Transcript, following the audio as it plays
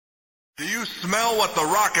Do you smell what the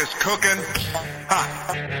Rock is cooking?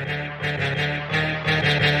 Ha!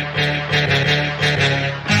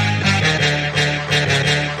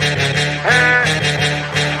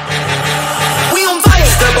 We on fire.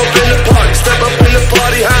 Step up in the party, step up in the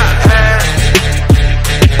party, high.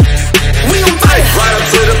 We on fire. Right up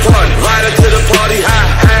to the party, right up to the party,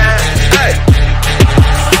 high. Hey.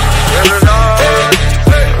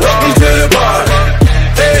 Welcome to the party.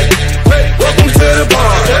 Hey. Welcome to the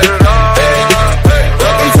party.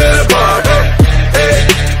 Welcome to the party. Hey.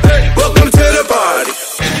 Welcome to the party.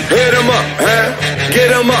 Hit 'em up, huh?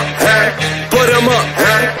 Get 'em up, huh? Put 'em up,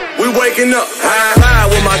 huh? We waking up, high. Ride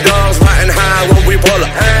with my dogs, riding high when we pull up.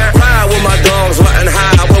 Ride with my dogs, riding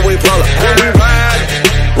high when we pull up. When we ride,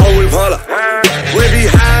 when we pull up. We be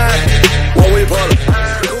high when we pull up.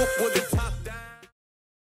 Scoop with the top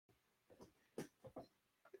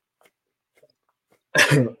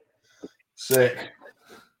down. Sick.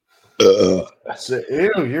 Sick.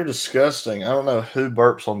 Ew, you're disgusting. I don't know who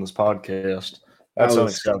burps on this podcast. That's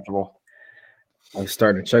unacceptable. I was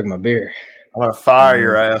starting to chug my beer. I'm gonna fire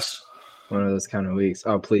your ass. One of those kind of weeks.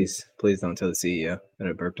 Oh, please don't tell the CEO that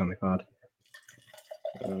I burped on the pod.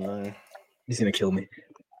 I don't know. He's gonna kill me.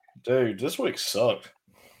 Dude, this week sucked.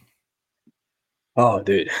 Oh,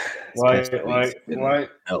 dude. Like,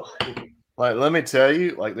 Oh. Like, let me tell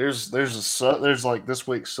you, like, there's like this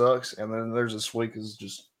week sucks, and then there's this week is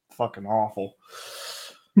just fucking awful.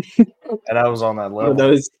 And I was on that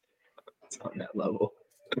level. It's on that level.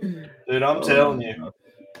 Dude, I'm telling you.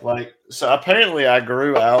 Like, so apparently I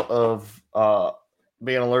grew out of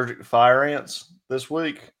being allergic to fire ants this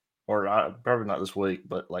week, or probably not this week,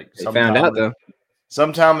 but like found out though.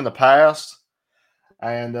 Sometime in the past,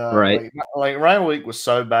 and right, like rain week was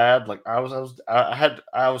so bad. Like I was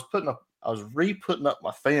re-putting up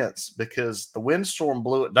my fence because the windstorm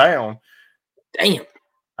blew it down. Damn.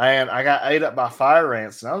 And I got ate up by fire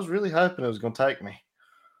ants, and I was really hoping it was going to take me.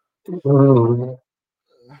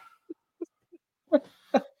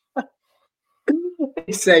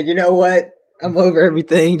 He said, "You know what? I'm over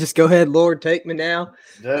everything. Just go ahead, Lord, take me now.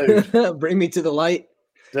 Dude, bring me to the light."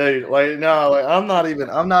 Dude, like no, like I'm not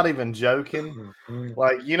even joking.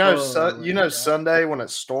 Like Sunday when it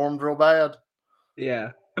stormed real bad.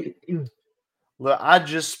 Yeah. Look, I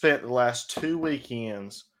just spent the last 2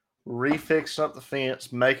 weekends refixing up the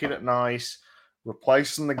fence, making it nice,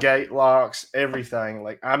 replacing the gate locks, everything.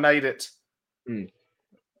 Like I made it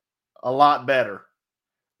a lot better.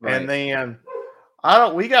 Right. And then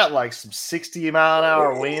we got like some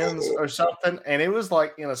 60-mile-an-hour winds or something, and it was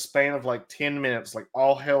like in a span of like 10 minutes, like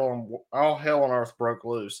all hell on earth broke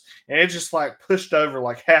loose, and it just like pushed over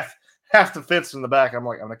like half the fence in the back. I'm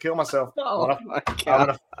like, I'm gonna kill myself. Oh my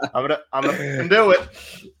God. I'm gonna do it.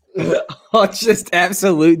 Oh, just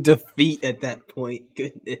absolute defeat at that point.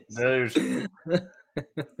 Goodness, dude.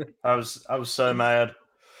 I was so mad.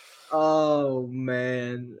 Oh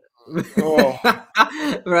man. Oh.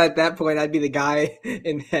 Right at that point, I'd be the guy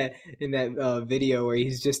in that video where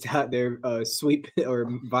he's just out there sweeping or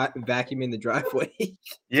vacuuming the driveway.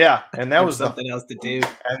 Yeah, and that was something else to do.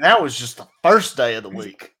 And that was just the first day of the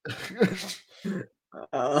week.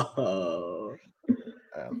 Oh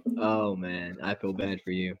man, I feel bad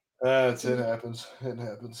for you. It happens. It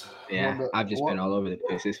happens. Yeah, I've just been all over the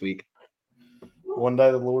place this week. One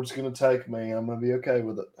day the Lord's gonna take me. I'm gonna be okay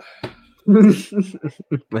with it.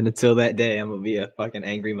 But until that day, I'm gonna be a fucking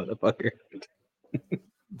angry motherfucker.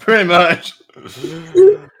 Pretty much.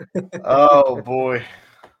 Oh boy.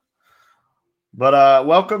 But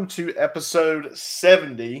welcome to episode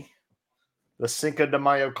 70, the Cinco de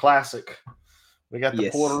Mayo Classic. We got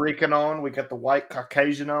the Puerto Rican on, we got the white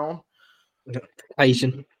Caucasian on.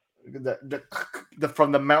 Asian. The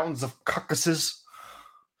from the mountains of Caucasus.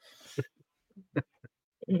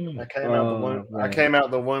 I came out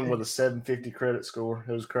the womb with a 750 credit score.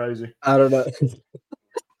 It was crazy. I don't know.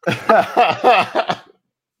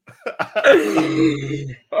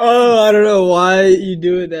 Oh, I don't know why you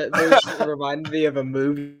doing that. It reminded me of a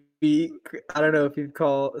movie. I don't know if you've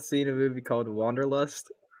seen a movie called Wanderlust.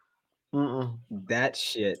 That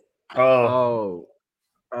shit. Oh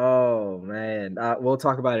man. We'll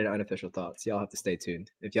talk about it in Unofficial Thoughts. Y'all have to stay tuned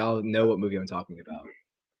if y'all know what movie I'm talking about.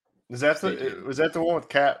 Was that the one with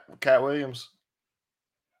Cat Williams?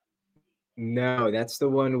 No, that's the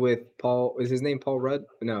one with Paul. Is his name Paul Rudd?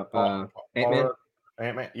 No, Ant-Man.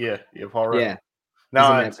 Ant-Man. Yeah, Paul Rudd. Yeah.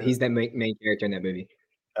 No, he's the main character in that movie.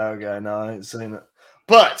 Okay, no, I ain't seen it.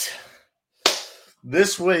 But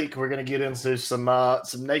this week we're gonna get into some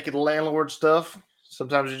naked landlord stuff.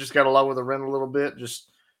 Sometimes you just gotta lower the rent a little bit, just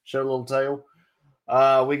show a little tail.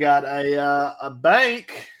 We got a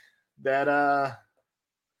bank that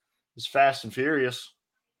is Fast and Furious.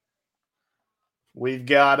 We've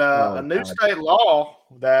got a new God. state law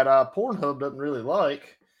that Pornhub doesn't really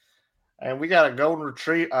like, and we got a golden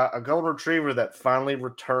retriever that finally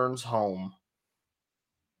returns home.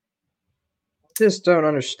 Just don't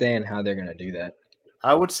understand how they're gonna do that.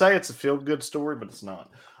 I would say it's a feel-good story, but it's not.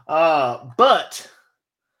 But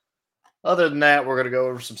other than that, we're gonna go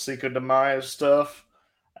over some Cinco de Mayo stuff,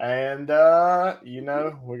 and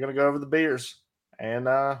we're gonna go over the beers, and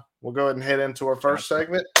we'll go ahead and head into our first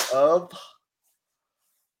segment of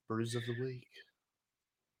Brews of the Week.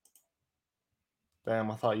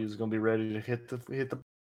 Damn, I thought you was gonna be ready to hit the.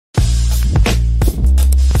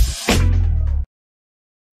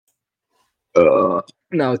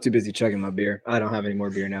 No, I was too busy chugging my beer. I don't have any more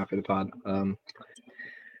beer now for the pod.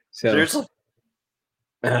 Seriously?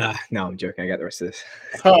 No, I'm joking. I got the rest of this.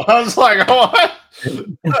 Oh, I was like, what?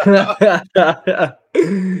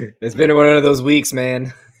 It's been one of those weeks,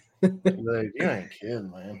 man. Dude, you ain't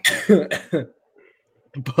kidding, man.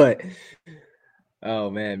 But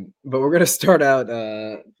we're gonna start out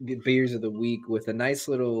the beers of the week with a nice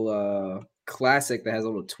little classic that has a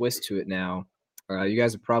little twist to it now. You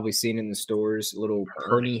guys have probably seen it in the stores, a little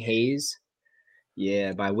Perny Haze.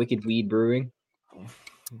 Yeah, by Wicked Weed Brewing.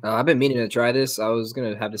 I've been meaning to try this. I was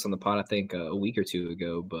going to have this on the pod, I think, a week or two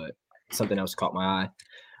ago, but something else caught my eye.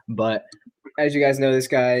 But as you guys know, these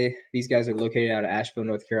guys are located out of Asheville,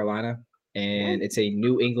 North Carolina, and it's a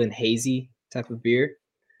New England hazy type of beer.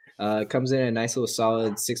 It comes in a nice little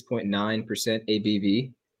solid 6.9%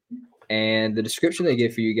 ABV. And the description they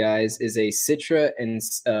give for you guys is a Citra and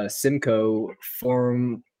Simcoe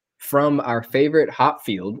from our favorite hop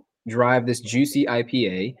field drive this juicy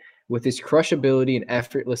IPA with its crushability and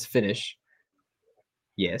effortless finish.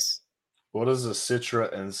 Yes. What is a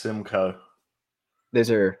Citra and Simcoe?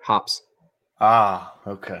 Those are hops. Ah,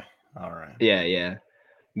 okay. All right. Yeah.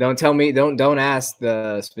 Don't tell me. Don't ask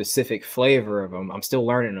the specific flavor of them. I'm still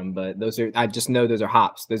learning them, but I just know those are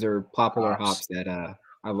hops. Those are popular hops that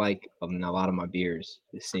I like in a lot of my beers.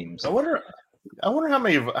 It seems. I wonder how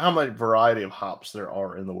many variety of hops there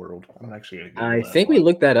are in the world. I'm actually gonna. I think we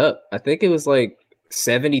looked that up. I think it was like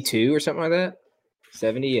 72 or something like that.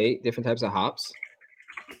 78 different types of hops.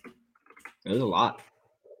 It was a lot.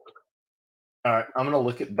 All right, I'm gonna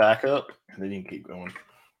look it back up, and then you can keep going.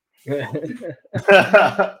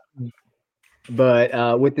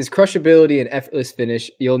 But with this crushability and effortless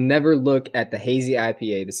finish, you'll never look at the hazy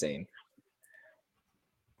IPA the same.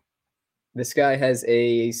 This guy has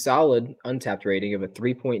a solid Untapped rating of a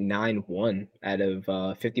 3.91 out of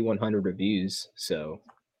 5,100 reviews. So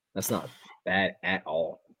that's not bad at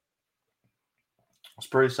all. It's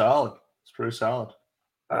pretty solid.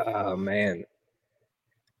 Oh, man.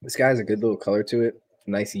 This guy has a good little color to it.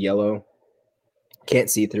 Nice yellow. Can't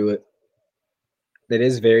see through it. It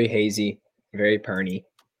is very hazy, very perny.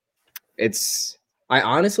 I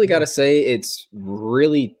honestly got to say it's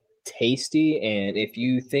really tasty. And if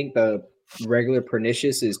you think the regular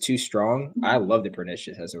Pernicious is too strong, I love the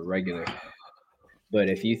Pernicious as a regular. But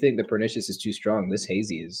if you think the Pernicious is too strong, this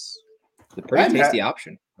hazy is the pretty tasty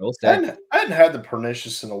option. I hadn't had the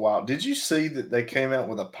Pernicious in a while. Did you see that they came out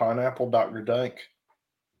with a pineapple Dr. Dank?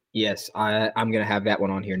 Yes, I'm going to have that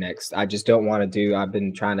one on here next. I just don't want to I've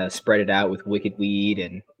been trying to spread it out with Wicked Weed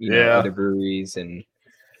and other breweries and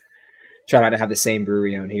try not to have the same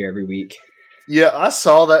brewery on here every week. Yeah, I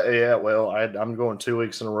saw that. Yeah, well, I'm going 2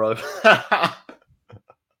 weeks in a row.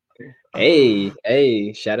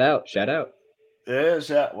 Hey, shout out.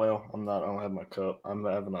 Yeah, well, I don't have my cup. I'm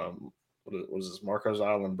having what was this, Marco's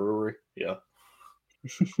Island Brewery? Yeah.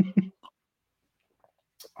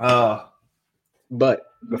 But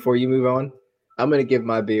before you move on, I'm going to give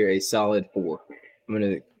my beer a solid 4. I'm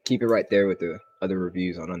going to keep it right there with the other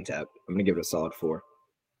reviews on Untappd. I'm going to give it a solid 4.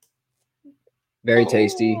 Very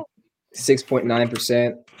tasty.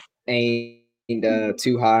 6.9%. Ain't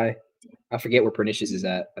too high. I forget where Pernicious is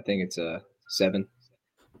at. I think it's 7,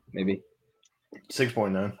 maybe.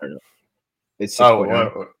 6.9. It's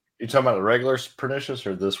 6.9. Oh, you talking about the regular Pernicious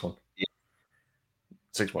or this one? Yeah.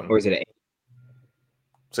 6.9. Or is it 8?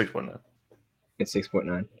 6.9. It's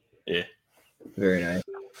 6.9. Yeah. Very nice.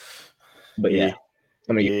 But yeah,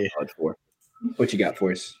 I'm going to give it a solid 4. What you got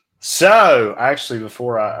for us? So, actually,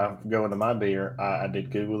 before I go into my beer, I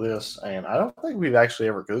did Google this, and I don't think we've actually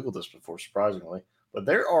ever Googled this before, surprisingly. But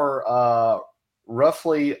there are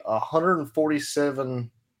roughly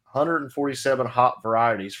 147 hop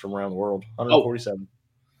varieties from around the world. 147.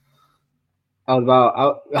 I was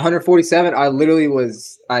about 147. I literally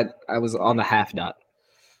was I was on the half dot.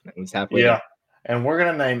 It was halfway. Yeah, and we're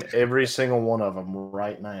gonna name every single one of them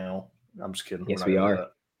right now. I'm just kidding. Yes, we are.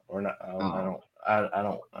 We're not. I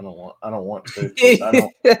don't want to. I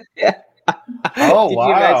don't. Oh Can wow!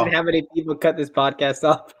 you imagine how many people cut this podcast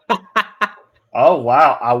off? Oh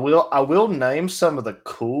wow! I will name some of the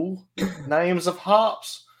cool names of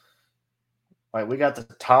hops. Like we got the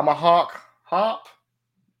Tomahawk hop,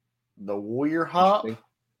 the Warrior hop,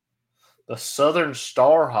 the Southern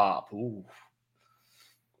Star hop. Ooh.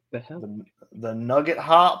 The hell? The Nugget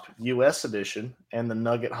hop U.S. edition and the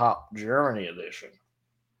Nugget hop Germany edition.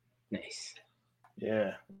 Nice.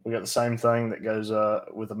 Yeah, we got the same thing that goes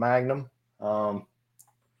with the Magnum.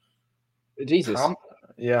 Jesus.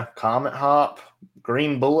 Comet hop,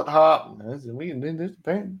 Green Bullet hop. They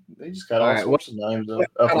just got all sorts of names up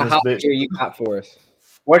in this bitch. Beer you got for us?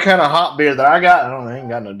 What kind of hop beer that I got? I ain't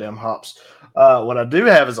got no damn hops. What I do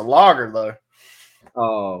have is a lager though.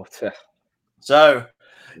 Oh, so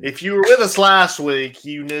if you were with us last week,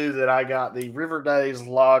 you knew that I got the River Days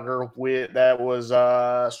lager that was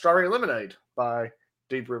strawberry lemonade by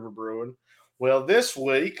Deep River Brewing. Well, this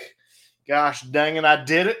week, gosh dang it, I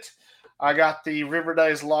did it. I got the River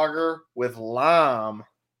Days lager with lime.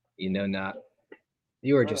 You know not.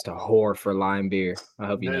 You are just a whore for lime beer. I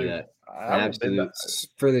hope you know that. Absolute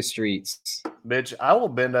for the streets. Bitch, I will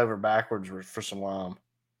bend over backwards for some lime.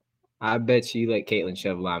 I bet you let Caitlin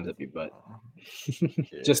shove limes up your butt.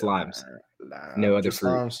 Just limes. No other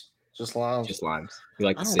fruit. Limes. Just limes. Just limes. You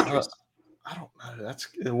like the citrus. I don't know. That's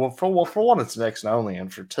for one, it's next and only,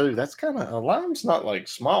 and for two, that's kind of a lime's not like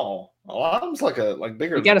small. A lime's like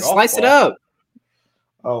bigger. You gotta slice it up.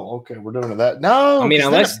 Oh, okay, we're doing that. No, I mean,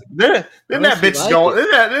 unless then that bitch is going.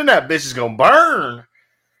 Then that bitch is gonna burn.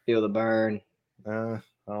 Feel the burn. I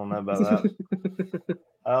don't know about that.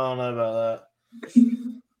 I don't know about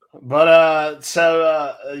that. But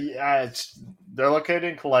they're located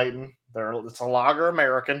in Clayton. It's a lager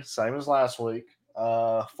American, same as last week.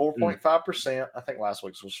 4.5%. I think last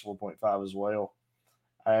week's was 4.5 as well.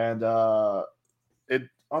 And it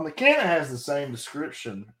on the can it has the same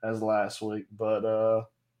description as last week, but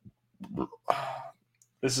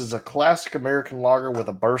this is a classic American lager with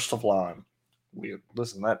a burst of lime. Weird.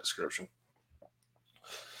 Listen to that description.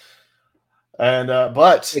 And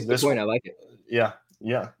but it's this point, I like it. Yeah.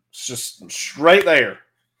 It's just straight there.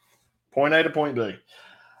 Point A to point B.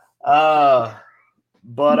 But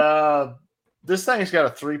this thing's got a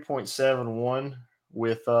 3.71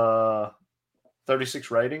 with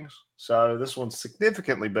 36 ratings. So this one's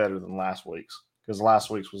significantly better than last week's because last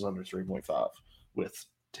week's was under 3.5 with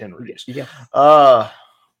 10 reviews. Yeah.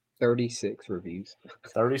 36 reviews.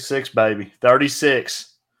 36, baby.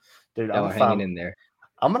 36. Dude, I'm hanging in there.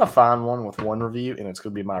 I'm going to find one with one review, and it's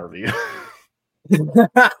going to be my review.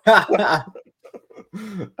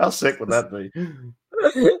 How sick would that be?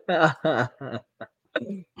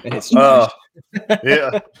 And it's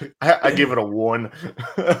yeah, I give it a 1.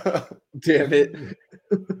 Damn it.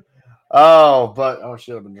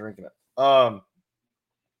 Shit, I've been drinking it.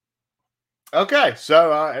 Okay,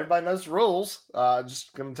 so everybody knows the rules.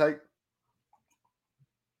 Just gonna take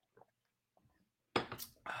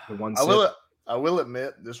the one. I will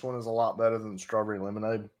admit this one is a lot better than the strawberry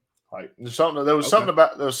lemonade. Like there was something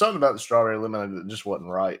about the strawberry lemonade that just wasn't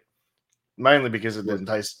right. Mainly because it didn't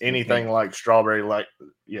taste anything like strawberry.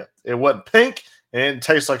 It wasn't pink and it didn't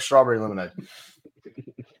taste like strawberry lemonade.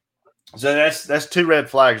 So that's 2 red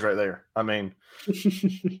flags right there. I mean,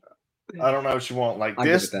 I don't know what you want. Like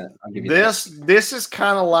this is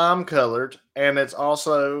kind of lime colored, and it's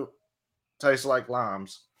also tastes like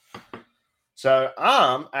limes. So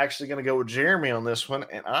I'm actually going to go with Jeremy on this one,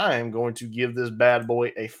 and I am going to give this bad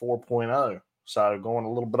boy a 4.0. So going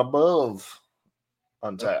a little bit above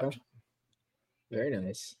Untapped. Okay. Very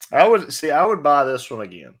nice. I would buy this one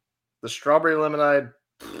again. The strawberry lemonade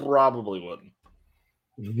probably wouldn't.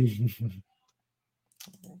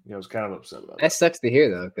 I was kind of upset about that. Sucks to hear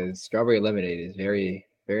though, because strawberry lemonade is very,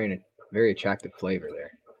 very, very attractive flavor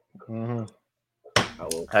there. Mm-hmm.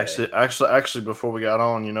 Actually, before we got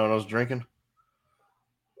on, you know what I was drinking?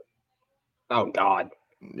 Oh God.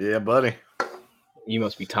 Yeah, buddy. You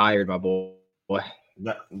must be tired, my boy.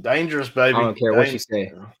 Dangerous, baby. I don't care what you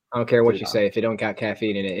say. I don't care what you say. If it don't got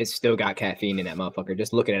caffeine in it, it's still got caffeine in that motherfucker.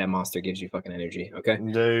 Just looking at that monster gives you fucking energy. Okay,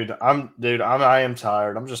 dude. I am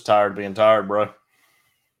tired. I'm just tired of being tired, bro.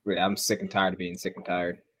 Yeah, I'm sick and tired of being sick and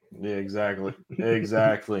tired. Yeah, exactly.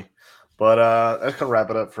 But that's gonna wrap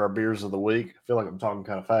it up for our beers of the week. I feel like I'm talking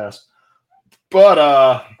kind of fast, but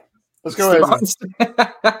let's go ahead.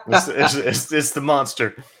 It's the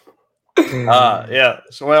monster. Yeah.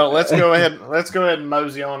 So, let's go ahead. Let's go ahead and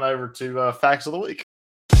mosey on over to facts of the week.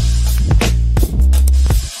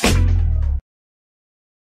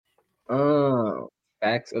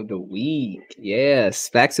 Facts of the week. Yes,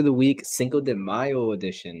 facts of the week, Cinco de Mayo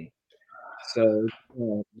edition. So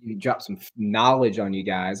you drop some knowledge on you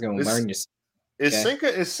guys. Gonna learn your.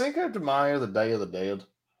 Is Cinco de Mayo the Day of the Dead?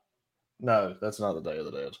 No, that's not the Day of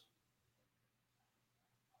the Dead.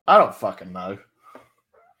 I don't fucking know.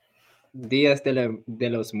 Días de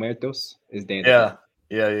los Muertos is Day of the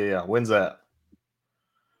Dead. Yeah. When's that?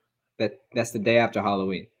 That's the day after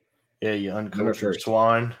Halloween. Yeah, you uncultured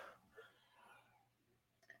swine.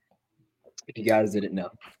 If you guys didn't know.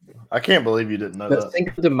 I can't believe you didn't know that.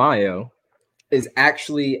 Cinco de Mayo is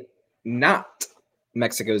actually not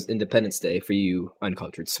Mexico's Independence Day for you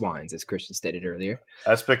uncultured swines, as Christian stated earlier.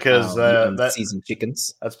 That's because seasoned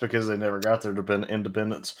chickens. That's because they never got their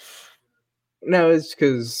independence. No, it's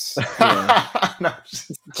because no,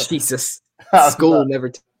 Jesus, school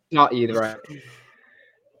never taught you the right.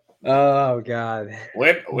 Oh God,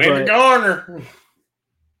 win the corner.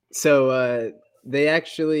 So they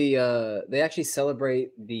actually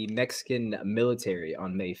celebrate the Mexican military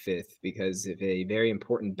on May 5th because of a very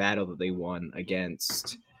important battle that they won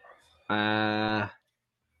against. I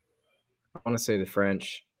want to say the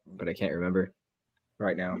French, but I can't remember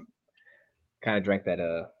right now. Kind of drank that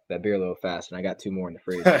beer a little fast, and I got 2 more in the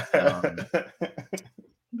fridge. It's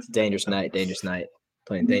a dangerous night,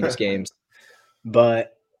 playing dangerous games.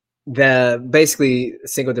 But basically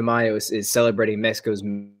Cinco de Mayo is celebrating Mexico's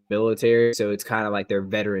military, so it's kind of like their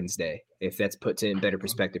Veterans Day, if that's put in better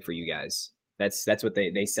perspective for you guys. That's what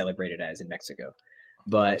they celebrate it as in Mexico.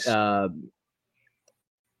 But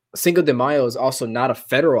Cinco de Mayo is also not a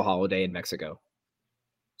federal holiday in Mexico.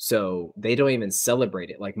 So they don't even celebrate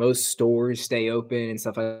it. Like most stores stay open and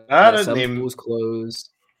stuff like that. Some schools close.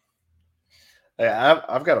 Hey,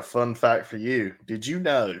 I've got a fun fact for you. Did you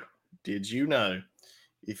know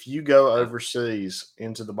if you go overseas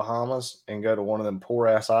into the Bahamas and go to one of them poor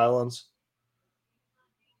ass islands,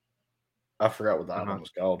 I forgot what the island was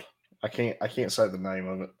called. I can't say the name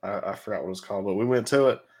of it. I forgot what it was called, but we went to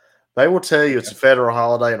it. They will tell you it's a federal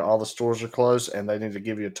holiday and all the stores are closed and they need to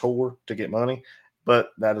give you a tour to get money.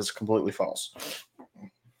 But that is completely false.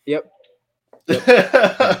 Yep.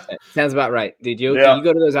 Sounds about right, dude. You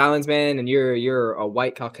go to those islands, man, and you're a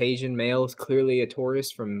white Caucasian male, clearly a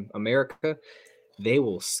tourist from America. They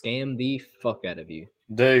will scam the fuck out of you,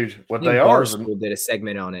 dude. What they are? Barstool did a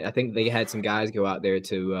segment on it. I think they had some guys go out there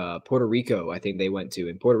to Puerto Rico. I think they went to,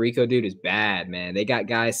 and Puerto Rico, dude, is bad, man. They got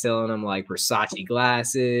guys selling them like Versace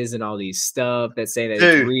glasses and all these stuff that say that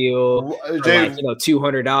it's real, for like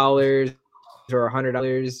 $200. Or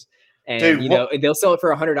 $100, and dude, they'll sell it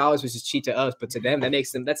for $100, which is cheap to us, but to them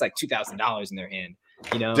that's like $2,000 in their hand.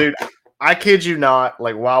 Dude, I kid you not.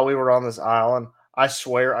 Like while we were on this island, I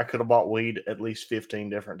swear I could have bought weed at least 15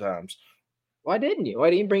 different times. Why didn't you? Why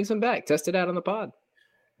didn't you bring some back? Test it out on the pod.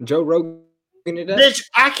 Joe Rogan it up. Bitch,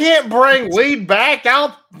 I can't bring weed back.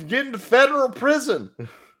 I'll get into federal prison.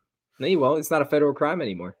 No, you won't. It's not a federal crime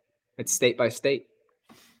anymore. It's state by state.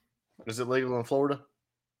 Is it legal in Florida?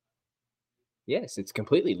 Yes, it's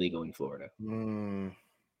completely legal in Florida. Mm.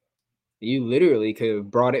 You literally could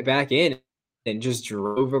have brought it back in and just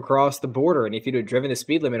drove across the border. And if you'd have driven the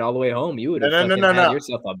speed limit all the way home, you would have had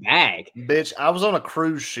yourself a bag. Bitch, I was on a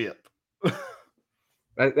cruise ship.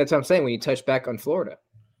 That's what I'm saying. When you touch back on Florida,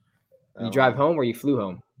 you drive home or you flew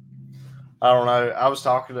home. I don't know. I was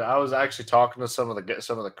actually talking to some of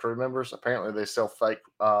the crew members. Apparently, they sell fake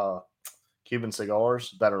Cuban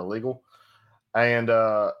cigars that are legal, and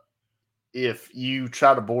if you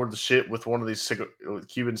try to board the ship with one of these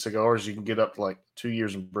Cuban cigars, you can get up to like 2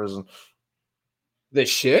 years in prison. The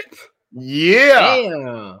ship?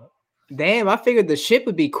 Yeah. Damn. I figured the ship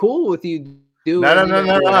would be cool with you doing.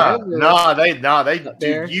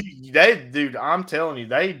 Dude, I'm telling you,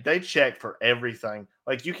 they check for everything.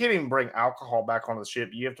 Like you can't even bring alcohol back onto the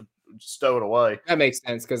ship. You have to stow it away. That makes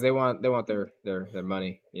sense because they want their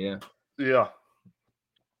money. Yeah.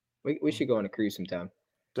 We should go on a cruise sometime.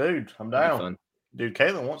 Dude, I'm down. Dude,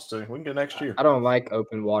 Caitlin wants to. We can go next year. I don't like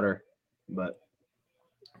open water, but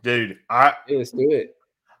dude, let's do it.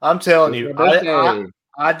 I'm telling you,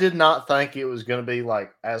 I did not think it was going to be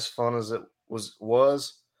like as fun as it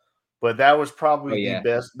was, but that was probably the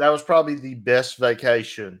best. That was probably the best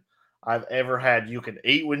vacation I've ever had. You can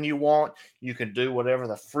eat when you want. You can do whatever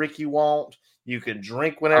the freak you want. You can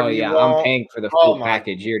drink whenever you want. I'm paying for the full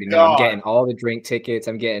package. You already know. I'm getting all the drink tickets.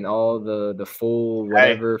 I'm getting all the full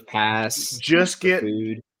whatever pass. Just get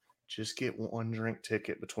one drink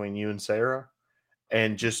ticket between you and Sarah,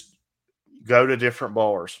 and just go to different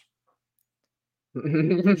bars.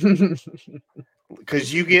 Because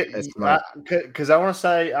you get I want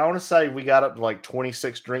to say we got up to like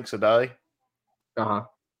 26 drinks a day.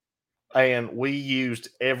 and we used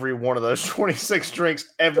every one of those 26 drinks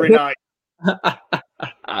every night.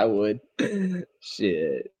 I would.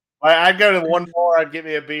 Shit. Like, I'd go to one bar, I'd get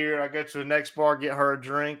me a beer. I'd go to the next bar, get her a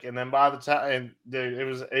drink, and then by the time, and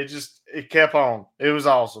dude, it kept on. It was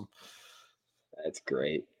awesome. That's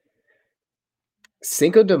great.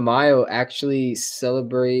 Cinco de Mayo actually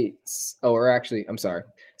celebrates. I'm sorry.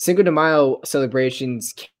 Cinco de Mayo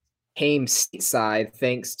celebrations came stateside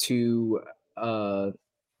thanks to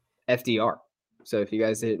FDR. So if you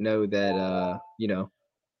guys didn't know that,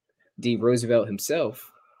 D. Roosevelt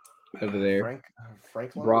himself over there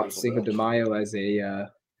Franklin brought Roosevelt. Cinco de Mayo as a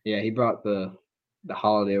he brought the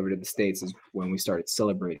holiday over to the States is when we started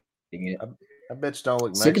celebrating it. I bet you don't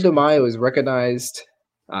look Cinco Mexican. de Mayo is recognized.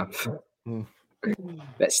 Hmm.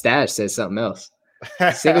 That stash says something else.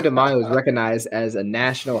 Cinco de Mayo is recognized as a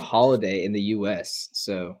national holiday in the U.S.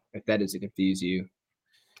 So if that doesn't confuse you,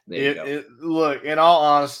 there you go. Look, in all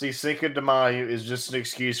honesty, Cinco de Mayo is just an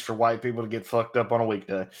excuse for white people to get fucked up on a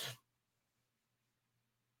weekday.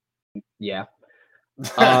 Yeah.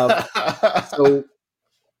 So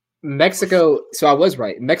Mexico. So I was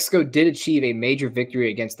right. Mexico did achieve a major victory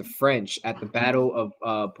against the French at the Battle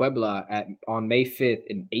of Puebla on May 5th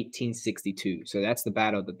in 1862. So that's the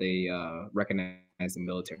battle that they recognized the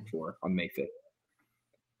military for on May 5th.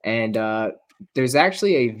 And there's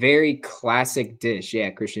actually a very classic dish.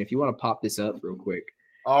 Yeah, Christian, if you want to pop this up real quick.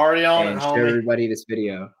 Already on and it, show homie. everybody this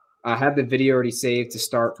video. I have the video already saved to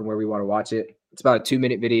start from where we want to watch it. It's about a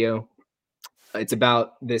 2-minute video. It's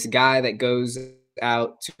about this guy that goes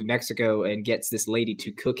out to Mexico and gets this lady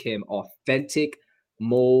to cook him authentic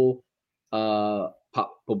mole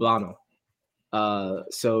poblano.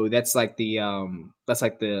 So that's like the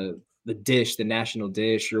dish, the national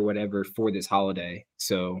dish or whatever for this holiday.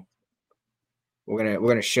 So we're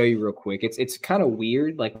gonna show you real quick. It's kind of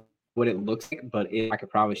weird, like what it looks like, but I can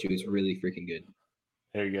promise you, it's really freaking good.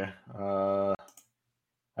 There you go.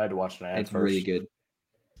 I had to watch an ad It's first. really good.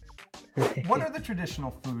 What are the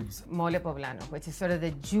traditional foods? Mole poblano, which is sort of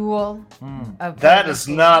the jewel of That does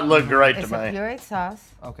not look great to it's a me. pureed sauce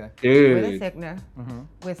Okay. with a Dude, thickener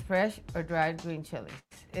with fresh or dried green chilies.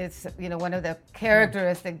 It's one of the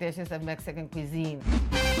characteristic dishes of Mexican cuisine.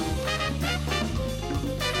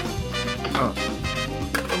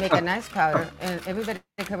 You make a nice powder, and everybody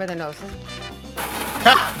cover their noses.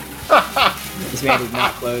 this man did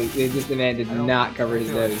not close. This man did not cover his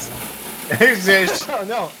nose. He said, Oh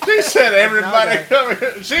no. she said everybody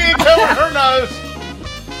covered. She ain't covered her nose.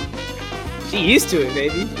 She used to it,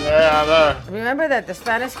 baby. Yeah, I know. Remember that the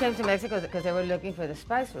Spanish came to Mexico because they were looking for the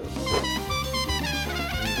spice roots.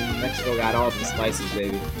 Mexico got all the spices,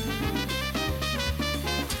 baby.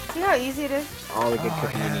 See how easy it is? All the good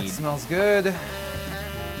cooking Yeah, you it need. smells good.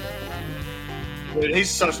 Dude, he's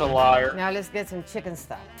such a liar. Now let's get some chicken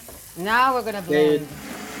stock. Now we're gonna blend. Dude.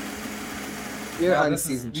 You're Now,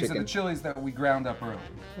 unseasoned these are chicken. the chilies that we ground up early.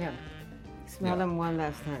 Yeah. Smell them one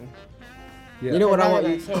last time. Yeah. You know what I want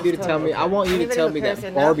Another you change to tell me? I want you to Anybody tell who me that cares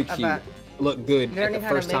enough barbecue about looked good at the learning how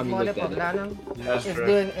to first make time you mole looked at it. poblano That's is true.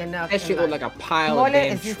 doing enough. That shit in looked life. like a pile Mole of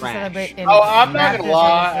damn is used to trash. celebrate in Oh, I'm not baptisms gonna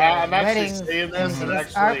lie. and I'm actually weddings. seeing this, and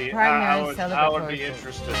It's our actually, primary I would celebratory be food.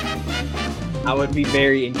 interested. I would be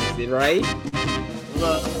very interested, right?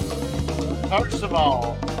 Look, first of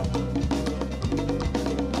all,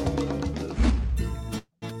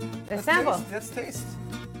 The sample. Let's taste.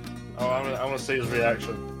 I'm gonna see his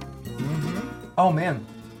reaction. Oh man,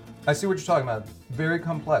 I see what you're talking about. Very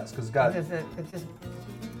complex because It's just,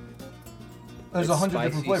 there's It's 100 spicy,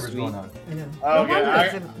 different flavors sweet. going on. Okay,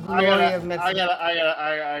 It's the glory of Mexico.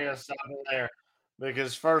 I gotta stop it there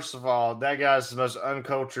because first of all, that guy's the most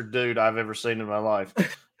uncultured dude I've ever seen in my life.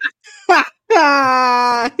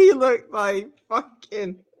 He looked like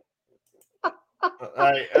fucking.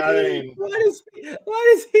 I mean,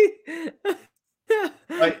 Why does he?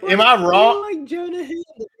 Like, am I wrong? Like Jonah Hill,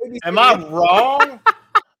 the baby Am I wrong?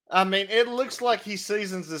 I mean, it looks like he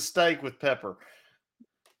seasons his steak with pepper.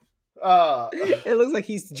 It looks like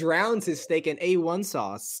he's drowned his steak in A1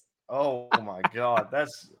 sauce. Oh my god,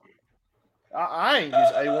 that's I ain't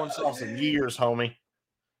used A1 sauce in years, homie.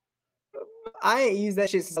 I ain't used that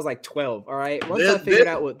shit since I was like 12. All right. Once This- I figured this-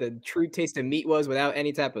 out what the true taste of meat was without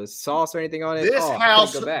any type of sauce or anything on it, This I couldn't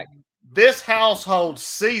house- go back. This household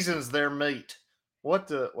seasons their meat. What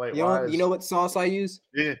the wait? You why know, is- you know what sauce I use?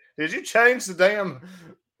 Did you change the damn?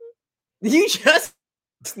 You just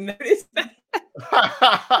noticed that?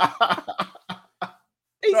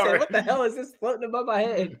 He Sorry. said, "What the hell is this floating above my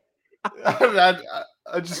head?" I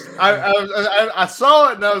saw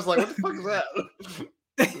it and I was like, what the fuck is that?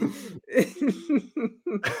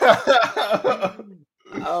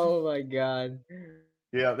 Oh my god.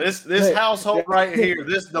 Yeah, this household right here,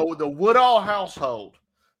 the Woodall household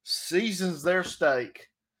seasons their steak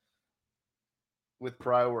with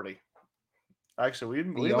priority. Actually,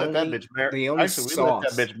 we let that bitch marinate. The only Actually, we let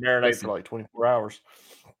that sauce. bitch marinate for like 24 hours.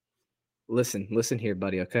 Listen here,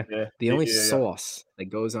 buddy. Okay. Yeah. The only yeah. sauce that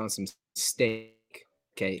goes on some steak,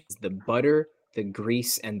 okay, is the butter, the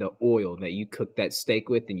grease, and the oil that you cook that steak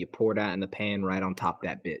with, and you pour that in the pan right on top of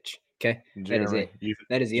that bitch. Okay, that is it.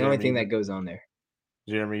 That is the only thing that goes on there.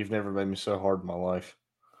 Jeremy, you've never made me so hard in my life.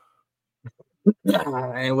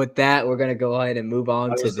 And with that, we're gonna go ahead and move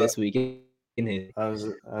on to this week in history. That was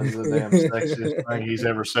the damn sexiest thing he's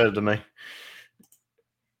ever said to me.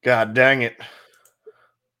 God dang it.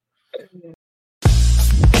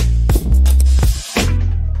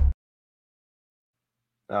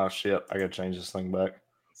 Oh shit! I gotta change this thing back.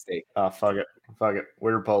 Steak. Fuck it.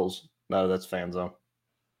 Weird polls. No, that's fan zone.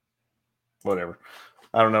 Whatever.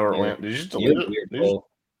 I don't know where it went. Did you delete it?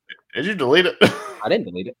 Did you delete it? I didn't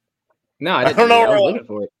delete it. No, I didn't. I don't know. I was looking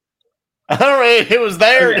for it. I don't know. It was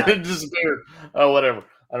there. And it disappeared. Oh, whatever.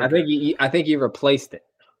 I think you replaced it.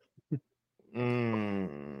 There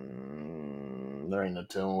ain't no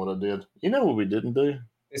telling what I did. You know what we didn't do?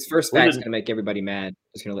 This first fact's gonna make everybody mad.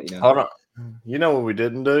 Just gonna let you know. Hold on. You know what we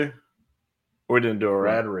didn't do? We didn't do a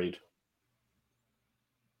ad read.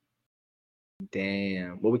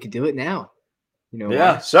 Damn. Well, we could do it now. You know.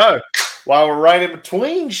 Yeah. So while we're right in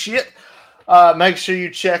between shit, make sure you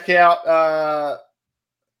check out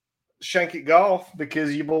Shank It Golf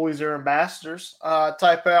because you boys are ambassadors.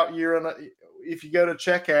 Type out if you go to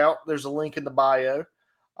checkout, there's a link in the bio.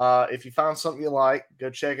 If you find something you like, go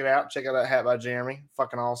check it out. Check out that hat by Jeremy.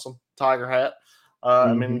 Fucking awesome. Tiger hat.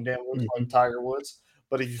 I mean, damn looks like Tiger Woods.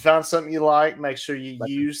 But if you find something you like, make sure you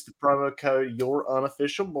use the promo code Your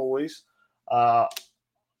Unofficial Boys.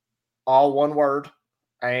 All one word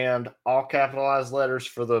and all capitalized letters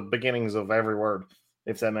for the beginnings of every word,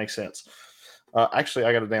 if that makes sense. Actually,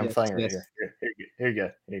 I got a damn thing right here.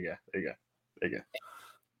 Here you go.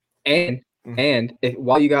 And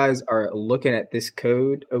while you guys are looking at this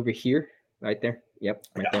code over here, right there. Yep,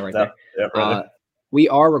 right there. We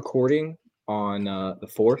are recording on the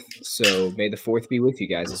 4th, so may the 4th be with you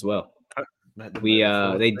guys as well.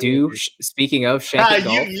 They do. Speaking of Shank It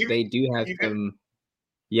Golf, they do have some.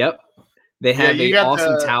 Yep, they have an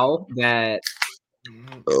awesome towel that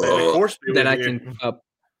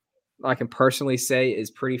I can personally say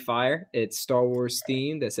is pretty fire. It's Star Wars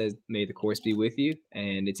themed that says "May the Course be with you,"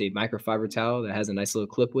 and it's a microfiber towel that has a nice little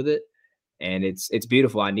clip with it, and it's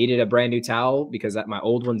beautiful. I needed a brand new towel because my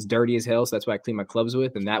old one's dirty as hell, so that's what I clean my clubs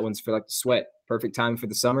with, and that one's for like the sweat. Perfect time for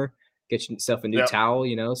the summer. Get yourself a new towel, so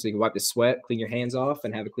you can wipe the sweat, clean your hands off,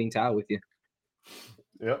 and have a clean towel with you.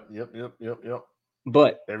 Yep.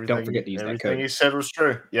 But don't forget to use that code. Everything you said was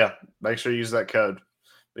true. Yeah, make sure you use that code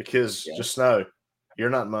because just know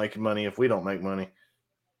you're not making money if we don't make money.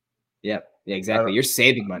 Yeah, exactly. You're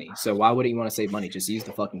saving money. So why wouldn't you want to save money? Just use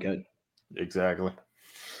the fucking code. Exactly.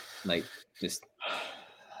 Like, just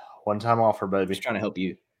one-time offer, baby. Just trying to help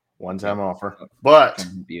you. One-time offer. But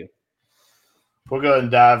you. We'll go ahead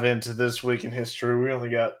and dive into this week in history. We only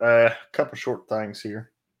got a couple short things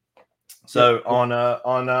here. So on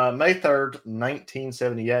May 3rd,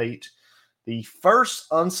 1978, the first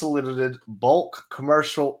unsolicited bulk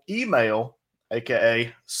commercial email,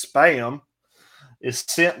 aka spam, is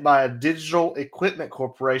sent by a Digital Equipment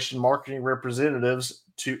Corporation marketing representatives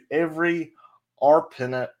to every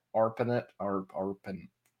ARPANET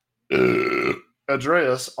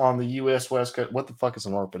address on the U.S. West Coast. What the fuck is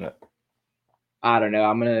an ARPANET? I don't know.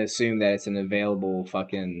 I'm going to assume that it's an available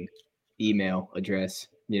fucking email address,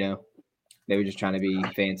 They were just trying to be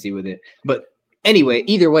fancy with it. But anyway,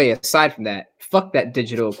 either way, aside from that, fuck that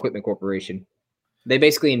Digital Equipment Corporation. They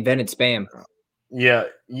basically invented spam. Yeah.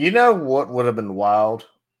 You know what would have been wild?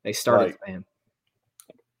 They started spam.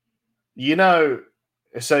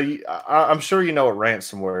 I'm sure you know what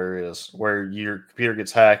ransomware is, where your computer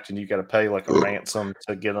gets hacked and you got to pay like a ransom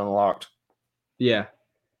to get unlocked. Yeah.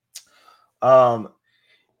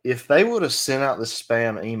 If they would have sent out this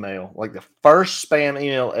spam email, like the first spam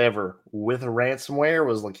email ever with a ransomware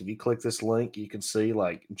was like, if you click this link, you can see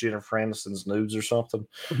like Jennifer Aniston's nudes or something.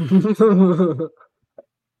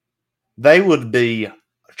 They would be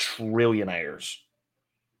trillionaires.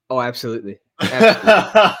 Oh, absolutely.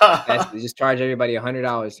 Absolutely. Just charge everybody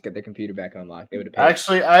 $100 to get their computer back unlocked. They would have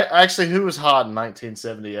paid. Actually, who was hot in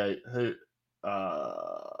 1978? Who?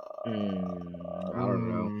 I don't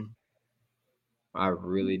know. I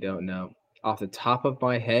really don't know. Off the top of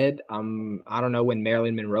my head, I don't know when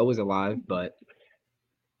Marilyn Monroe was alive, but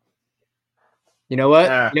you know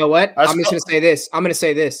what? I'm just gonna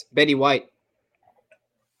say this. Betty White.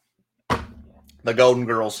 The Golden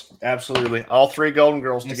Girls, absolutely. All 3 Golden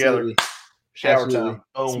Girls together. Absolutely. Shower Absolutely. time.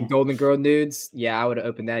 Boom. Some Golden Girl nudes. Yeah, I would have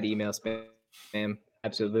opened that email spam.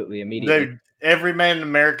 Absolutely, immediately. Dude, every man in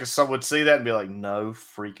America would see that and be like, no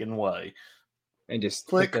freaking way. And just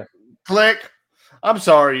Click. I'm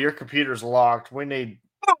sorry, your computer's locked. We need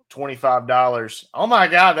 $25. Oh my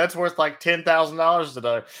God, that's worth like $10,000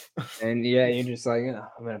 today. And yeah, you're just like, oh,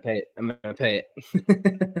 I'm gonna pay it.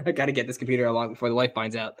 I gotta get this computer unlocked before the wife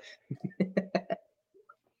finds out.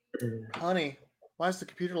 Honey, why is the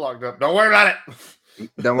computer locked up? Don't worry about it.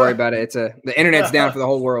 Don't worry about it. The internet's down for the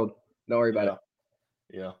whole world. Don't worry about it.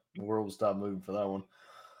 Yeah, the world will stop moving for that one.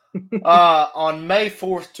 On May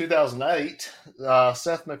 4th, 2008,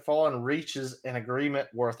 Seth MacFarlane reaches an agreement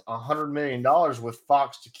worth $100 million with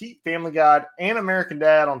Fox to keep Family Guy and American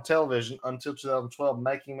Dad on television until 2012,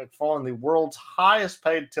 making MacFarlane the world's highest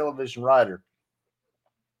paid television writer.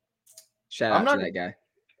 Shout out to that guy.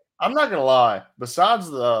 I'm not gonna lie.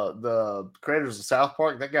 Besides the creators of South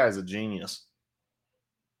Park, that guy is a genius.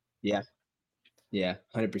 Yeah,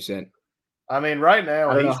 100%. I mean, right now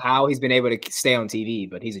I don't know how he's been able to stay on TV,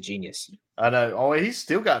 but he's a genius. I know. Oh, he's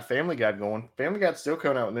still got Family Guy going. Family Guy's still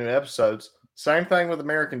coming out with new episodes. Same thing with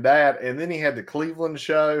American Dad, and then he had the Cleveland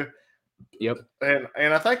show. Yep. And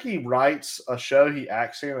I think he writes a show he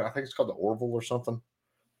acts in. I think it's called The Orville or something.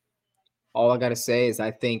 All I gotta say is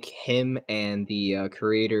I think him and the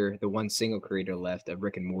creator, the one single creator left of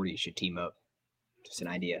Rick and Morty, should team up. Just an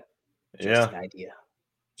idea. Just an idea.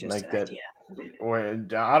 Just an idea.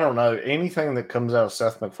 I don't know. Anything that comes out of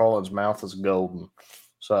Seth MacFarlane's mouth is golden.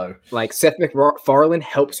 So, like, Seth MacFarlane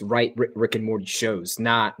helps write Rick and Morty shows,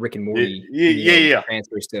 not Rick and Morty. Yeah.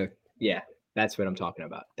 Transfers to that's what I'm talking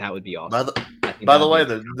about. That would be awesome. By the way,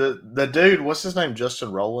 the dude, what's his name?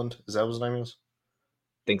 Justin Rowland? Is that what his name is?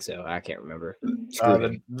 Think so. I can't remember.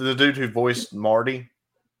 The dude who voiced Marty.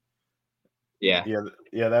 Yeah,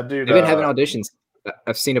 that dude. They've been having auditions.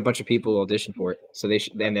 I've seen a bunch of people audition for it, so they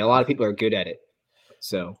should, and a lot of people are good at it.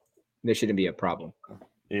 So there shouldn't be a problem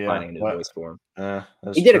finding a new voice for him.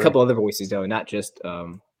 He did a couple other voices though, not just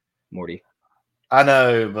Morty. I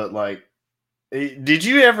know, but like, did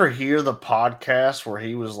you ever hear the podcast where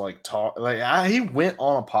he was like he went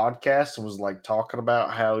on a podcast and was like talking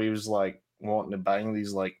about how he was like wanting to bang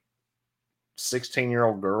these like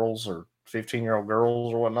 16-year-old girls or 15-year-old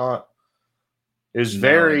girls or whatnot. It was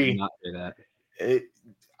very. Not hear that.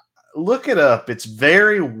 Look it up. It's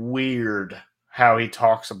very weird how he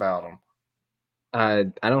talks about them. I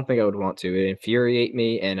don't think I would want to. It infuriate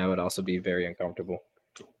me, and I would also be very uncomfortable.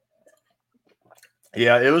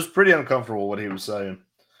 Yeah, it was pretty uncomfortable what he was saying.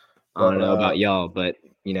 I don't know about y'all, but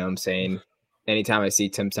you know what I'm saying, anytime I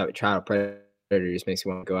see some child predator, it just makes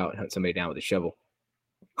me want to go out and hunt somebody down with a shovel.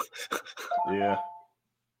 Yeah.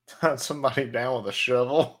 Hunt somebody down with a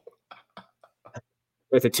shovel.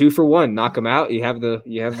 With a 2-for-1, knock them out. You have the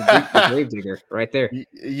grave digger right there.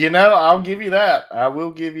 You know, I'll give you that. I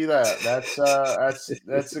will give you that. That's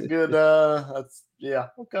a good.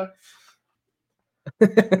 Okay.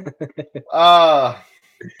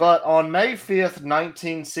 But on May 5th,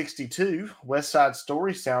 1962, West Side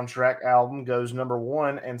Story soundtrack album goes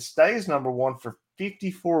 #1 and stays #1 for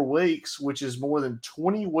 54 weeks, which is more than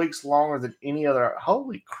 20 weeks longer than any other.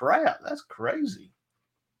 Holy crap, that's crazy.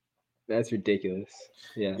 That's ridiculous.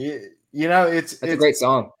 Yeah. You know, it's a great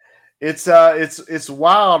song. It's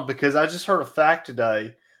wild because I just heard a fact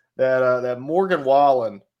today that Morgan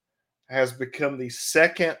Wallen has become the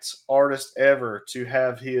second artist ever to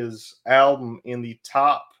have his album in the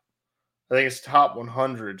top, I think it's top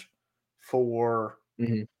 100 for,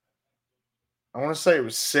 I want to say it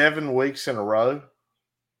was 7 weeks in a row.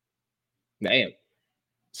 Damn.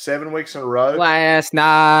 7 weeks in a row. Last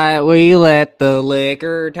night we let the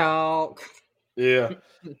liquor talk. Yeah.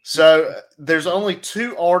 So there's only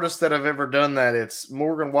 2 artists that have ever done that. It's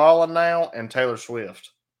Morgan Wallen now and Taylor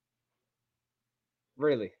Swift.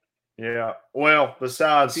 Really? Yeah. Well,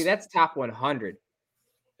 besides. See, that's top 100.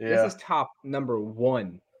 Yeah. This is top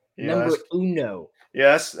 #1. Yeah, number uno.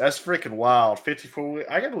 Yeah, that's freaking wild. 54 weeks.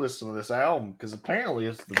 I got to listen to this album because apparently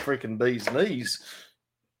it's the freaking bee's knees.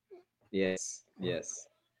 Yes. It's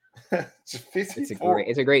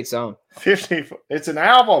a great song. 54. It's an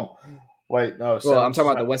album. Wait, no. Well, I'm talking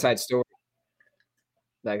about the West Side Story.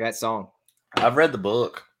 Like that song. I've read the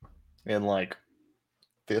book in like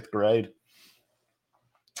 5th grade.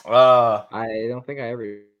 I don't think I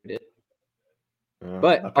ever did.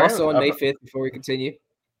 But also on May 5th, before we continue,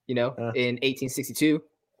 in 1862,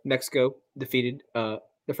 Mexico defeated the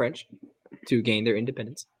French to gain their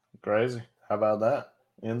independence. Crazy. How about that?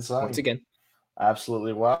 Insane. Once again.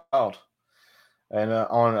 Absolutely wild. And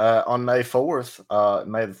on May 4th,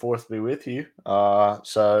 May the 4th be with you.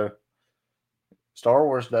 So Star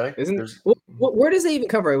Wars Day. Where does it even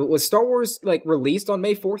cover? Was Star Wars like released on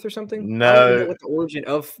May 4th or something? No. I don't even know what the origin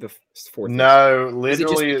of the 4th No, is. literally. Is it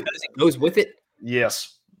just because it goes with it?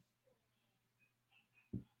 Yes.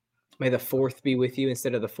 May the 4th be with you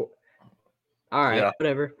instead of the 4th. All right, Yeah.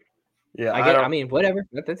 whatever. Yeah, I mean, whatever.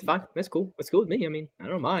 That's fine. That's cool. That's cool with me. I mean, I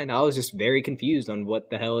don't mind. I was just very confused on what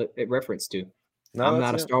the hell it referenced to. No, I'm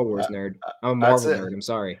not a Star Wars nerd. I'm a Marvel nerd. I'm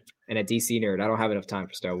sorry. And a DC nerd. I don't have enough time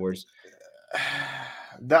for Star Wars.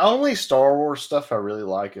 The only Star Wars stuff I really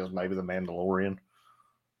like is maybe The Mandalorian.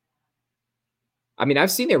 I mean,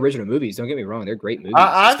 I've seen the original movies. Don't get me wrong; they're great movies.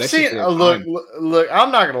 I've seen. Look.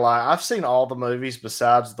 I'm not gonna lie. I've seen all the movies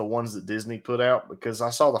besides the ones that Disney put out because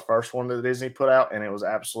I saw the first one that Disney put out and it was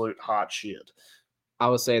absolute hot shit. I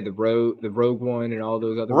would say the Rogue One and all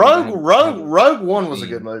those other Rogue One was a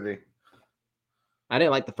good movie. I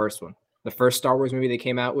didn't like the first one. The first Star Wars movie they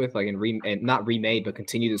came out with, like and not remade, but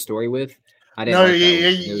continued the story with. I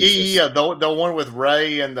didn't. The one with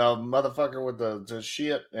Ray and the motherfucker with the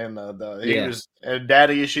shit and he was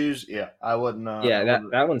daddy issues. Yeah, I wouldn't.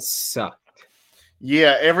 That one sucked.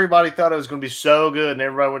 Yeah, everybody thought it was going to be so good, and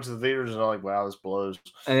everybody went to the theaters and was like, "Wow, this blows."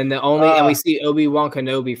 And then and we see Obi-Wan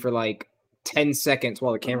Kenobi for like 10 seconds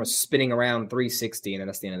while the camera's spinning around 360, and then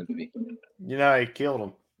that's the end of the movie. You know, he killed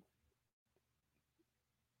him.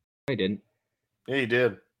 He didn't. Yeah, he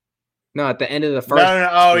did. No, at the end of the first. No.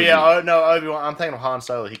 Oh, movie. Yeah. Oh, no, Obi-Wan. I'm thinking of Han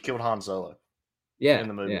Solo. He killed Han Solo. Yeah. In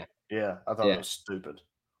the movie. Yeah. I thought it was stupid.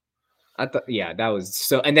 I thought, that was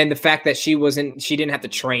so. And then the fact that she didn't have to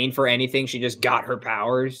train for anything. She just got her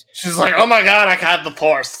powers. She's like, oh my God, I got the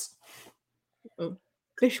Force.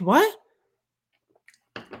 Bitch, what?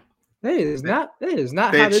 That is not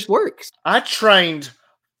how this works. I trained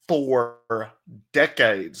for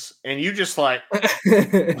decades, and you just like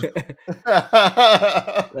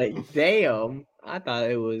damn. I thought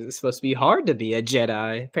it was supposed to be hard to be a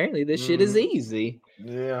Jedi. Apparently this shit is easy.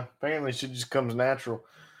 Yeah, apparently shit just comes natural.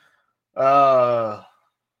 I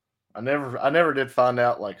never did find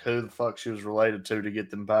out like who the fuck she was related to get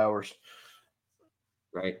them powers.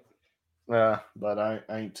 Right. But I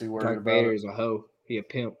ain't too worried Darth about Vader it. is a hoe. He a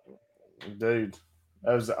pimp. Dude,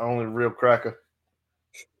 that was the only real cracker.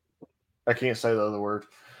 I can't say the other word.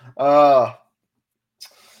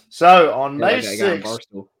 So on May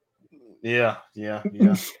 6th. Yeah.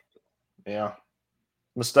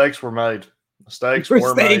 Mistakes were made. Mistakes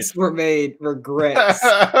were made. Regrets.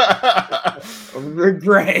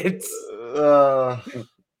 Regrets.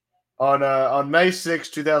 On May 6,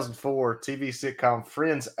 2004, TV sitcom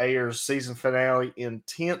Friends airs season finale in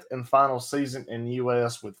 10th and final season in the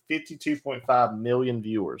U.S. with 52.5 million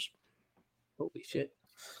viewers. Holy shit.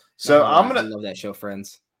 So I love that show,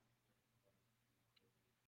 Friends.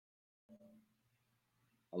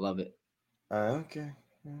 I love it. Okay.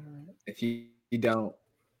 If you don't,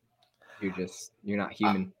 you're not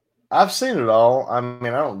human. I've seen it all. I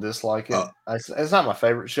mean, I don't dislike it. It's not my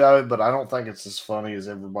favorite show, but I don't think it's as funny as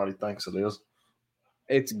everybody thinks it is.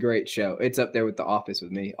 It's a great show. It's up there with The Office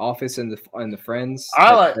with me. Office and the Friends.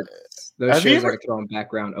 I like those shows. I could throw in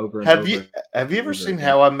background over and over. Have you ever seen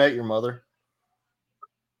How I Met Your Mother?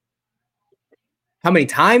 How many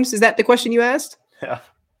times is that the question you asked? Yeah.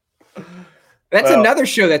 That's another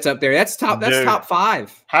show that's up there. That's top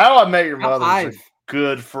 5. How I Met Your Mother is a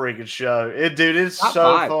good freaking show. It's top so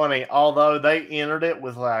 5. Funny. Although they entered it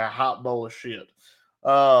with like a hot bowl of shit.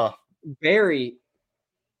 Barney.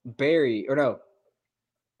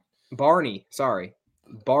 Sorry.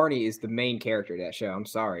 Barney is the main character of that show. I'm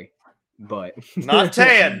sorry. But not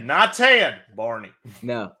Ted. Barney.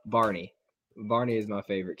 No, Barney. Barney is my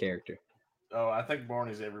favorite character. Oh, I think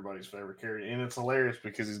Barney's everybody's favorite character, and it's hilarious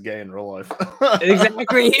because he's gay in real life.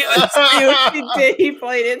 Exactly, he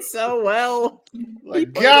played it so well.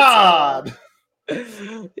 Like God,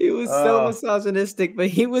 he was so misogynistic, but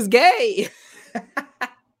he was gay.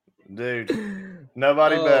 Dude,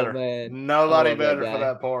 nobody better. Man. Nobody better for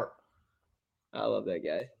that part. I love that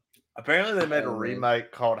guy. Apparently, they made a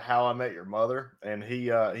remake called "How I Met Your Mother," and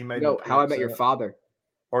he made How I Met Your Father.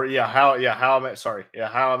 Or How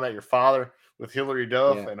I Met Your Father with Hilary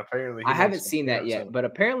Duff, and apparently I haven't seen that yet, but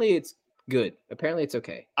apparently it's good. Apparently it's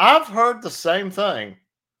okay. I've heard the same thing.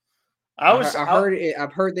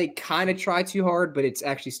 I've heard they kind of try too hard, but it's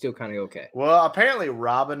actually still kind of okay. Well, apparently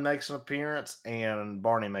Robin makes an appearance and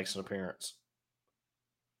Barney makes an appearance.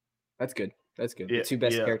 That's good. Yeah, the two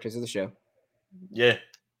best characters of the show. Yeah.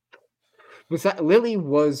 Lily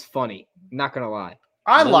was funny. Not gonna lie.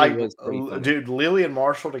 I like, dude, Lily and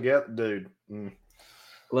Marshall together, dude.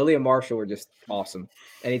 Lily and Marshall were just awesome.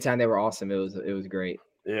 Anytime they were awesome, it was great.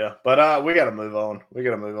 Yeah, but we got to move on.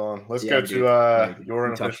 Let's go to your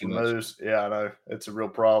unofficial news. Yeah, I know it's a real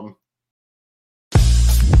problem.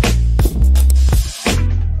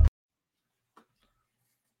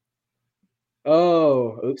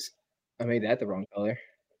 Oh, oops! I made that the wrong color.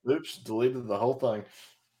 Oops, deleted the whole thing.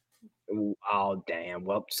 Oh, damn.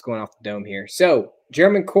 Well, just going off the dome here. So,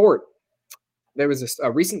 German court. There was a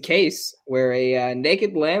recent case where a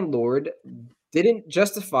naked landlord didn't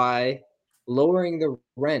justify lowering the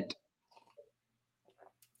rent.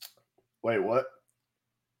 Wait, what?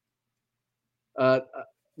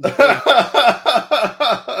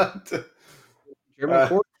 German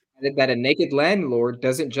court decided that a naked landlord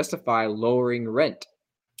doesn't justify lowering rent.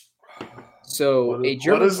 So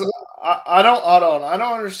I don't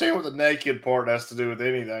understand what the naked part has to do with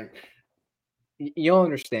anything. You'll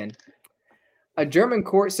understand. A German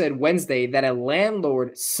court said Wednesday that a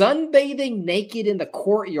landlord sunbathing naked in the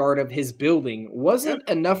courtyard of his building wasn't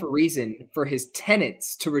enough reason for his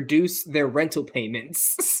tenants to reduce their rental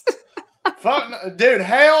payments. Fuck, dude,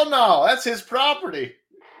 hell no. That's his property.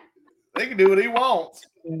 They can do what he wants.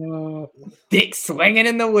 Dick swinging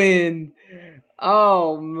in the wind.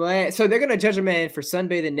 Oh, man. So they're going to judge a man for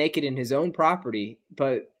sunbathing naked in his own property,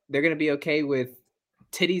 but they're going to be okay with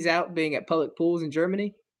titties out being at public pools in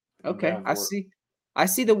Germany? Okay, I see. I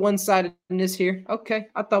see the one-sidedness here. Okay,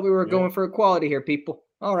 I thought we were going for equality here, people.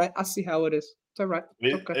 All right, I see how it is. It's all right.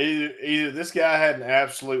 Okay. Either this guy had an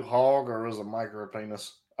absolute hog or it was a micro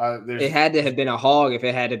penis. It had to have been a hog if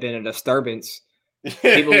it had to have been a disturbance.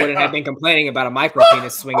 People wouldn't have been complaining about a micro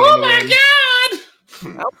penis swinging in the wind.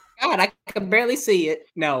 Oh my god, I can barely see it.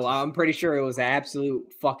 No, I'm pretty sure it was an absolute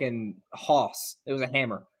fucking hoss. It was a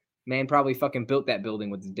hammer. Man probably fucking built that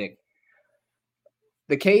building with his dick.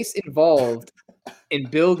 The case involved in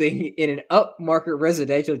building in an upmarket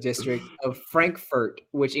residential district of Frankfurt,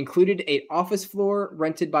 which included an office floor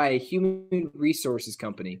rented by a human resources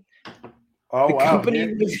company. Oh, the wow.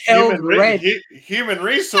 Company withheld rent. Human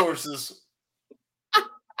resources.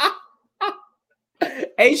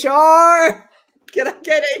 HR! Can I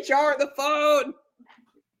get HR on the phone?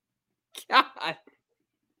 God.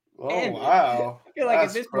 Oh, damn wow. I feel like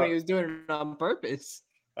at this point he was doing it on purpose.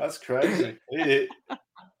 That's crazy.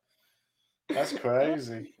 That's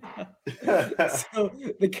crazy. So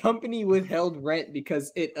the company withheld rent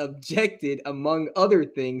because it objected, among other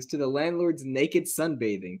things, to the landlord's naked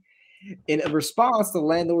sunbathing. In response, the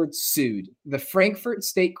landlord sued. The Frankfurt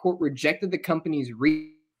State Court rejected the company's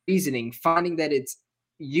reasoning, finding that its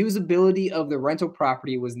usability of the rental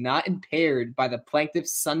property was not impaired by the plaintiff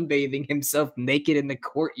sunbathing himself naked in the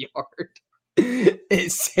courtyard.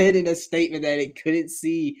 It said in a statement that it couldn't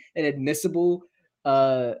see an admissible,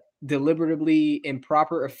 deliberately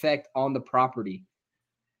improper effect on the property.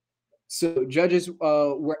 So judges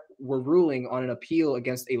were ruling on an appeal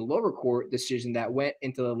against a lower court decision that went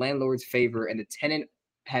into the landlord's favor, and the tenant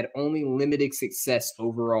had only limited success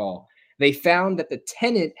overall. They found that the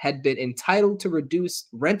tenant had been entitled to reduce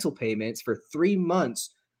rental payments for 3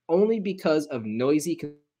 months only because of noisy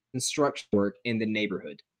construction work in the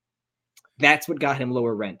neighborhood. That's what got him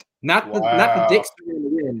lower rent. Not the dicks in the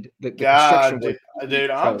wind. The construction work. Dude,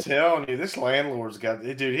 I'm telling you, this landlord's got,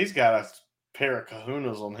 dude, he's got a pair of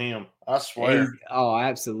kahunas on him. I swear. Oh,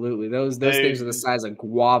 absolutely. Those things are the size of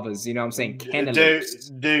guavas. You know what I'm saying? Cantaloupes.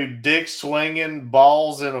 Dude, dick swinging,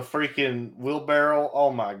 balls in a freaking wheelbarrow.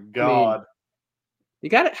 Oh my god. I mean, you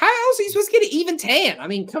got it. How else are you supposed to get an even tan? I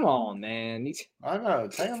mean, come on, man. I know.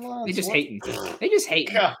 Tan lines. They just hating. They just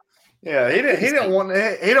hating. Yeah, he don't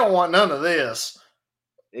want none of this.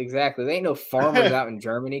 Exactly. There ain't no farmers out in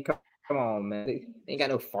Germany. Come on, man. They ain't got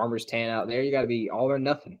no farmers tan out there. You got to be all or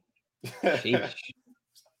nothing. Sheesh.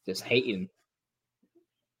 Just hating.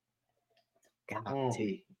 God,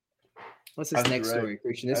 what's this next story,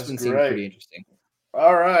 Christian? This one seems pretty interesting.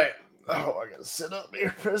 All right. Oh, I gotta sit up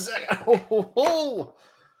here for a second.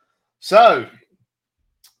 So,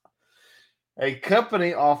 a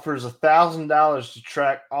company offers $1,000 to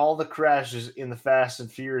track all the crashes in the Fast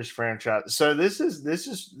and Furious franchise. So this is.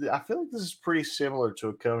 I feel like this is pretty similar to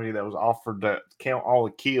a company that was offered to count all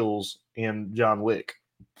the kills in John Wick.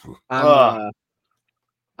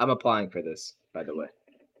 I'm applying for this, by the way.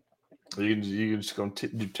 You can just go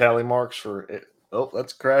do tally marks for it. Oh,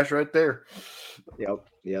 that's a crash right there.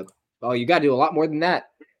 Yep. Oh, you got to do a lot more than that.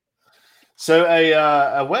 So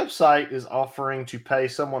a website is offering to pay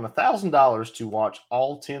someone $1,000 to watch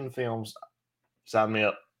all 10 films. Sign me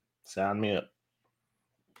up.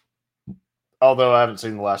 Although I haven't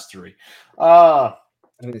seen the last 3. I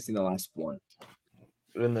haven't seen the last one.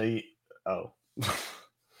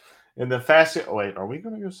 In the Fast. Wait, are we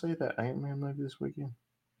going to go see that Ant-Man movie this weekend?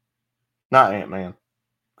 Not Ant-Man.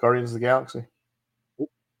 Guardians of the Galaxy.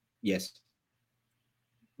 Yes.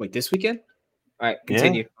 Wait, this weekend? All right, Yeah.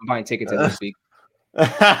 continue. I'm buying tickets as we speak.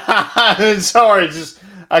 Sorry, just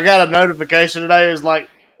I got a notification today. It was like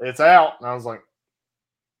it's out, and I was like,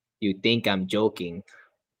 You think I'm joking?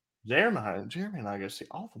 Jeremy and I go see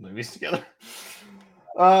all the movies together.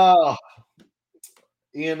 Uh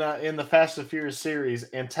in the Fast and Furious series,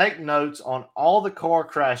 and take notes on all the car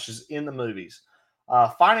crashes in the movies.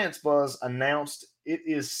 Finance Buzz announced it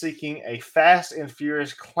is seeking a Fast and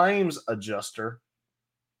Furious claims adjuster.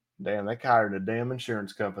 Damn, they hired a damn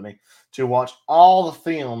insurance company to watch all the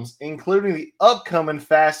films, including the upcoming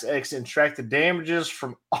Fast X, and track the damages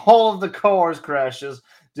from all of the cars crashes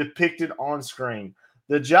depicted on screen.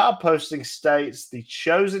 The job posting states the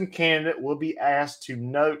chosen candidate will be asked to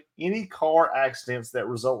note any car accidents that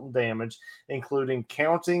result in damage, including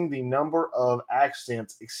counting the number of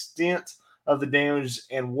accidents, extent of the damage,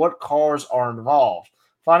 and what cars are involved.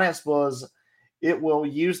 Finance Buzz, it will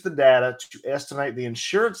use the data to estimate the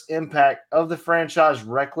insurance impact of the franchise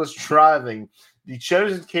reckless driving. The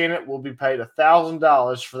chosen candidate will be paid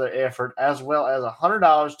 $1,000 for their effort, as well as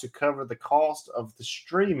 $100 to cover the cost of the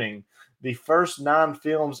streaming the first 9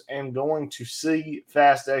 films and going to see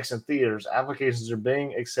Fast X in theaters. Applications are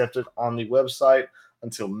being accepted on the website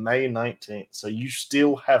until May 19th. So you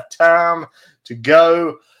still have time to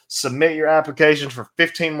go submit your application for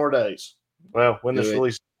 15 more days. Well, when this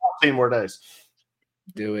releases, 14 more days.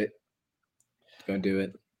 Do it. Go do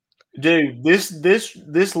it. Dude,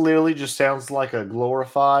 this literally just sounds like a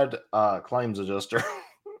glorified claims adjuster.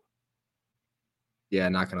 Yeah,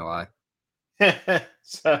 not gonna lie.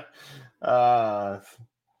 So,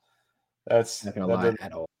 that's Not gonna lie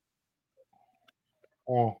at all.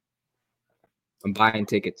 Oh. I'm buying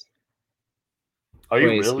tickets. Are you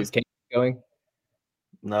Wait, really? is Caitlin going?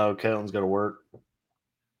 No, Caitlin's got to work.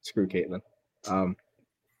 Screw Caitlin.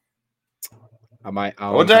 I might.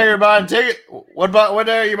 What day are you buying ticket? What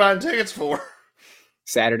day are you buying tickets for?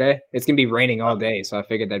 Saturday. It's gonna be raining all day, so I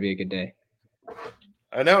figured that'd be a good day.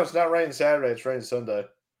 I know it's not raining Saturday; it's raining Sunday.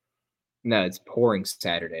 No, it's pouring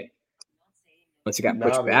Saturday. Unless it got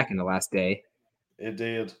pushed back in the last day. It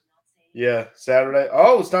did. Yeah, Saturday.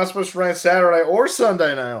 Oh, it's not supposed to rain Saturday or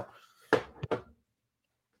Sunday now.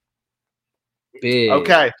 Big.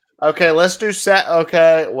 Okay. Let's do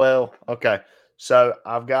Okay. So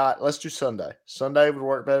let's do Sunday. Sunday would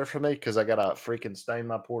work better for me because I got to freaking stain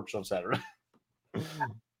my porch on Saturday.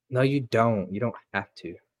 No, you don't. You don't have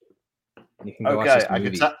to. You can go watch this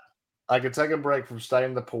movie. I could take a break from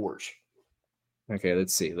staining the porch. Okay,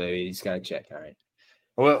 let's see. You just gotta check. All right.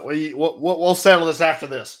 Well, we'll settle this after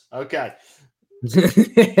this. Okay.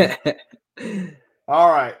 All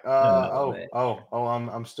right.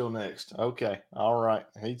 I'm still next. Okay. All right.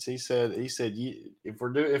 He said if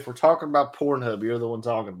we're talking about Pornhub, you're the one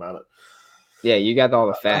talking about it. Yeah, you got all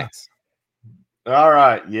the facts. All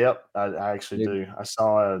right. Yep. I actually do. I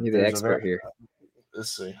saw you're the expert here.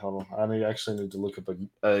 Let's see. Hold on. I actually need to look up a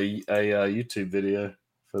YouTube video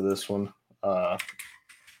for this one. All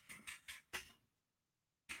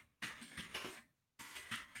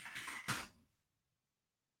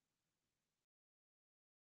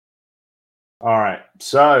right.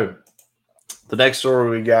 So the next story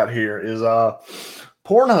we got here is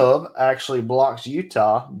Pornhub actually blocks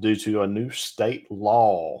Utah due to a new state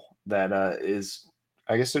law that is,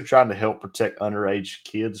 I guess they're trying to help protect underage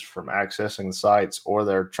kids from accessing the sites, or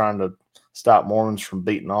they're trying to stop Mormons from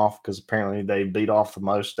beating off because apparently they beat off the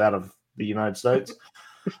most out of the United States.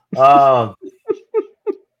 You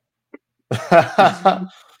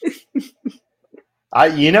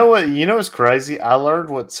know what's crazy? I learned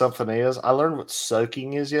what something is. I learned what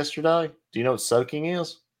soaking is yesterday. Do you know what soaking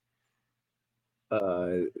is?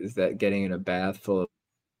 Is that getting in a bath full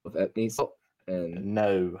of ethnic salt? And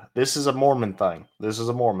no, this is a Mormon thing. Is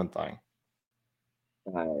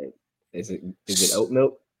it oat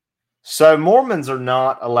milk? So Mormons are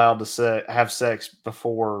not allowed to have sex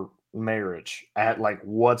before marriage at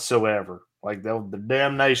whatsoever. Like the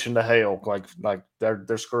damnation to hell. Like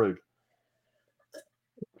they're screwed.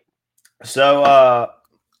 So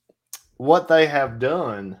what they have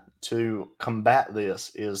done to combat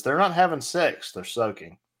this is they're not having sex; they're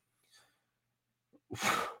soaking.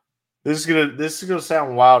 This is gonna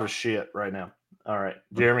sound wild as shit right now. All right,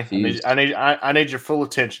 Jeremy, I need your full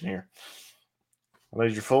attention here. I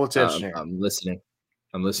need your full attention here. I'm listening.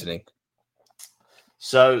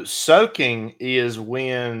 So soaking is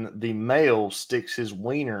when the male sticks his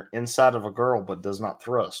wiener inside of a girl but does not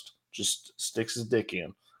thrust, just sticks his dick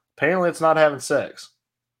in. Apparently, it's not having sex.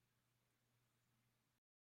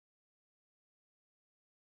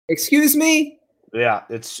 Excuse me? Yeah,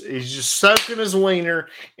 he's just soaking his wiener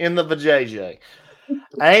in the vajayjay.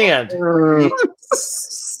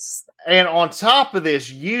 And on top of this,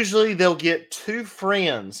 usually they'll get two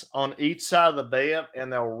friends on each side of the bed,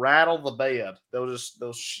 and they'll rattle the bed. They'll wave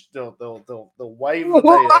the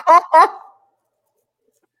bed.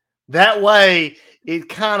 That way, it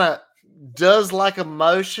kind of does like a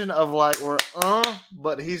motion of like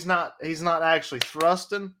but he's not actually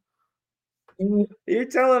thrusting. You're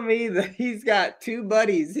telling me that he's got two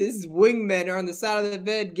buddies, his wingmen are on the side of the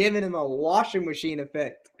bed giving him a washing machine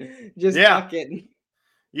effect. Just fucking.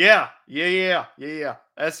 Yeah.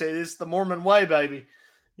 That's it. It's the Mormon way, baby.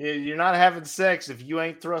 You're not having sex if you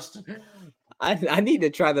ain't thrusting. I need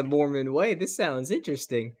to try the Mormon way. This sounds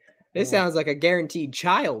interesting. This sounds like a guaranteed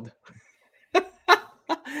child.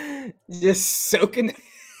 Just soaking.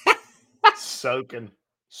 Soaking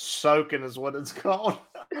is what it's called.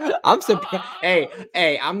 I'm surprised.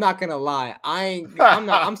 Hey, I'm not gonna lie.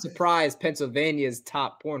 I'm surprised Pennsylvania's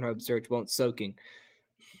top Pornhub search won't soaking.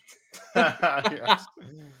 Yes.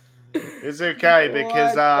 It's okay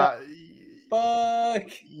because fuck.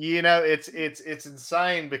 It's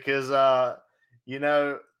insane because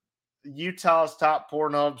Utah's top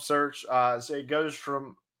Pornhub search so it goes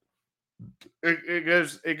from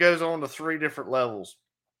it goes on to 3 different levels.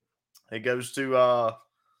 It goes to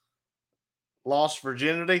lost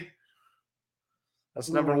virginity.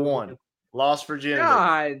 That's number 1. Lost virginity.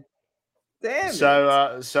 God damn it.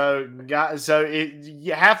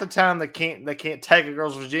 Half the time they can't take a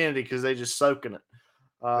girl's virginity because they just soaking it.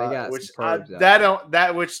 Which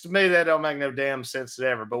to me that don't make no damn sense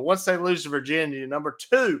ever. But once they lose the virginity, number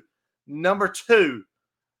two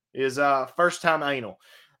is first time anal.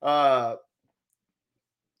 It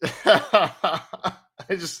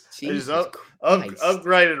just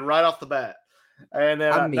upgraded right off the bat. And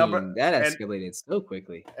then that escalated so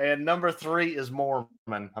quickly. And number 3 is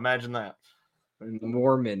Mormon. Imagine that.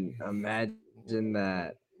 Mormon. Imagine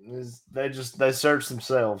that. They search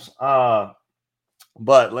themselves.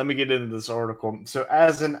 But let me get into this article. So,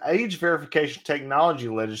 as an age verification technology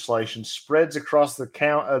legislation spreads across the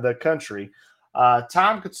country,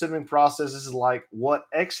 time-consuming processes like what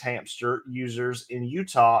X-Hamster users in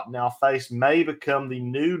Utah now face may become the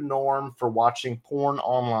new norm for watching porn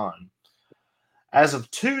online. As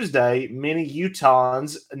of Tuesday, many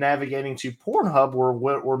Utahns navigating to Pornhub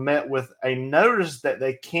were met with a notice that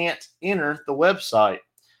they can't enter the website.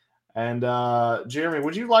 And Jeremy,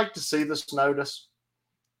 would you like to see this notice?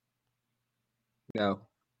 No.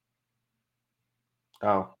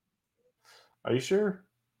 Oh. Are you sure?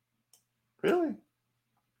 Really?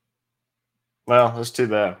 Well, that's too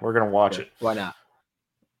bad. We're gonna watch it. Why not?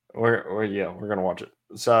 We're gonna watch it.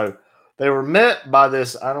 So they were met by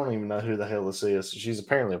this. I don't even know who the hell this is. She's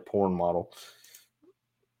apparently a porn model.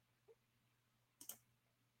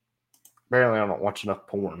 Apparently, I don't watch enough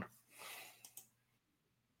porn.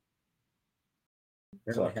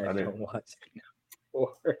 So I don't watch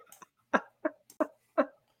porn.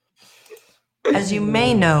 As you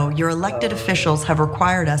may know, your elected officials have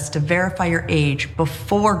required us to verify your age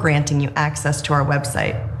before granting you access to our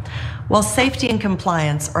website. While safety and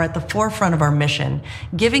compliance are at the forefront of our mission,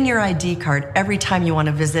 giving your ID card every time you want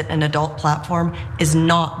to visit an adult platform is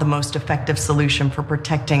not the most effective solution for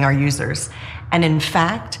protecting our users, and in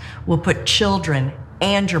fact, will put children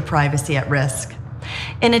and your privacy at risk.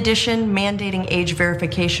 In addition, mandating age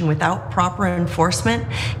verification without proper enforcement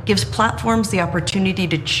gives platforms the opportunity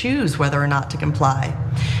to choose whether or not to comply.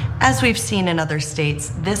 As we've seen in other states,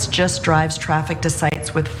 this just drives traffic to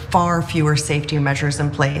sites with far fewer safety measures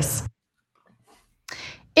in place.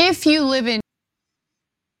 If you live in...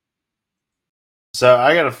 So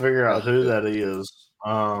I got to figure out who that is.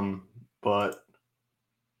 But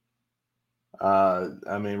I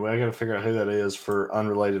got to figure out who that is for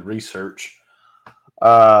unrelated research.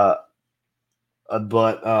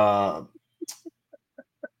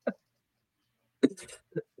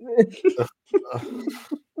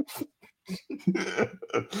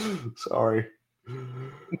 Sorry.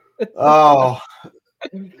 Oh,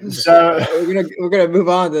 so we're gonna move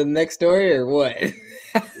on to the next story, or what?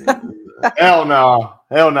 Hell no.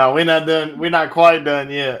 We're not done. We're not quite done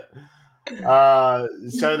yet.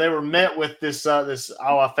 So they were met with this. I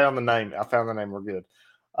found the name. We're good.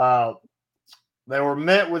 They were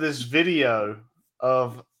met with this video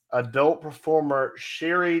of adult performer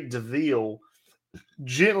Sherry DeVille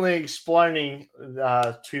gently explaining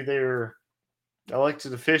to their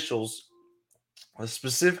elected officials,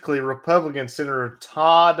 specifically Republican Senator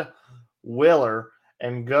Todd Weller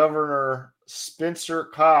and Governor Spencer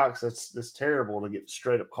Cox. That's terrible to get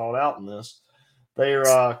straight up called out in this.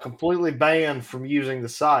 They're completely banned from using the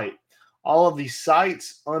site. All of these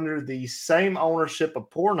sites under the same ownership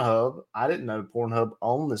of Pornhub. I didn't know Pornhub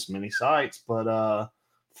owned this many sites, but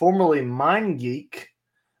formerly MindGeek,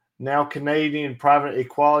 now Canadian private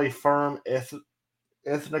equality firm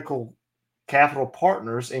Ethnical Capital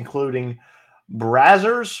Partners, including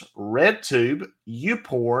Brazzers, RedTube,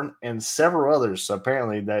 YouPorn, and several others. So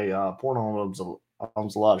apparently, Pornhub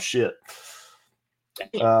owns a lot of shit.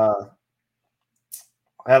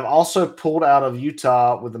 Have also pulled out of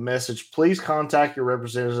Utah with the message: please contact your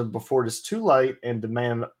representative before it is too late and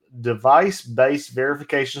demand device-based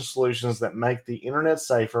verification solutions that make the internet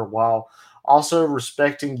safer while also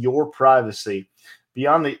respecting your privacy.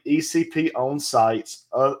 Beyond the ECP-owned sites,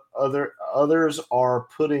 others are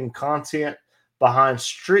putting content behind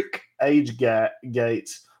strict age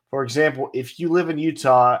gates. For example, if you live in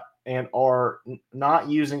Utah and are not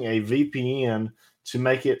using a VPN to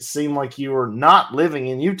make it seem like you are not living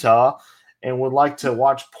in Utah and would like to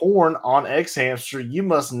watch porn on Xhamster, you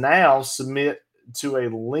must now submit to a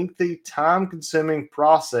lengthy, time-consuming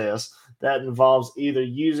process that involves either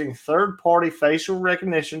using third-party facial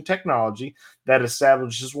recognition technology that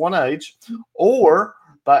establishes one age, or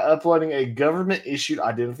by uploading a government-issued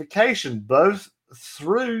identification, both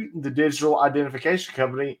through the digital identification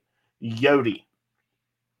company Yoti.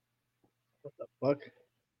 What the fuck?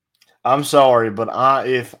 I'm sorry, but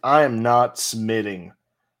if I am not submitting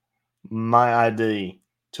my ID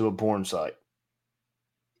to a porn site,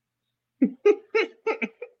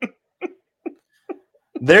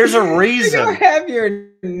 there's a reason. You don't have your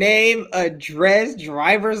name, address,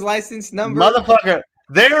 driver's license number, motherfucker.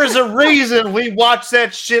 There is a reason we watch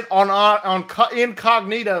that shit on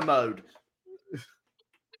incognito mode.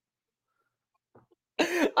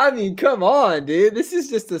 I mean, come on, dude. This is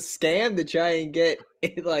just a scam to try and get,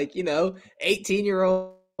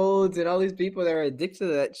 18-year-olds and all these people that are addicted to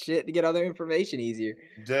that shit to get all their information easier.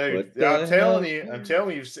 Dude, I'm telling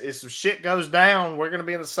you, if some shit goes down, we're going to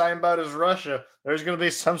be in the same boat as Russia. There's going to be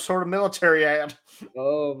some sort of military ad.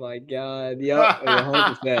 Oh, my God. Yep,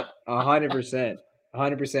 100%. 100%.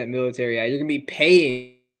 100% military ad. You're going to be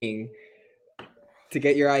paying to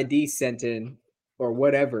get your ID sent in or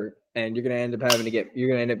whatever, and you're going to end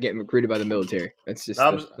up getting recruited by the military. That's just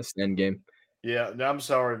the end game. Yeah, I'm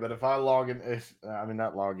sorry, but if I log in,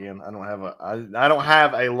 not log in, I don't have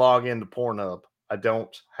a login to Pornhub. I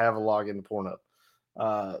don't have a login to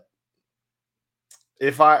Pornhub.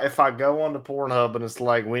 If I go on to Pornhub and it's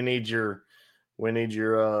like we need your we need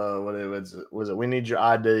your we need your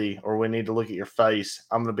ID or we need to look at your face,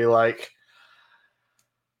 I'm gonna be like,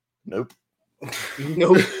 nope.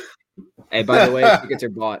 Nope. Hey, by the way, tickets are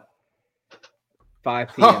bought.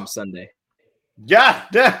 5 p.m. Sunday. Yeah.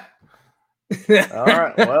 All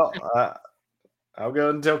right. Well, I'll go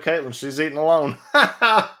and tell Caitlin she's eating alone.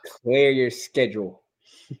 Clear your schedule.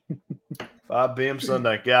 5 p.m.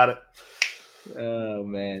 Sunday. Got it. Oh,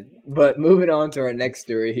 man. But moving on to our next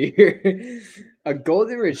story here. A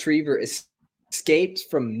golden retriever escapes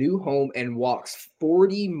from new home and walks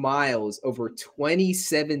 40 miles over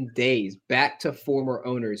 27 days back to former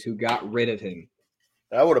owners who got rid of him.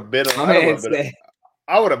 I would have bit him.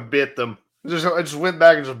 I would have bit them. I just went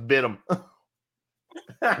back and just bit them.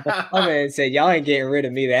 My man said, y'all ain't getting rid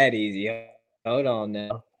of me that easy. Hold on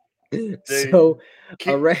now. Dude, hold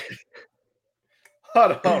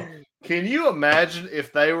on. Can you imagine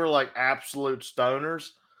if they were like absolute stoners?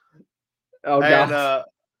 Oh, God.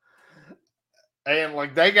 And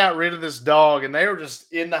like they got rid of this dog and they were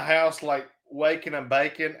just in the house like waking and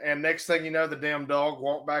baking. And next thing you know, the damn dog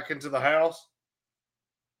walked back into the house.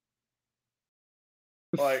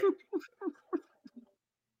 Like,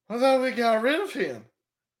 I thought we got rid of him.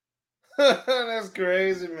 That's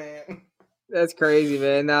crazy, man. That's crazy,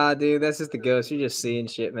 man. Nah, dude, that's just the ghost. You're just seeing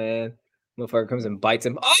shit, man. Motherfucker comes and bites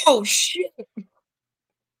him. Oh, shit.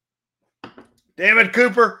 Damn it,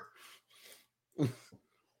 Cooper.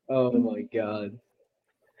 Oh, my God.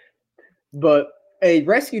 But a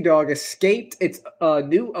rescue dog escaped its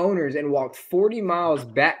new owners and walked 40 miles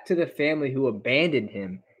back to the family who abandoned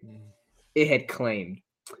him, it had claimed.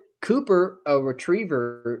 Cooper, a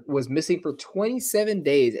retriever, was missing for 27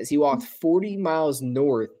 days as he walked 40 miles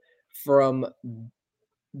north from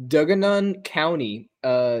Dugannon County,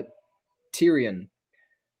 Tyrion,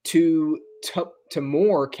 to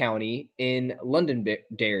Moore County in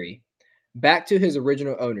Londonderry, back to his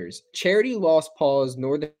original owners. Charity Lost Paws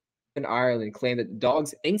Northern Ireland claimed that the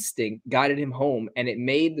dog's instinct guided him home, and it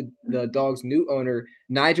made the dog's new owner,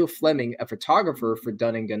 Nigel Fleming, a photographer for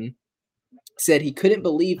Dugannon, said he couldn't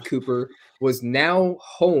believe Cooper was now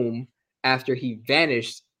home after he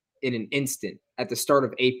vanished in an instant at the start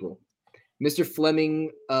of April. Mr.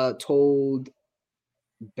 Fleming told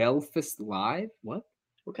Belfast Live. What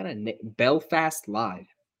kind of name? Belfast Live.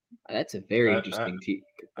 That's a very interesting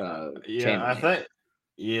Yeah, channel. I think.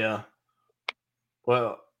 Yeah.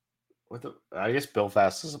 Well, I guess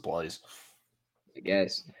Belfast is a place. I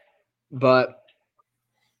guess. But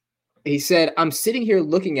he said, I'm sitting here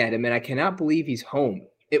looking at him and I cannot believe he's home.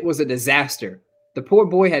 It was a disaster. The poor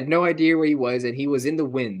boy had no idea where he was and he was in the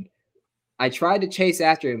wind. I tried to chase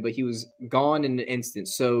after him, but he was gone in an instant.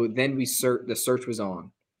 So then the search was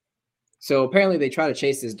on. So apparently they tried to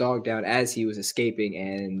chase this dog down as he was escaping,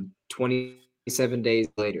 and 27 days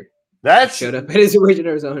later, That showed up at his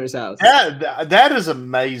original owner's house. That is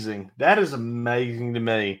amazing. That is amazing to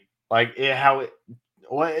me. Like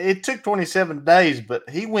it took 27 days, but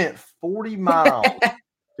he went 40 miles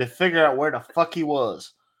to figure out where the fuck he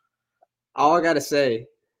was. All I gotta say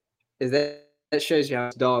is that shows you how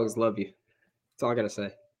much dogs love you. That's all I gotta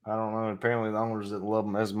say. I don't know. Apparently, the owners didn't love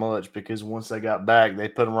them as much because once they got back, they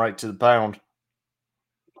put them right to the pound.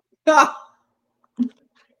 Damn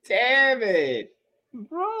it,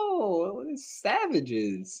 bro!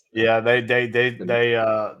 Savages. Yeah, they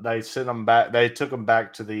sent them back. They took them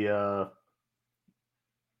back to the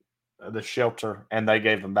shelter, and they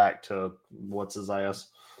gave them back to what's his ass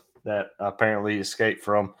that apparently escaped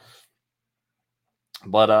from.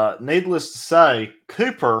 But needless to say,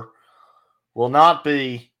 Cooper will not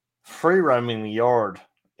be free roaming the yard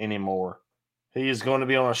anymore. He is going to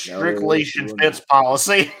be on a strict leash and fence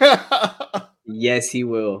policy. Yes, he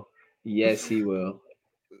will. Yes, he will.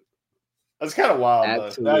 That's kind of wild,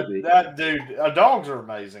 Absolutely. though. That dude, dogs are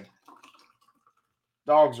amazing.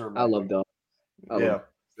 Dogs are amazing. I love dogs.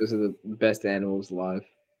 Those are the best animals alive.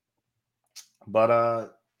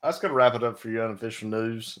 But that's going to wrap it up for your unofficial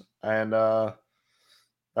news. And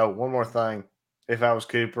one more thing. If I was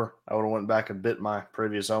Cooper, I would have went back and bit my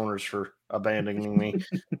previous owners for abandoning me.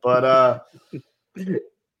 But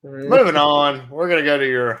moving on, we're going to go to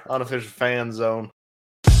your unofficial fan zone.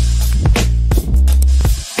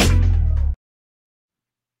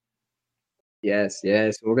 Yes.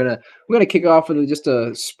 We're gonna kick off with just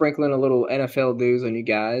a sprinkling a little NFL news on you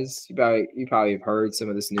guys. You probably have heard some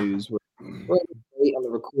of this news. We're late on the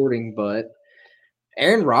recording, but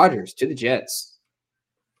Aaron Rodgers to the Jets.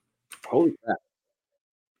 Holy crap!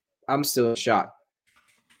 I'm still in shock.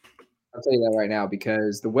 I'll tell you that right now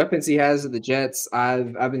because the weapons he has at the Jets,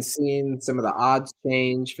 I've been seeing some of the odds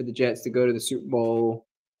change for the Jets to go to the Super Bowl,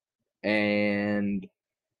 and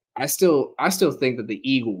I still think that the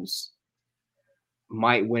Eagles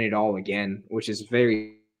might win it all again, which is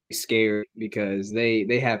very scary because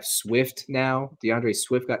they have Swift now. DeAndre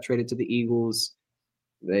Swift got traded to the Eagles.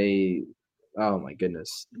 Oh my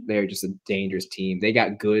goodness, they're just a dangerous team. They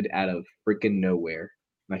got good out of freaking nowhere,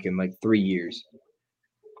 in 3 years.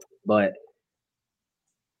 But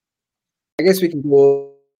I guess we can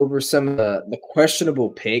go over some of the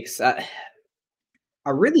questionable picks. I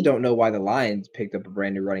really don't know why the Lions picked up a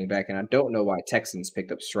brand new running back, and I don't know why Texans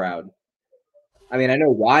picked up Stroud. I mean, I know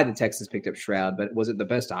why the Texans picked up Stroud, but was it the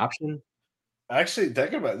best option? Actually,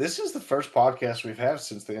 think about it. This is the first podcast we've had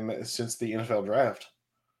since the NFL draft.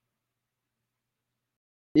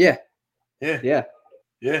 Yeah. Yeah.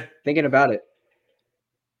 Thinking about it.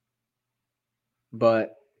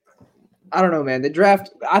 But I don't know, man.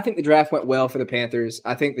 I think the draft went well for the Panthers.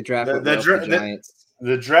 I think the draft went well for the Giants.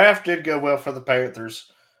 The draft did go well for the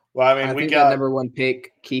Panthers. Well, I mean, I think that number one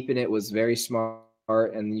pick, keeping it was very smart,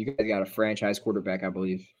 and you guys got a franchise quarterback, I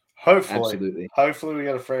believe. Hopefully. Absolutely. Hopefully we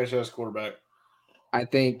got a franchise quarterback. I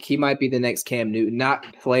think he might be the next Cam Newton,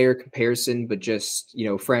 not player comparison, but just,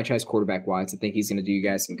 franchise quarterback wise. I think he's going to do you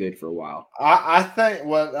guys some good for a while. I think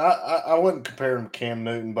I wouldn't compare him to Cam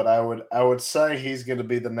Newton, but I would say he's going to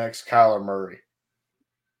be the next Kyler Murray.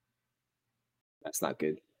 That's not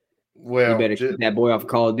good. Well, you better keep that boy off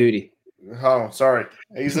Call of Duty. Oh, sorry.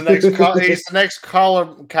 He's the next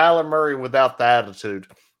Kyler Murray without the attitude.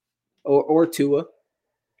 Or Tua.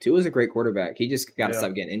 Tua's a great quarterback. He just got to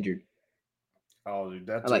stop getting injured. Oh, dude,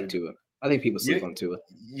 I like Tua. I think people sleep on Tua.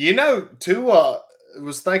 Tua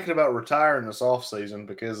was thinking about retiring this offseason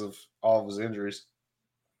because of all of his injuries.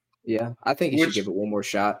 Yeah, I think he should give it one more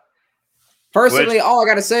shot. Personally, all I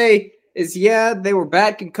got to say is, they were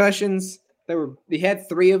bad concussions. He had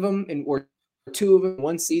 3 of them or 2 of them in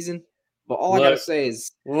one season. But all I got to say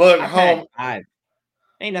is, ain't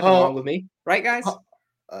nothing wrong with me. Right, guys?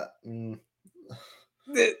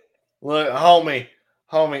 Look, homie,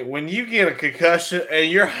 when you get a concussion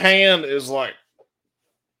and your hand is like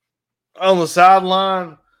on the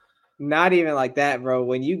sideline. Not even like that, bro.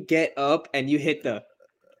 When you get up and you hit the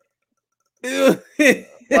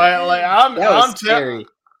I'm scary.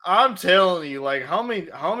 I'm telling you, like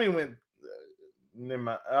homie went. Never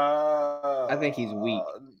mind. I think he's weak.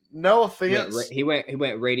 No He offense. He went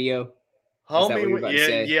radio. Is that what Homie you were went, about to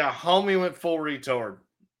say? yeah. Homie went full retard.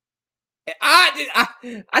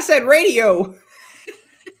 I said radio.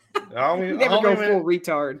 Homie, You never homie go went, full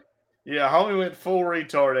retard. Yeah, homie went full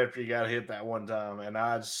retard after he got hit that one time, and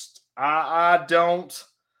I don't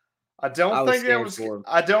think that was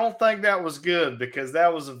I don't think that was good because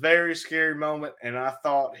that was a very scary moment, and I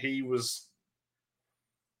thought he was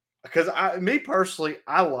because me personally,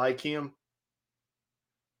 I like him.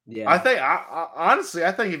 Yeah, I think I honestly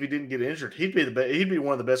I think if he didn't get injured, he'd be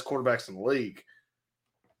one of the best quarterbacks in the league.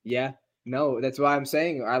 yeah. No, that's why I'm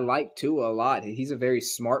saying I like Tua a lot. He's a very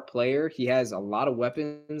smart player. He has a lot of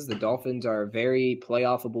weapons. The Dolphins are a very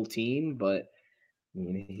playoffable team, but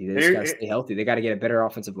they just got to stay healthy. They got to get a better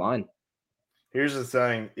offensive line. Here's the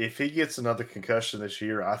thing: if he gets another concussion this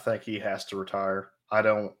year, I think he has to retire. I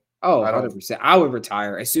don't. Oh, 100%. I would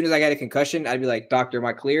retire. As soon as I got a concussion, I'd be like, "Doctor, am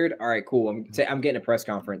I cleared? All right, cool. I'm getting a press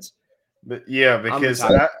conference." But yeah, because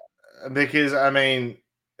I mean,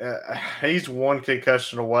 he's one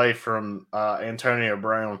concussion away from Antonio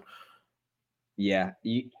Brown. Yeah,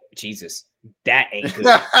 Jesus, that ain't good.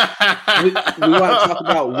 we want to talk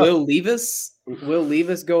about Will Levis. Will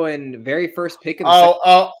Levis going very first pick in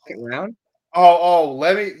the second round.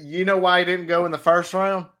 Let me. You know why he didn't go in the first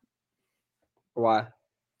round? Why?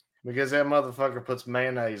 Because that motherfucker puts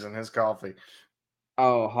mayonnaise in his coffee.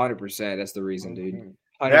 Oh, 100%. That's the reason, dude.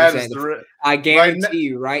 100%. I guarantee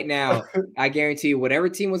you right now. I guarantee you, whatever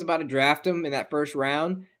team was about to draft him in that first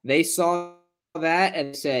round, they saw that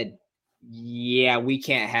and said, "Yeah, we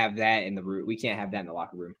can't have that in the room. We can't have that in the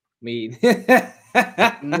locker room."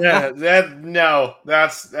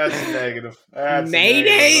 That's a negative. That's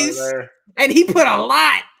mayonnaise, right there. And he put a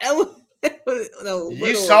lot.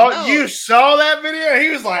 You saw that video?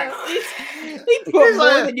 He was like, he put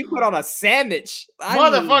more than you put on a sandwich.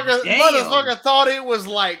 Motherfucker thought it was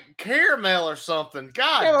like caramel or something.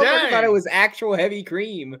 God dang! Thought it was actual heavy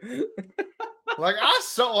cream. Like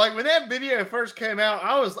when that video first came out,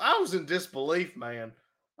 I was in disbelief, man.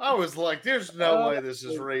 I was like, "There's no way this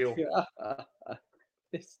is real."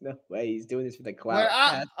 There's no way he's doing this for the clout.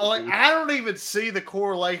 I don't even see the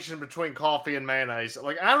correlation between coffee and mayonnaise.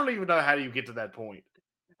 Like, I don't even know how you get to that point.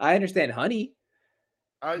 I understand honey,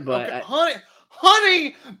 but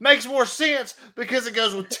honey makes more sense because it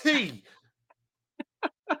goes with tea.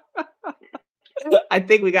 I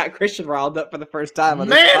think we got Christian riled up for the first time on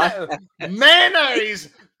this podcast. Mayonnaise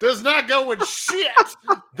does not go with shit.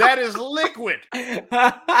 That is liquid.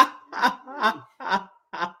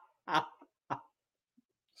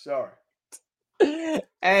 Sorry.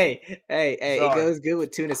 Hey, it goes good with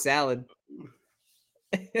tuna salad.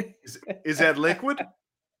 Is that liquid?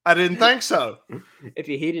 I didn't think so. If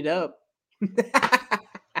you heat it up.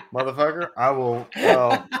 Motherfucker, I will.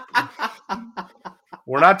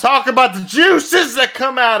 We're not talking about the juices that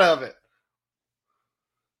come out of it.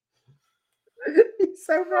 He's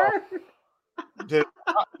so bad. Dude,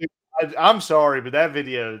 I'm sorry, but that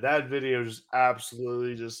video is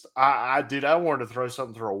absolutely just. I wanted to throw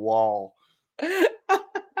something through a wall.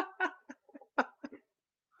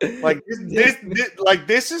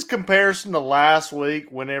 This is comparison to last week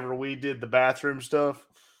whenever we did the bathroom stuff.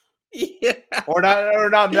 Yeah. Or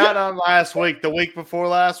not last week, the week before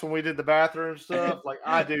last when we did the bathroom stuff. Like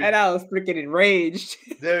and I was freaking enraged.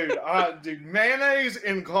 Dude, mayonnaise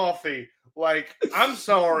in coffee. Like, I'm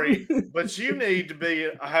sorry, but you need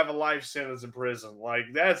to have a life sentence in prison. Like,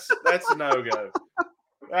 that's a no-go.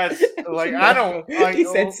 That's like I don't. Like, he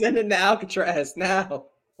said, "Send him to Alcatraz now."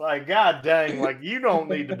 Like, god dang, like you don't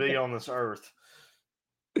need to be on this earth.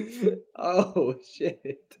 Oh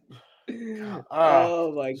shit!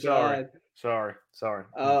 Oh my god! Sorry.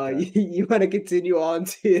 You want to continue on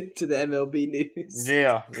to the MLB news?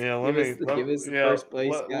 Yeah. Let me give us the first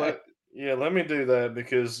place guy. Let me do that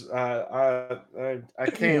because I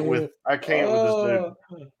can't with this dude.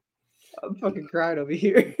 I'm fucking crying over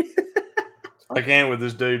here. I can't with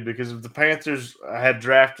this dude because if the Panthers had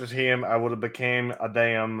drafted him, I would have became a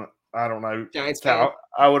damn Giants fan.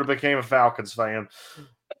 I would have became a Falcons fan.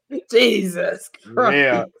 Jesus Christ!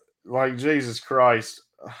 Yeah, like Jesus Christ.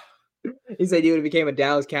 He said you would have became a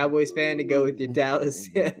Dallas Cowboys fan to go with your Dallas.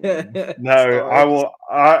 No,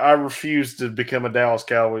 I refuse to become a Dallas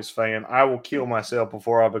Cowboys fan. I will kill myself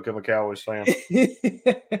before I become a Cowboys fan.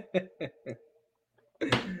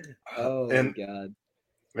 My god!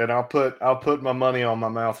 And I'll put my money on my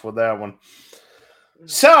mouth with that one.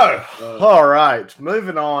 So, all right,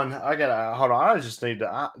 moving on. Hold on. I just need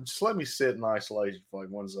to just let me sit in isolation for like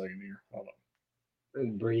 1 second here. Hold on.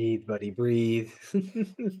 Breathe, buddy, breathe.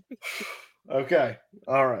 Okay.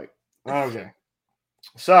 All right. Okay.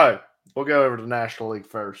 So we'll go over to the National League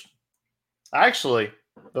first. Actually,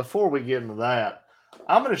 before we get into that,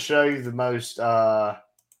 I'm going to show you the most. I'm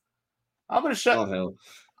going to show. Oh hell.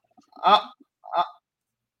 I, I,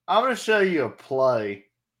 I'm going to show you a play,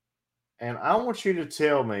 and I want you to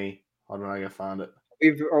tell me. Hold on, I got to find it.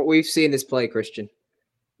 We've seen this play, Christian.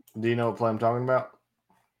 Do you know what play I'm talking about?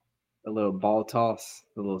 A little ball toss,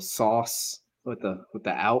 a little sauce with the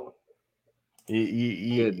out.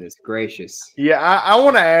 Goodness gracious. Yeah, I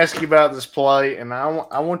want to ask you about this play, and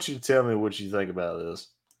I want you to tell me what you think about this.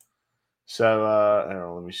 So, hang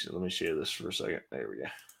on, let me share this for a second. There we go.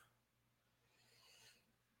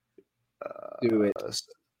 Do it.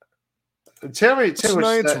 Tell me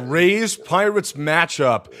Tonight's Rays Pirates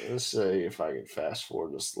matchup. Let's see if I can fast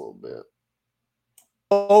forward this a little bit.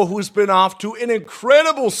 Oh, who's been off to an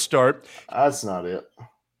incredible start. That's not it.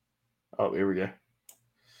 Oh, here we go.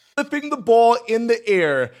 Flipping the ball in the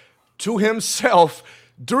air to himself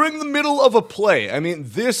during the middle of a play. I mean,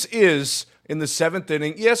 this is in the 7th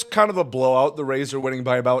inning. Yes, kind of a blowout. The Rays are winning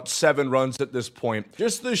by about 7 runs at this point.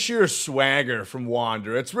 Just the sheer swagger from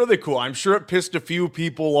Wander. It's really cool. I'm sure it pissed a few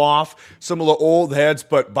people off, some of the old heads,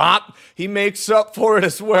 but Bop, he makes up for it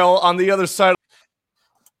as well on the other side.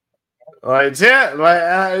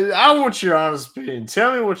 I want your honest opinion.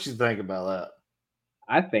 Tell me what you think about that.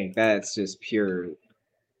 I think that's just pure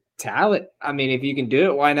talent. I mean, if you can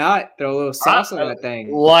do it, why not? Throw a little sauce on that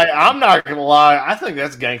thing. Like, I'm not gonna lie, I think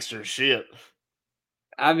that's gangster shit.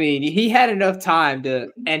 I mean, he had enough time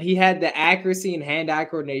and he had the accuracy and hand-eye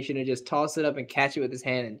coordination to just toss it up and catch it with his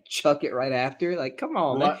hand and chuck it right after. Like, come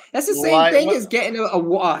on, man. That's the same thing as getting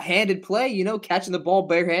a handed play, catching the ball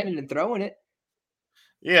barehanded and throwing it.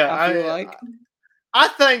 Yeah, I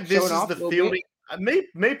think this is the fielding.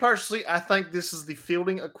 Me personally, I think this is the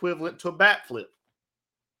fielding equivalent to a bat flip.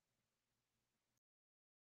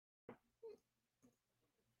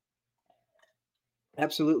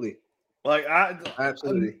 Absolutely. Like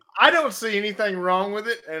absolutely. I don't see anything wrong with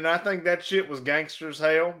it, and I think that shit was gangster as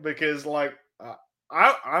hell because, like,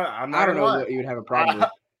 I don't know what you would have a problem with.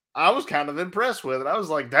 I was kind of impressed with it. I was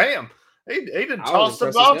like, damn, he did toss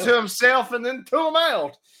the ball to himself and then threw him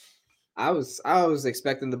out. I was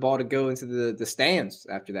expecting the ball to go into the stands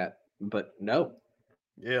after that, but no.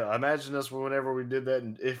 Yeah, imagine us whenever we did that,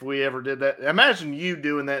 and if we ever did that. Imagine you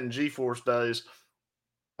doing that in G-Force days.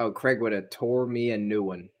 Oh, Craig would have tore me a new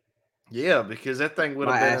one. Yeah, because that thing would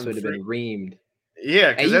have been. My ass would have been reamed.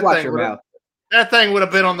 Yeah, because that thing would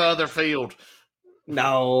have been on the other field.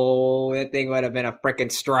 No, that thing would have been a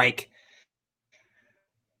freaking strike.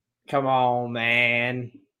 Come on,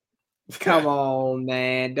 man. Come on,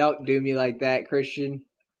 man. Don't do me like that, Christian.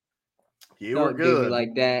 Don't do me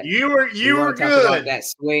like that. You were good. About that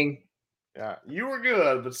swing. Yeah, you were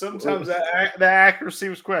good, but sometimes the accuracy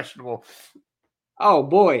was questionable. Oh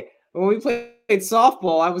boy, when we played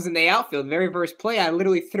softball, I was in the outfield. The very first play, I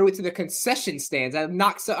literally threw it to the concession stands. I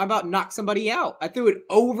about knocked somebody out. I threw it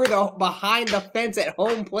over behind the fence at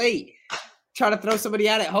home plate, trying to throw somebody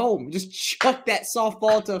out at home. Just chuck that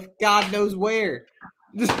softball to God knows where.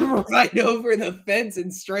 Just right over the fence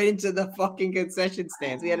and straight into the fucking concession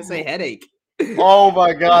stands. We had to say headache. Oh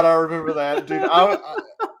my God, I remember that, dude. I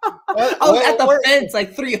was at the fence,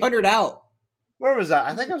 like 300 out. Where was that?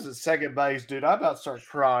 I think I was at second base, dude. I about to start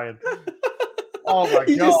crying. Oh my God!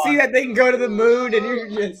 You just see that thing go to the moon, and you're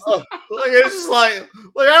just it's just like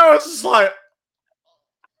I was just like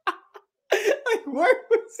where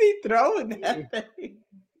was he throwing that thing?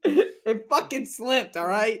 It fucking slipped. All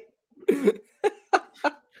right.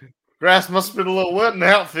 Grass must have been a little wet in the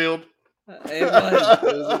outfield. It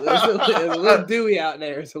was a little dewy out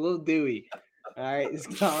there. It's a little dewy. All right,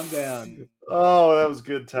 just calm down. Oh, that was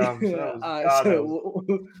good times. Who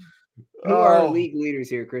are our league leaders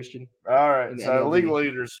here, Christian? All right, so league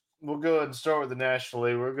leaders. We'll go ahead and start with the National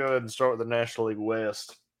League. We'll go ahead and start with the National League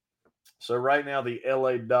West. So right now, the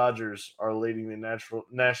LA Dodgers are leading the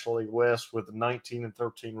National League West with a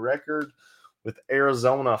 19-13 record, with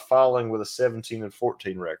Arizona following with a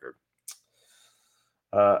 17-14 record.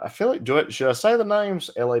 I feel like should I say the names?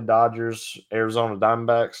 LA Dodgers, Arizona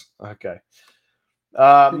Diamondbacks. Okay.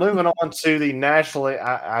 Moving on to the National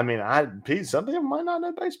League. Some people might not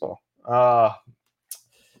know baseball.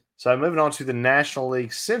 So moving on to the National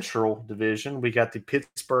League Central Division, we got the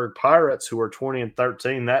Pittsburgh Pirates, who are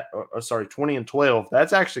 20-13. 20-12.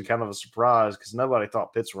 That's actually kind of a surprise because nobody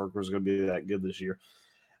thought Pittsburgh was going to be that good this year.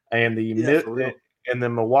 And the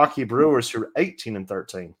Milwaukee Brewers, who are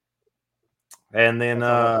 18-13. And then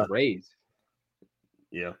Rays.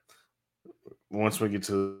 Yeah. once we get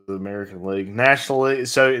to the American League. National League.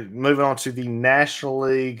 So moving on to the National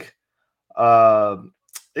League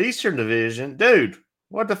Eastern Division. Dude,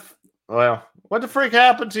 what the freak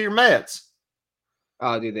happened to your Mets?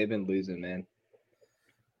 Oh, dude, they've been losing, man.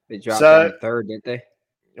 They dropped So- down to third, didn't they?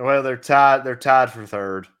 Well, they're tied. They're tied for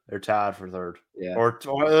third. Yeah. Or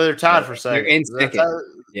they're tied for They're second. in second.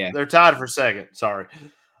 Yeah. They're tied for second. Sorry.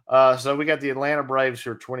 So we got the Atlanta Braves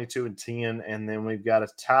who are 22-10, and then we've got a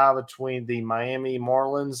tie between the Miami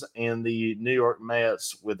Marlins and the New York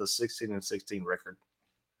Mets with a 16-16 record.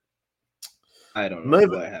 I don't know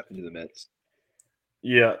what happened to the Mets.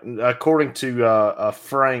 Yeah, according to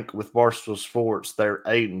Frank with Barstool Sports, they're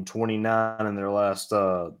 8-29 in their last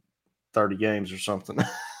 30 games or something.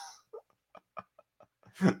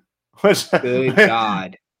 Good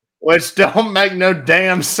God. Which don't make no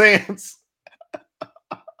damn sense.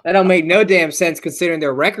 That don't make no damn sense considering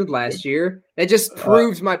their record last year. That just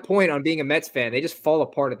proves my point on being a Mets fan. They just fall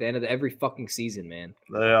apart at the end of every fucking season, man.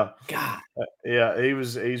 Yeah. God. Yeah,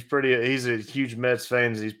 he's a huge Mets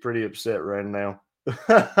fan. He's pretty upset right now.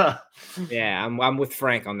 Yeah, I'm with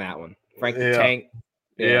Frank on that one. Frank the Yeah. Tank.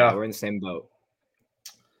 Yeah. We're in the same boat.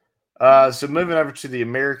 So moving over to the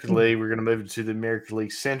American League, we're going to move to the American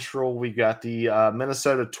League Central. We got the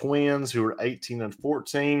Minnesota Twins, who are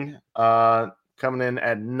 18-14. Coming in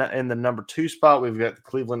in the number 2 spot, we've got the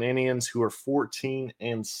Cleveland Indians, who are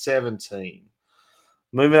 14-17.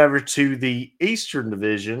 Moving over to the Eastern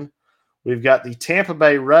Division, we've got the Tampa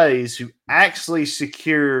Bay Rays, who actually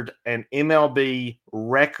secured an MLB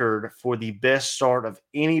record for the best start of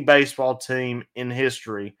any baseball team in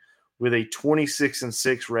history, with a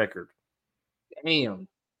 26-6 record. Damn.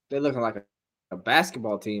 They're looking like a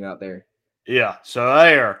basketball team out there. Yeah, so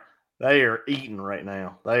they are eating right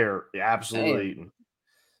now. They are absolutely eating.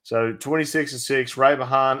 So 26-6, right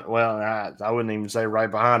behind. Well, I wouldn't even say right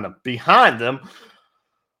behind them. Behind them,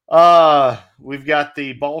 we've got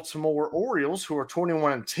the Baltimore Orioles, who are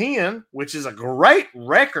 21-10, which is a great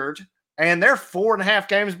record, and they're 4.5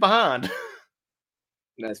 games behind.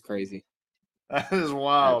 That's crazy. That is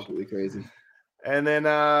wild. Absolutely crazy. And then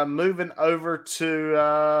moving over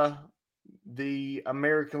to the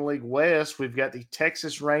American League West, we've got the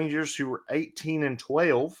Texas Rangers, who are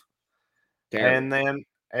 18-12. Terrible.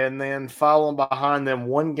 And then following behind them,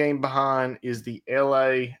 1 game behind, is the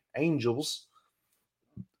LA Angels,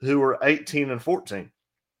 who are 18-14.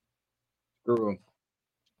 Screw them.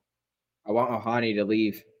 I want Ohani to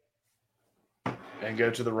leave. And go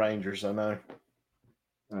to the Rangers, I know.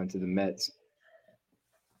 To the Mets.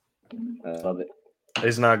 I love it.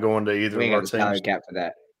 He's not going to either We ain't of our got the salary teams. cap for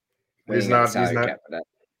that. He's not.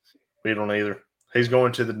 We don't either. He's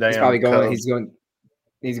going to the damn. He's probably going. Cubs.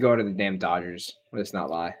 He's going to the damn Dodgers. Let's not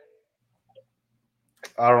lie.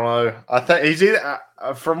 I don't know. I think he's either.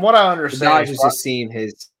 From what I The understand, Dodgers just seem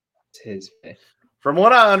his. From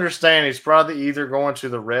what I understand, he's probably either going to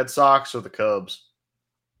the Red Sox or the Cubs.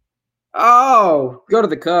 Oh, go to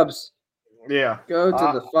the Cubs. Yeah, Go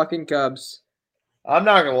to the fucking Cubs. I'm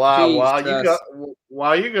not gonna lie. Jesus.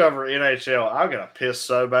 While you go over NHL, I'm gonna piss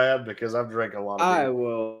so bad because I've drank a lot of beer.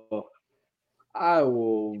 I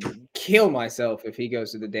will kill myself if he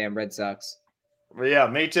goes to the damn Red Sox. But yeah,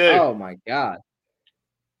 me too. Oh my God.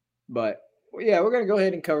 But yeah, we're gonna go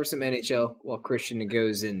ahead and cover some NHL while Christian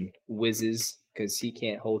goes and whizzes because he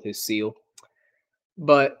can't hold his seal.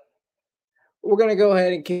 But we're going to go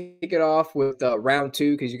ahead and kick it off with round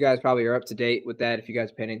 2 because you guys probably are up to date with that if you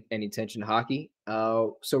guys pay any attention to hockey.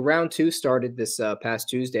 So round 2 started this past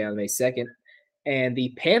Tuesday on May 2nd, and the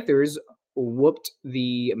Panthers whooped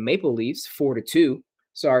the Maple Leafs 4-2.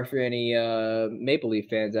 Sorry for any Maple Leaf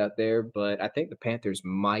fans out there, but I think the Panthers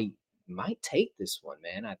might take this one,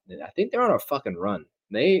 man. I think they're on a fucking run.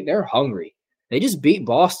 They're hungry. They just beat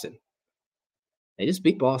Boston.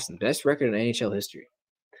 Best record in NHL history.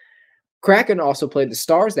 Kraken also played the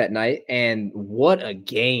Stars that night, and what a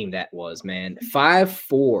game that was, man.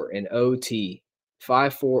 5-4 in OT.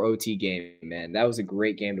 5-4 OT game, man. That was a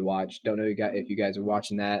great game to watch. Don't know if you guys are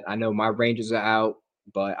watching that. I know my Rangers are out,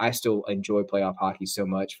 but I still enjoy playoff hockey so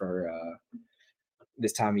much for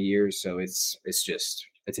this time of year, so it's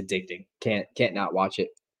addicting. Can't not watch it.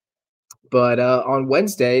 But on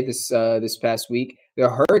Wednesday, this past week, the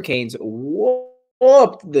Hurricanes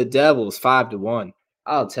whooped the Devils 5-1.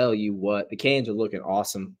 I'll tell you what, the Canes are looking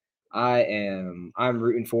awesome. I'm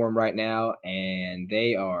rooting for them right now, and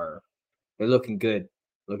they're looking good,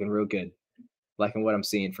 looking real good, liking what I'm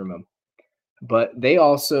seeing from them. But they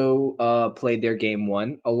also played their game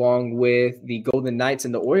 1 along with the Golden Knights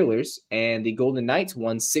and the Oilers, and the Golden Knights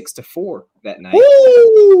won 6-4 that night.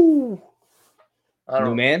 Woo!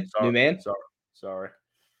 New man. Sorry.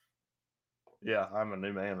 Yeah, I'm a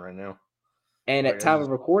new man right now. And at Like, time of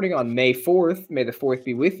recording on May 4th, may the 4th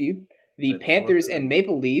be with you, the May the 4th Panthers be and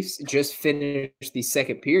Maple Leafs just finished the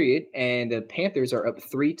second period, and the Panthers are up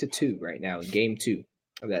 3-2 right now in game 2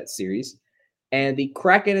 of that series. And the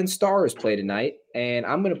Kraken and Stars play tonight, and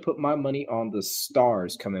I'm going to put my money on the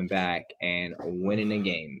Stars coming back and winning a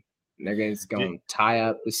game. And they're going to tie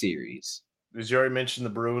up the series. Did you already mention the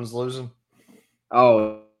Bruins losing?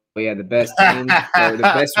 Oh, yeah, the best team or the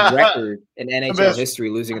best record in NHL history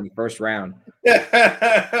losing in the first round.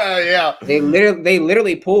 Yeah. They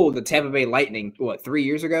literally pulled the Tampa Bay Lightning 2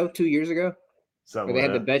 years ago? Something Where they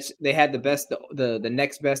like had the best the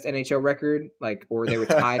next best NHL record, like, or they were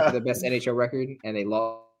tied for the best NHL record, and they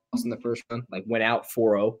lost in the first round, like went out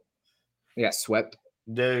 4-0. They got swept.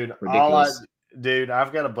 Dude, Ridiculous.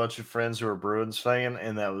 I've got a bunch of friends who are Bruins fan,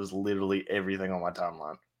 and that was literally everything on my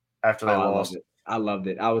timeline after they lost. I loved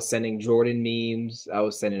it. I was sending Jordan memes. I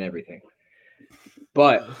was sending everything.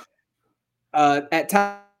 But at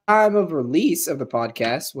time of release of the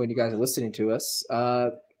podcast, when you guys are listening to us,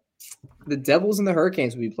 the Devils and the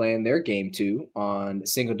Hurricanes will be playing their game 2 on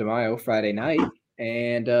Cinco de Mayo Friday night,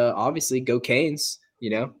 and obviously go Canes.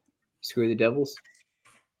 Screw the Devils.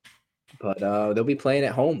 But they'll be playing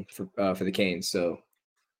at home for the Canes, so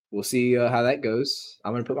we'll see how that goes.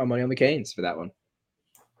 I'm gonna put my money on the Canes for that one.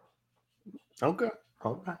 Okay.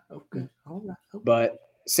 But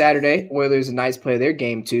Saturday, Oilers and Knights play their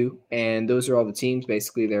game 2, and those are all the teams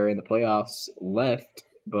basically that are in the playoffs left.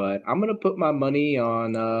 But I'm gonna put my money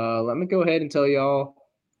on. Let me go ahead and tell y'all.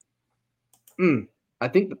 I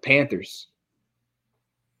think the Panthers.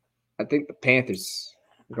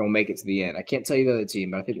 are gonna make it to the end. I can't tell you the other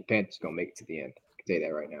team, but I think the Panthers are gonna make it to the end. I can tell you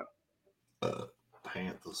that right now.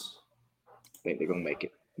 Panthers. I think they're gonna make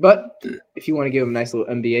it. But if you want to give them a nice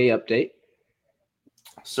little NBA update.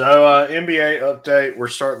 So NBA update. We're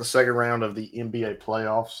starting the second round of the NBA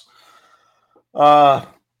playoffs.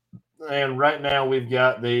 And right now we've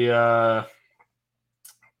got the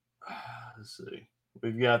let's see.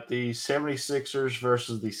 We've got the 76ers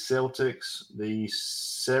versus the Celtics. The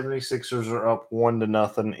 76ers are up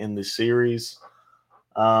 1-0 in the series.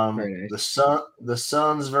 Very nice. The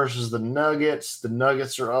Suns versus the Nuggets. The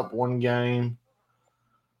Nuggets are up 1 game.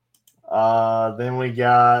 Then we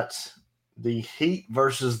got the Heat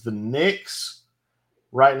versus the Knicks.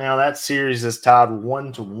 Right now, that series is tied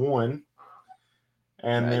 1-1.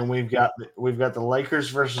 And then we've got the Lakers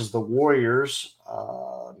versus the Warriors.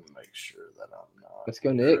 Let me make sure that I'm not. Let's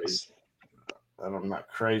go Knicks. That I'm not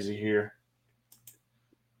crazy here.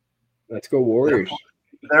 Let's go Warriors.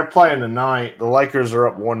 They're playing tonight. The Lakers are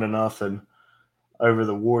up 1-0 over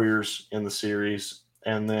the Warriors in the series.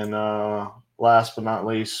 And then last but not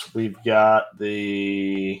least, we've got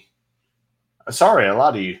the sorry, I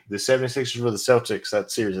lied to you. The 76ers with the Celtics.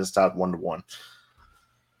 That series is tied 1-1.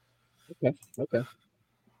 Okay.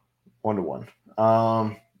 1-1.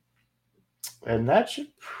 And that should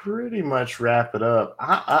pretty much wrap it up.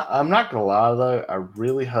 I'm not going to lie, though. I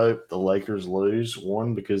really hope the Lakers lose.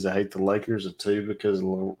 1, because I hate the Lakers, and 2, because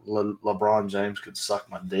LeBron James could suck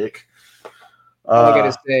my dick. All I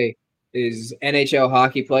got to say is NHL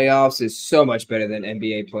hockey playoffs is so much better than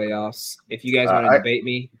NBA playoffs. If you guys want to debate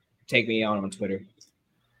me, take me on Twitter.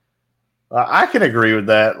 I can agree with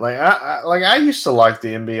that. I used to like the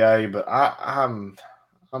NBA, but I'm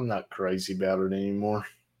not crazy about it anymore.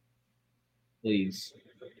 Please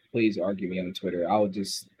argue me on Twitter.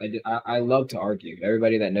 I love to argue.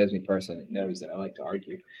 Everybody that knows me personally knows that I like to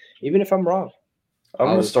argue, even if I'm wrong.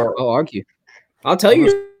 I'll argue. I'll tell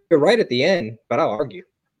you you're right at the end, but I'll argue.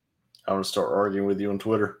 I'm gonna start arguing with you on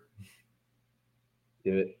Twitter.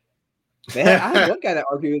 Do it. Man, I had one guy that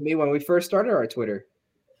argued with me when we first started our Twitter.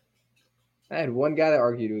 I had one guy that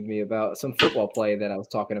argued with me about some football play that I was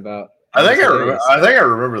talking about. I think I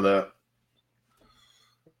remember that.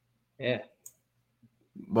 Yeah.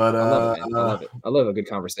 But I love it, man. I love it. I love a good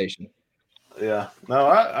conversation. Yeah. No,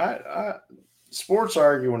 I sports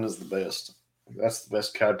arguing is the best. That's the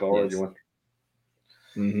best type of arguing.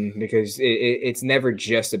 Mm-hmm, because it's never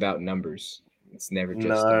just about numbers. It's never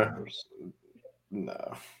just numbers.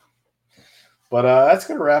 No. But that's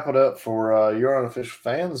going to wrap it up for your unofficial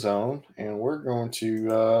fan zone, and we're going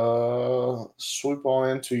to swoop on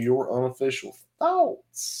into your unofficial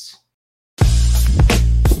thoughts.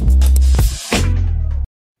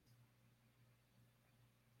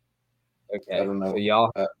 Okay. I don't know. So y'all,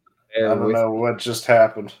 I don't know what just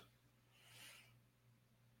happened.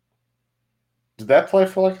 Did that play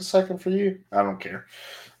for like a second for you? I don't care.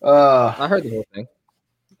 I heard the whole thing.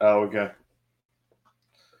 Oh, okay.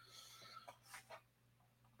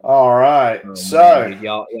 All right. Oh, so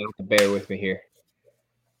y'all have to bear with me here.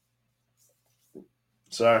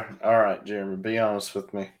 So, all right, Jeremy, be honest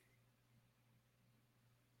with me.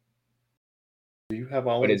 Do you have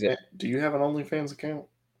What is it? Do you have an OnlyFans account?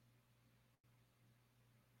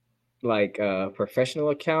 Like a professional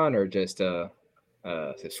account or just a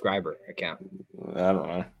subscriber account? I don't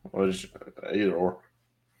know. What is either or?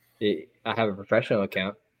 I have a professional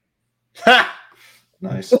account.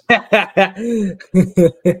 Nice.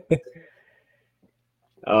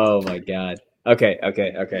 Oh my god. Okay.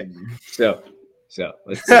 So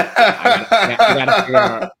let's see. I gotta figure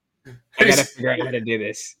out. I gotta figure out how to do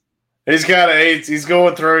this. He's kind of hates. He's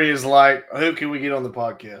going through. He's like, "Who can we get on the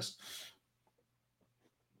podcast?"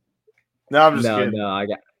 No, I'm just kidding. No.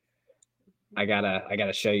 I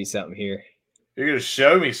gotta show you something here. You're gonna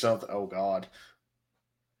show me something. Oh God.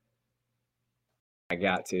 I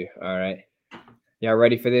got to. All right. Y'all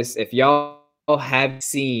ready for this? If y'all have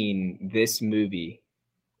seen this movie,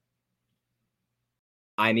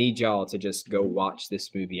 I need y'all to just go watch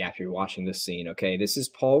this movie after watching this scene. Okay. This is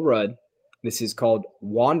Paul Rudd. This is called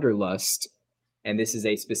Wanderlust. And this is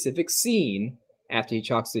a specific scene after he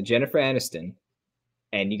talks to Jennifer Aniston.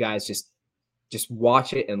 And you guys just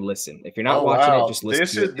watch it and listen. If you're not watching it, just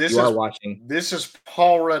listen to it. If you are watching. This is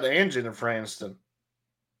Paul Rudd and Jennifer Aniston.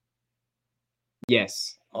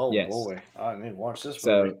 Yes. Oh yes. Boy, I need to watch this.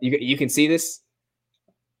 So movie. you can see this.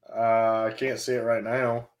 I can't see it right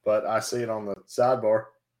now, but I see it on the sidebar.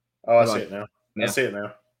 Oh, I see it now. I see it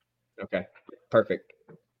now. Okay, perfect.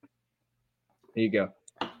 Here you go.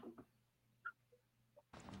 You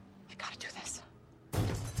gotta do this.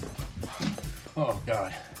 Oh,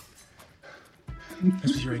 God.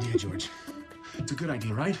 This was your idea, George. It's a good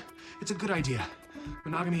idea, right? It's a good idea.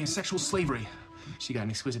 Monogamy and sexual slavery. She got an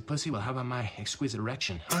exquisite pussy. Well, how about my exquisite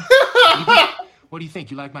erection? Huh? What do you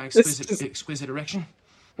think? You like my exquisite erection?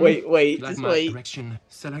 Wait, you like my erection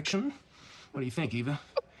selection? What do you think, Eva?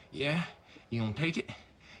 Yeah? You gonna take it?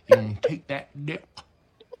 You gonna take that dick?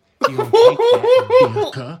 You gonna take that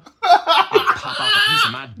dick, huh? And pop out a piece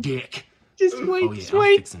of my dick. Just wait,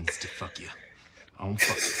 I'm fixing to fuck you. I'm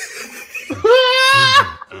fucking.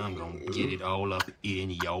 I'm gonna get it all up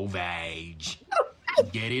in your vag.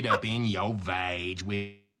 Get it up in your vag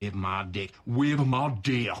with my dick. With my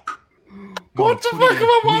dick. What the fuck am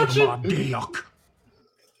I watching? With my dick.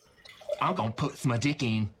 I'm gonna put my dick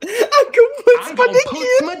in. I'm gonna put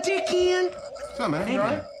my dick in. What's up, man? You all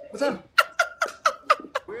right? What's up?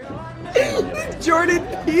 Jordan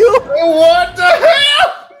Peele. What the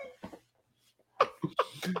hell?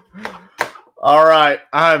 All right,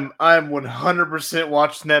 I'm 100%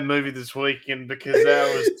 watching that movie this weekend because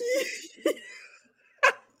that was.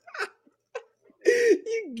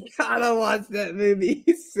 You gotta watch that movie.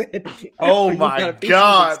 He said, "Oh my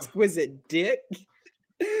God, exquisite dick."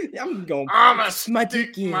 I'm gonna put my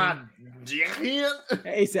dick in. My dick in.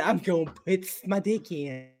 He said, "I'm gonna put my dick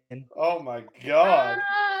in." Oh my God.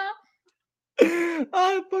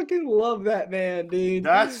 I fucking love that man, dude.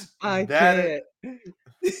 I can't.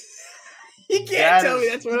 You can't tell me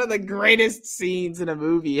that's one of the greatest scenes in a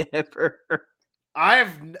movie ever.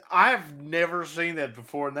 I've never seen that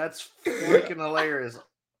before, and that's freaking hilarious.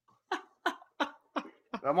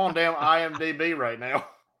 I'm on damn IMDb right now.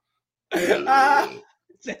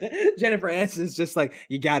 Jennifer Aniston's just like,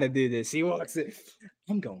 you gotta do this. He walks in.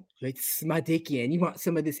 I'm going to put my dick in. You want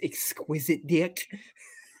some of this exquisite dick?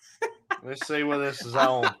 Let's see what this is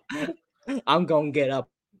on. I'm gonna get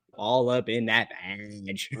all up in that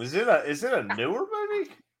badge. Is it a newer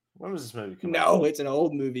movie? When was this movie come out? No, it's an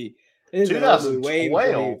old movie. It's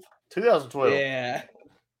 2012. 2012. Yeah.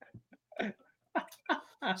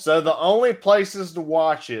 So the only places to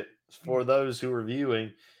watch it for those who are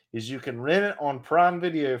viewing is you can rent it on Prime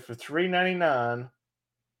Video for $3.99,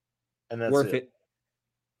 and that's worth it.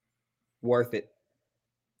 Worth it.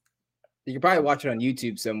 You can probably watch it on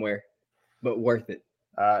YouTube somewhere, but worth it.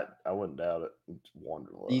 I wouldn't doubt it. It's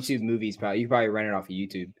Wanderlust. YouTube movies, probably. You can probably rent it off of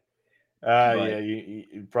YouTube. Yeah,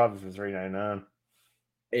 you probably for $3.99.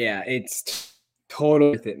 Yeah, it's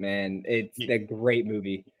totally worth it, man. It's a great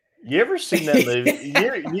movie. You ever seen that movie?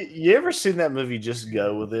 you ever seen that movie Just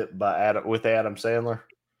Go With It with Adam Sandler?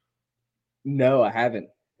 No, I haven't.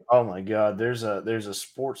 Oh my God, there's a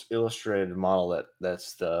Sports Illustrated model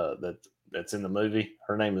that's in the movie.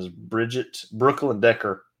 Her name is Brooklyn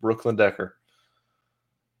Decker.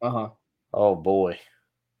 Uh-huh. Oh boy.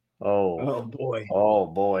 Oh boy. Oh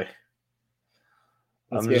boy.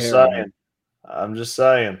 Let's I'm just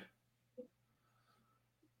saying.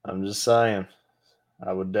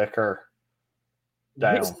 I would deck her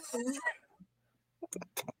down.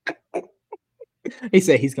 He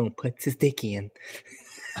said he's gonna put his dick in.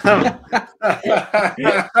 Yeah.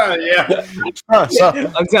 I'm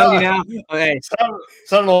telling you now. Okay,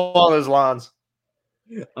 Something along those lines.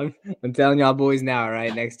 I'm telling y'all boys now,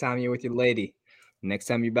 right? Next time you're with your lady, next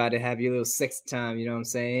time you're about to have your little sex time, you know what I'm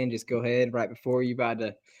saying? Just go ahead right before you're about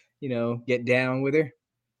to, get down with her.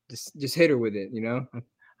 Just hit her with it,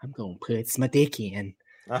 I'm gonna put my dick in.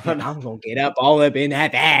 And I'm gonna get up all up in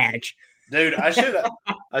that badge. Dude, I should have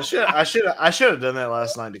done that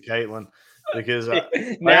last night to Caitlin because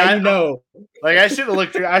Now you know. Like I should have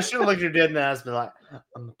looked her dead in the eyes and be like,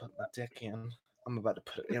 I'm gonna put my dick in. I'm about to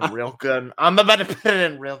put it in real good. I'm about to put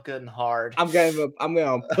it in real good and hard. I'm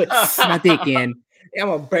gonna put my dick in. I'm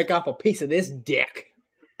gonna break off a piece of this dick.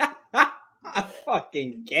 I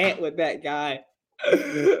fucking can't with that guy.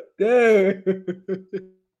 Dude.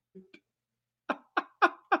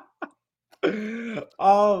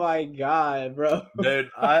 Oh my god, bro. Dude,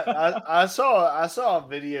 I saw a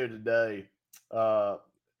video today, and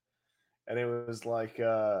it was like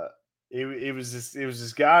it was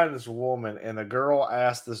this guy and this woman, and the girl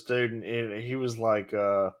asked this dude, and he was like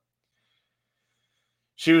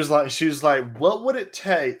she was like, what would it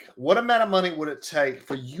take? What amount of money would it take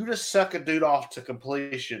for you to suck a dude off to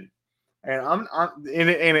completion? And I'm and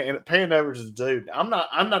it panned over to the dude. I'm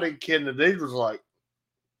not even kidding. The dude was like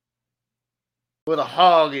with a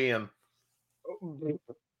hog in.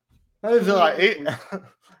 I was like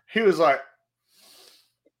he was like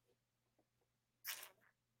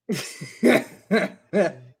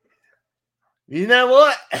you know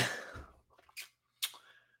what?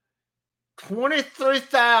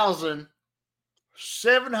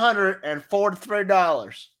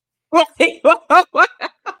 $23,743. My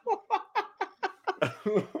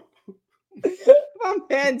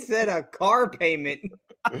man said a car payment.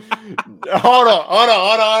 Hold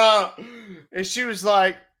on. And she was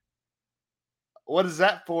like, what is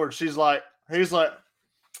that for? He's like,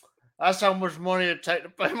 that's how much money it take to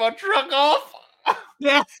pay my truck off.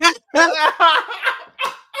 Yeah.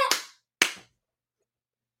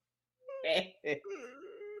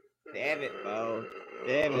 Damn it, Bo.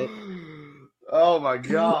 Damn it. Oh my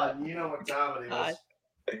god. You know what time it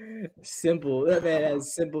is. Simple. That man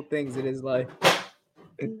has simple things in his life.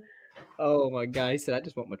 Oh my god. He said, I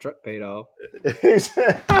just want my truck paid off.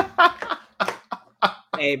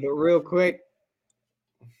 Hey, but real quick.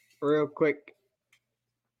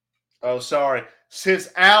 Oh, sorry. Since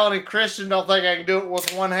Alan and Christian don't think I can do it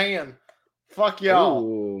with one hand, fuck y'all.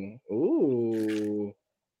 Ooh.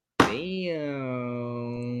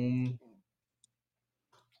 Damn.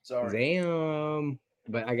 Sorry. Damn.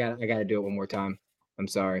 But I gotta do it one more time. I'm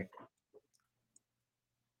sorry.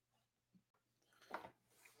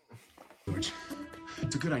 It's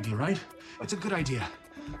a good idea, right? It's a good idea.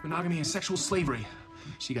 Monogamy and sexual slavery.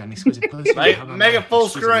 She got an exquisite pussy. Make it full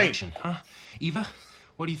screen. Erection, huh? Eva,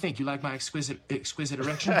 what do you think? You like my exquisite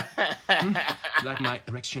erection? You like my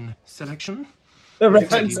erection selection?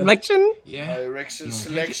 Erection selection? Yeah. Erection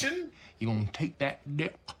selection? You gonna take that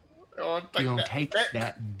dick? You gonna take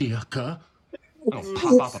that dick, huh? I'm gonna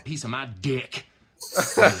pop off a piece of my dick.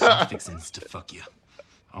 I'm fixing to fuck you.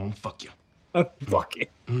 I'm gonna fuck you. Fuck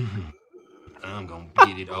it. Mm-hmm. I'm gonna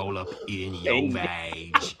get it all up in your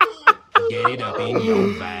vag. Get it up in your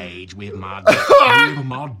vag with my dick. With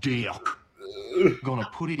my dick. Gonna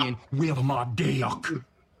put it in with my dick. Bro,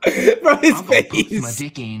 his I'm gonna face. put my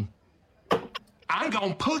dick in. I'm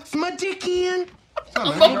gonna put my dick in.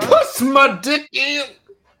 I'm gonna put my dick in.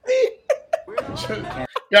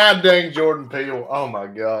 God dang Jordan Peele. Oh my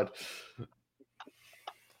god.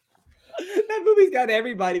 That movie's got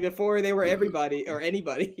everybody before they were everybody or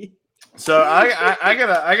anybody. So I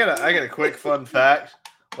got a quick fun fact.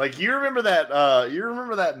 Like you remember that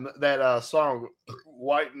song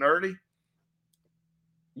White Nerdy?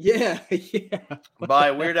 Yeah.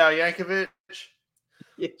 By Weird Al Yankovic.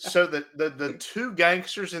 Yeah. So the two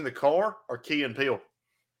gangsters in the car are Key and Peele.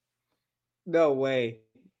 No way.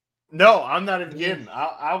 No, I'm not even kidding.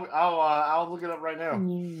 I'll look it up right now.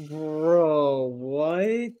 Bro,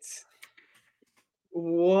 what?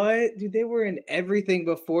 What? Dude, they were in everything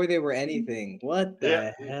before they were anything. What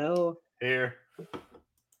the hell? Here.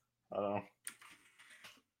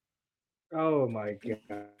 Oh my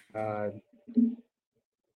god.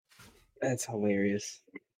 That's hilarious.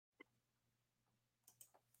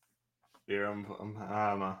 Here, I'm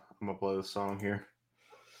gonna play the song here.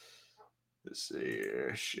 Let's see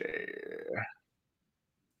here. Share.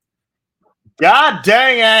 God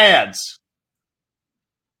dang ads.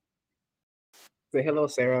 Say hello,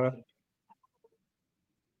 Sarah.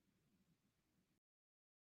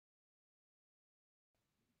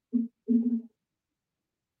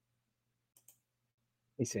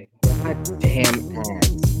 me see. God damn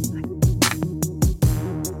ads.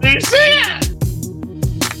 You see it?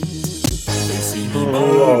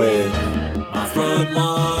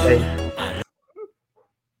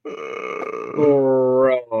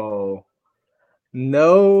 Bro.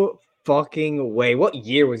 No fucking way. What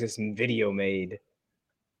year was this video made?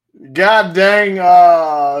 God dang.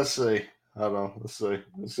 Let's see. Hold on. Let's see.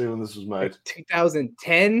 Let's see when this was made.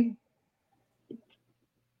 2010?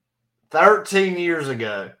 13 years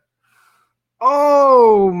ago.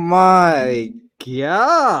 Oh my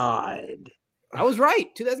god. I was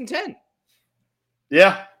right. 2010.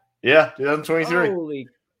 Yeah. 2023.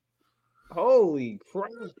 Holy crap.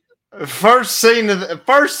 First scene of the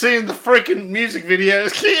freaking music video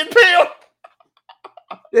is Key and Peele.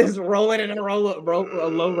 It's rolling in a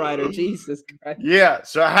lowrider. Jesus Christ. Yeah.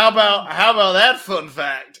 So how about that fun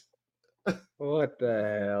fact? What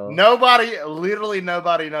the hell? Literally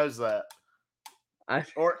nobody knows that.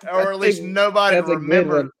 Or I at least think nobody that's a good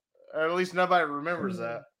remembers. one. Or at least nobody remembers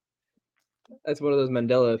that. That's one of those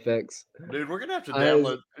Mandela effects. Dude, we're gonna have to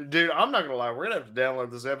download. Dude, I'm not gonna lie. We're gonna have to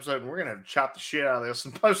download this episode, and we're gonna have to chop the shit out of this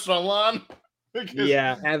and post it online.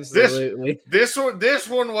 Yeah, absolutely. This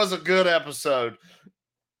one was a good episode.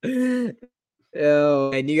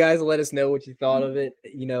 Oh, and you guys let us know what you thought of it,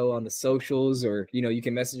 on the socials, or you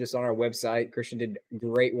can message us on our website. Christian did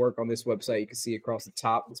great work on this website. You can see across the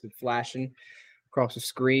top. It's been flashing across the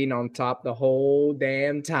screen on top the whole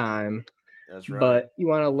damn time. That's right. But you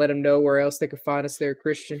want to let them know where else they can find us there,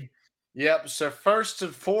 Christian? Yep. So first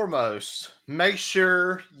and foremost, make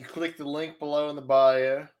sure you click the link below in the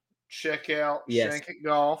bio. Check out Shank It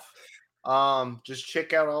Golf. Just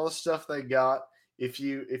check out all the stuff they got. If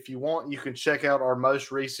you want, you can check out our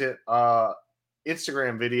most recent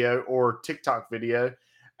Instagram video or TikTok video,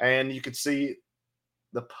 and you can see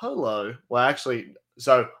the polo. Well, actually,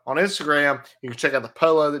 so on Instagram, you can check out the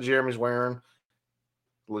polo that Jeremy's wearing.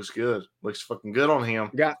 Looks good. Looks fucking good on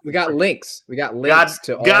him. We got links. We got links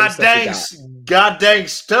to all the stuff God dang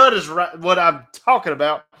stud is right, what I'm talking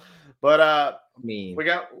about. But we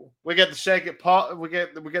got the Shake It Golf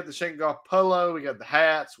polo. We got the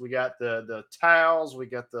hats. We got the towels. We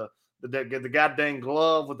got the goddamn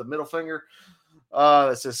glove with the middle finger.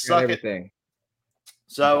 That says suck everything. it.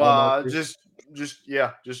 So just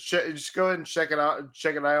go ahead and check it out.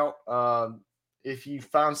 Check it out. If you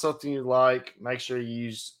find something you like, make sure you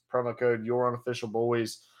use promo code Your Unofficial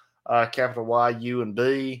Boys, capital Y, U, and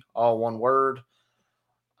B, all one word.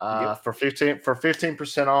 For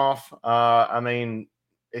 15% off. I mean,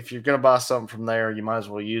 if you're gonna buy something from there, you might as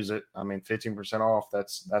well use it. I mean, 15% off.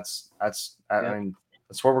 That's mean,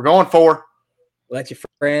 that's what we're going for. Let your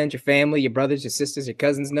friends, your family, your brothers, your sisters, your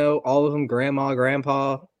cousins know. All of them, grandma,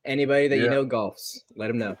 grandpa, anybody that you know golfs. Let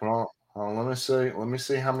them know. Well, let me see. Let me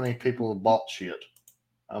see how many people have bought shit.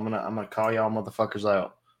 I'm gonna call y'all motherfuckers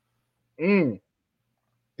out. Could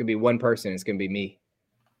be one person. It's gonna be me.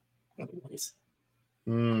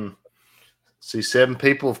 See, 7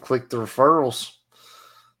 people have clicked the referrals.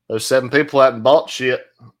 Those 7 people haven't bought shit.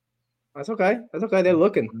 That's okay. They're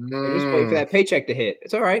looking. They're just waiting for that paycheck to hit.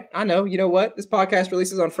 It's all right. I know. You know what? This podcast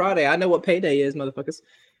releases on Friday. I know what payday is, motherfuckers.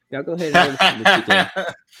 Y'all go ahead and order something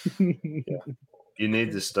this weekend. You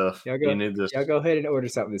need this stuff. You need this. Y'all go ahead and order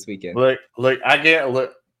something this weekend. Look. I can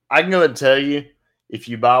go ahead and tell you, if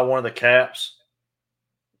you buy one of the caps,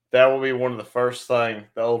 that will be one of the first things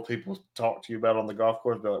the old people talk to you about on the golf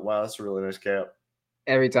course. Be like, wow, that's a really nice cap.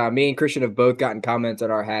 Every time. Me and Christian have both gotten comments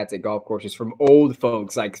on our hats at golf courses from old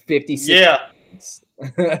folks, like 50, 60. Yeah.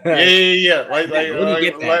 Yeah.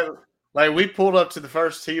 Like we pulled up to the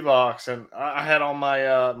first tee box, and I had on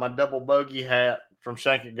my my double bogey hat from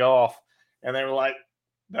Shank It Golf, and they were like,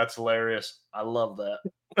 "That's hilarious. I love that."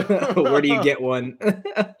 Where do you get one?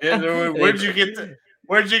 Where'd you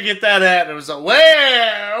get that at? And it was like,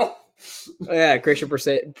 well, yeah. Christian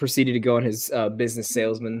proceeded to go on his business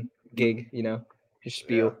salesman gig. His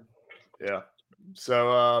spiel. Yeah.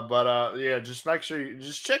 So, yeah, just make sure you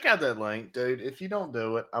just check out that link, dude. If you don't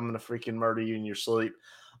do it, I'm gonna freaking murder you in your sleep.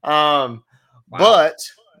 Wow. But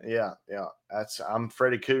yeah, I'm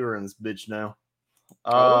Freddy Cougar in this bitch now.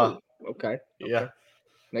 Okay. Yeah,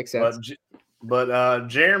 makes sense. But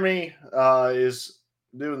Jeremy is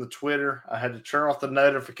doing the Twitter. I had to turn off the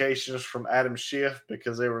notifications from Adam Schiff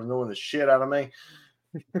because they were annoying the shit out of me.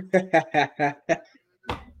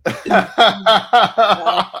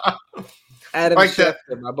 Adam Schiff,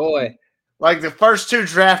 my boy. Like the first 2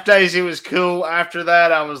 draft days, he was cool. After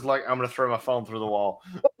that, I was like, I'm gonna throw my phone through the wall.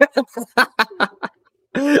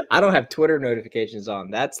 I don't have Twitter notifications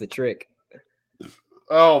on. That's the trick.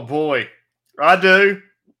 Oh boy, I do.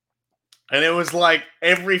 And it was like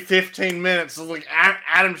every 15 minutes, it was like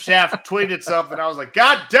Adam Shaft tweeted something. I was like,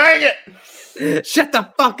 God dang it! Shut the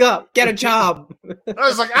fuck up. Get a job. I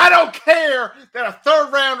was like, I don't care that a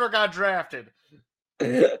third rounder got drafted.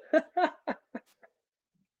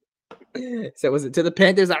 So was it to the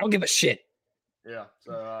Panthers? I don't give a shit. Yeah,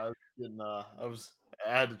 so I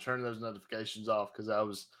had to turn those notifications off because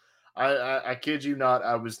I kid you not,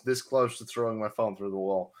 I was this close to throwing my phone through the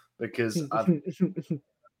wall because I've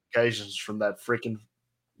notifications from that freaking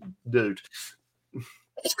dude.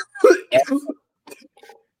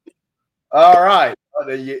 All right, but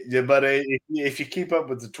if you keep up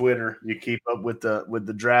with the Twitter, you keep up with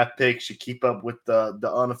the draft picks, you keep up with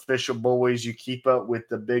the unofficial boys, you keep up with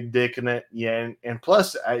the big dick in it, yeah, and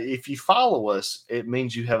plus, if you follow us, it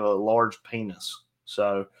means you have a large penis.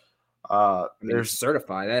 So, there's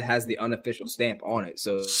certified that has the unofficial stamp on it.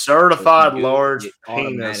 So certified large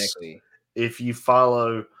penis automatically if you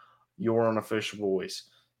follow your unofficial boys.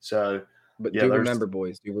 So, but do remember,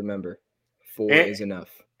 boys, do remember, 4 is enough.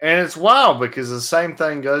 And it's wild because the same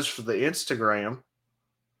thing goes for the Instagram.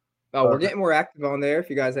 Oh, we're getting more active on there. If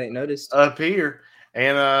you guys ain't noticed, up here,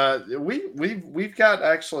 and we've got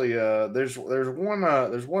actually there's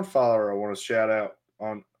one follower I want to shout out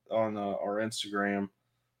on our Instagram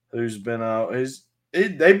who's been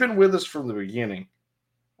they've been with us from the beginning,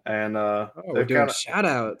 and we're doing shout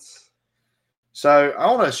outs. So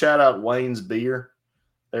I want to shout out Wayne's Beer.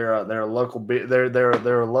 They're a local beer. They're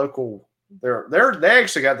a local. They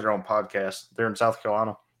actually got their own podcast. They're in South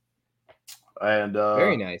Carolina, and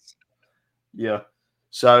very nice. Yeah,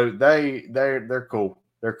 so they're cool.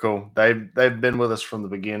 They're cool. They've been with us from the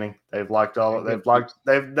beginning. They've liked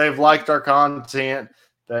they've liked our content.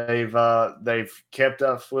 They've kept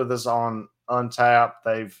up with us on Untapped.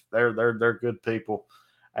 They're good people,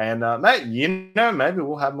 and maybe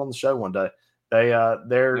we'll have them on the show one day. They're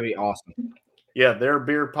that'd be awesome. Yeah, they're a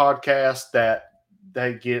beer podcast that.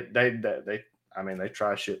 They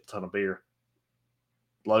try a shit ton of beer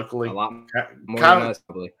locally. A lot more than us,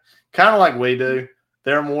 probably. Kind of like we do.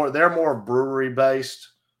 They're more brewery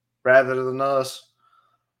based rather than us.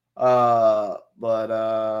 But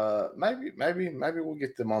maybe we'll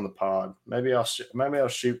get them on the pod. Maybe I'll shoot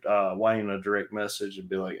Wayne a direct message and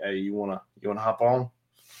be like, hey, you wanna hop on?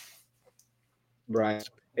 Right.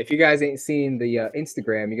 If you guys ain't seen the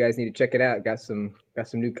Instagram, you guys need to check it out. Got some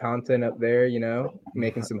new content up there,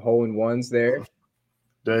 making some hole-in-ones there.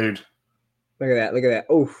 Dude. Look at that.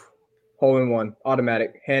 Oof. Hole-in-one.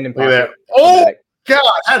 Automatic. Hand in pocket. Look at that. Oh,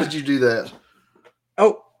 God. How did you do that?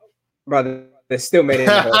 Oh, brother. They still made it in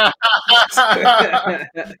the hole.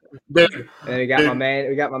 Dude. And we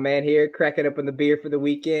got my man here cracking up in the beer for the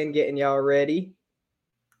weekend, getting y'all ready.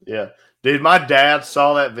 Yeah. Dude, my dad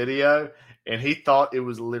saw that video and he thought it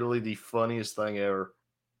was literally the funniest thing ever.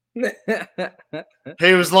 He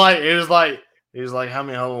was like, how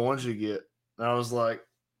many hole-in-ones you get? And I was like,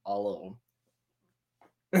 all of them.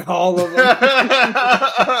 All of them.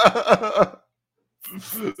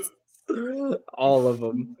 All of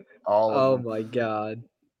them. Oh my God.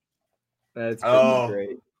 That's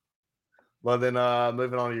great. Well then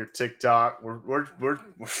moving on to your TikTok. We're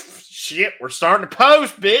starting to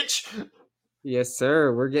post, bitch. Yes,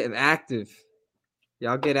 sir. We're getting active.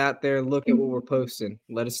 Y'all get out there and look at what we're posting.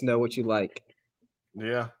 Let us know what you like.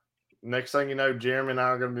 Yeah. Next thing you know, Jeremy and I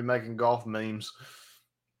are going to be making golf memes.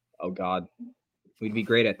 Oh, God. We'd be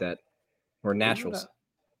great at that. We're naturals.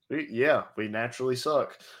 We naturally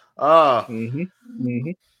suck.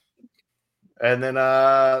 Mm-hmm. And then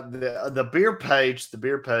the beer page,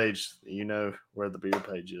 you know where the beer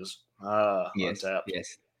page is. Yes, Untapped.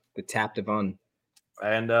 yes. The Tapped of Un.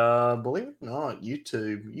 And believe it or not,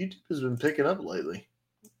 YouTube has been picking up lately.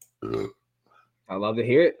 I love to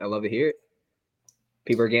hear it.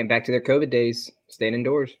 People are getting back to their COVID days, staying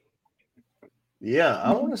indoors. Yeah,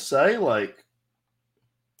 I want to say we're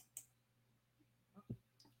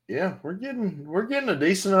getting a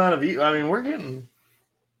decent amount of views. I mean, we're getting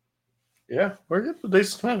a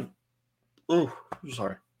decent amount. Oh,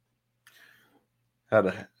 sorry. Had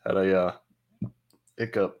a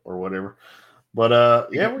hiccup or whatever. But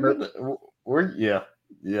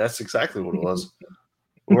that's exactly what it was.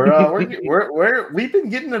 We've been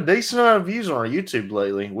getting a decent amount of views on our YouTube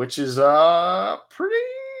lately, which is pretty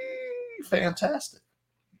fantastic.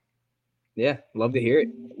 Yeah, love to hear it.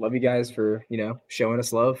 Love you guys for showing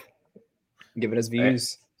us love, giving us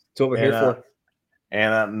views. That's what we're here for.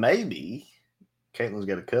 And maybe Caitlin's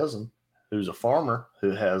got a cousin who's a farmer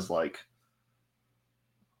who has like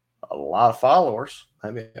a lot of followers.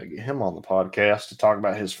 Maybe I'll get him on the podcast to talk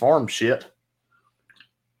about his farm shit.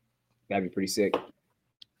 That'd be pretty sick.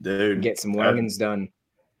 Dude. Get some learnings done.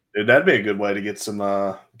 Dude, that'd be a good way to get some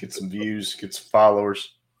views, get some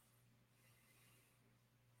followers.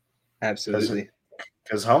 Absolutely.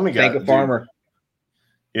 Because homie Thank got a farmer.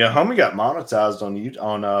 Yeah, homie got monetized on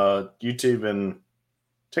YouTube and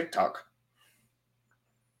TikTok.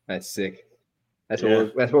 That's sick. That's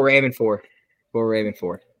what we're aiming for. What we're aiming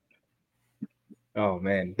for. Oh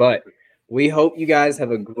man. But we hope you guys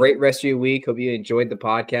have a great rest of your week. Hope you enjoyed the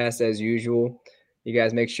podcast as usual. You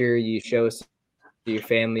guys make sure you show us to your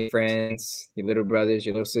family, friends, your little brothers,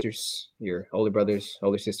 your little sisters, your older brothers,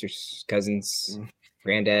 older sisters, cousins,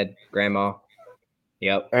 granddad, grandma.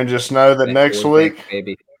 Yep. And just know that next week,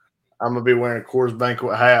 baby, I'm gonna be wearing a Coors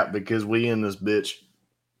Banquet hat because we in this bitch.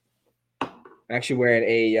 I'm actually wearing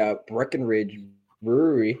a Breckenridge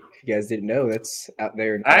Brewery. If you guys didn't know, that's out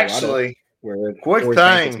there in Colorado, Actually, where quick Coors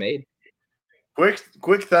Banquet's made.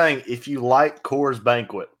 Quick thing. If you like Coors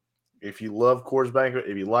Banquet, if you love Coors Banquet,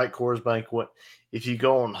 if you like Coors Banquet, if you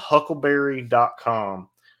go on huckleberry.com,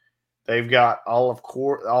 they've got all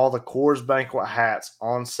the Coors Banquet hats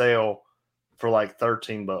on sale for like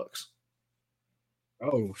 $13.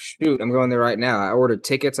 Oh shoot! I'm going there right now. I ordered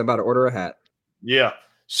tickets. I'm about to order a hat. Yeah.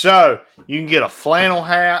 So you can get a flannel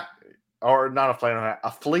hat, or not a flannel hat,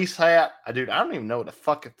 a fleece hat. Dude, I don't even know what a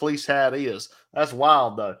fucking fleece hat is. That's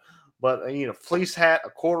wild though. But a fleece hat, a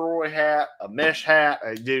corduroy hat, a mesh hat.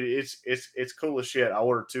 Dude, it's cool as shit. I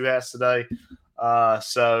ordered 2 hats today.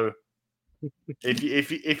 So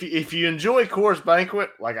if you enjoy Coors Banquet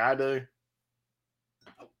like I do,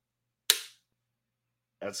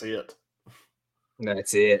 that's it.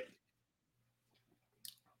 That's it.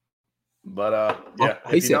 But yeah.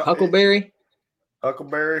 He said Huckleberry.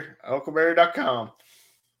 Huckleberry.com.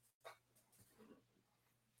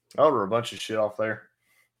 I order a bunch of shit off there.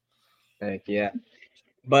 Heck yeah.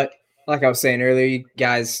 But like I was saying earlier, you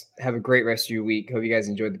guys have a great rest of your week. Hope you guys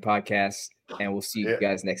enjoyed the podcast, and we'll see you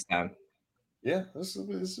guys next time. Yeah, this has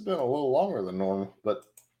been a little longer than normal, but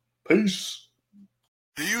peace.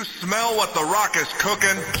 Do you smell what the Rock is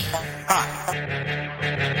cooking? Ha!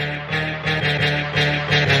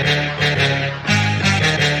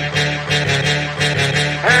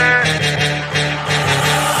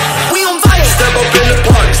 We on fire! Step up in the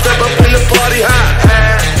party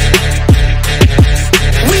high.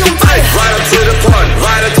 We on fire! Right up to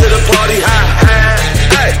the party high.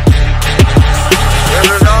 Hey!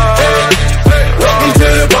 Welcome to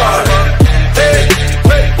the bar. Hey!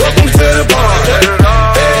 Welcome to the bar.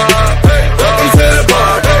 Welcome to the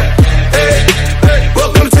bar. Hey!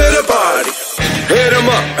 Welcome to the party. Hit 'em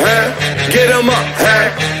up, huh? Get 'em up,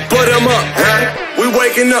 huh? Put 'em up, huh? We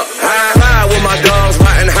waking up, high with my dogs,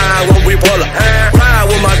 riding high when we pull up. Ride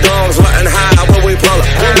with my dogs, riding high when we pull up.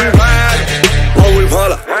 When we ride, when we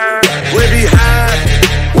pull up. We be high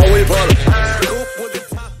when we pull up. Scoop with the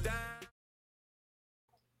top down.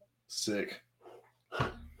 Sick.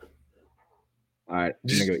 All right, I'm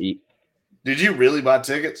gonna go eat. Did you really buy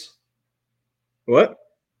tickets? What?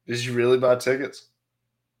 Did you really buy tickets?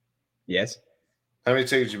 Yes. How many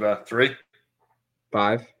tickets you buy? 3?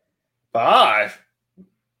 5. 5?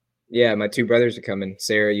 Yeah, my 2 brothers are coming.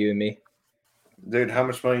 Sarah, you and me. Dude, how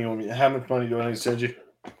much money do I need to send you?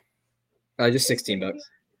 Just $16.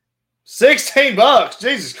 $16?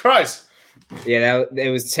 Jesus Christ. Yeah, it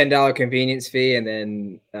was $10 convenience fee, and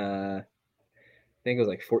then I think it was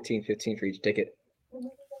like $14-15 for each ticket.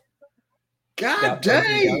 God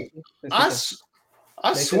dang! I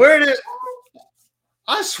swear that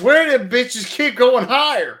bitches keep going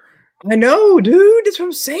higher. I know, dude. That's what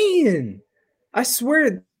I'm saying. I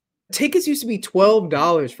swear, tickets used to be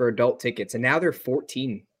 $12 for adult tickets, and now they're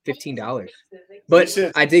 $14, $15. But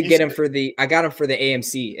I did get them I got them for the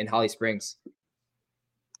AMC in Holly Springs.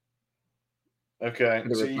 Okay,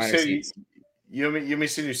 so you said you may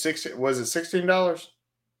send you $16. Was it $16?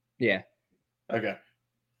 Yeah. Okay.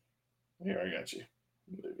 Here, I got you.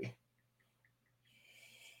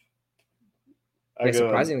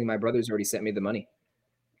 Surprisingly, my brother's already sent me the money.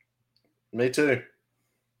 Me too.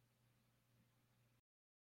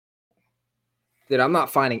 Dude, I'm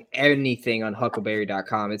not finding anything on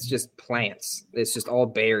huckleberry.com. It's just plants. It's just all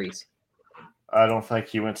berries. I don't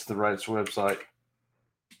think you went to the right website.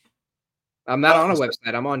 I'm not on a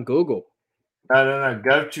website. I'm on Google. No.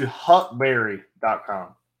 Go to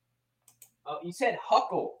huckberry.com. Oh, you said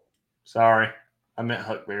Huckle. Sorry. I meant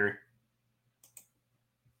Huckberry.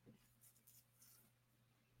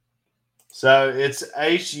 So it's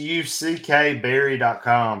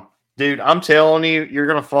huckberry.com. Dude, I'm telling you, you're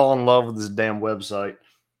going to fall in love with this damn website.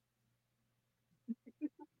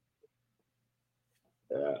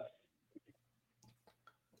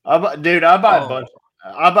 I buy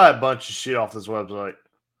a bunch of shit off this website.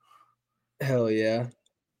 Hell yeah.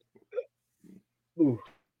 Ooh.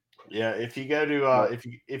 Yeah, if you go to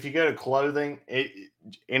if you go to clothing,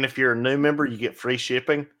 and if you're a new member, you get free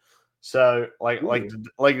shipping. So like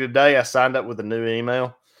today, I signed up with a new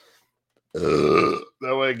email. That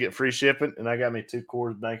way, I get free shipping, and I got me 2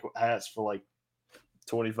 Coors Banquet hats for like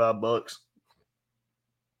 $25.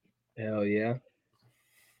 Hell yeah.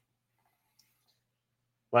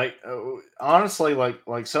 Like honestly,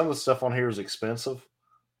 like some of the stuff on here is expensive,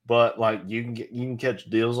 but like you can catch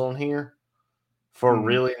deals on here for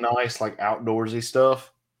really nice like outdoorsy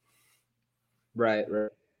stuff. Right.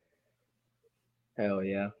 Hell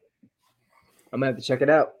yeah. I'm gonna have to check it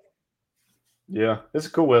out. Yeah, it's a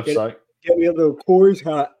cool website. Get me a little Coors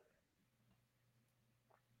hat.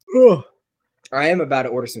 Ugh. I am about to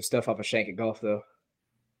order some stuff off of Shank at Golf though.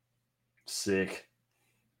 Sick.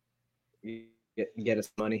 Get us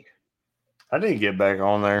money. I need to get back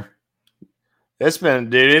on there. It's been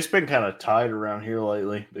kind of tight around here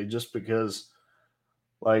lately, just because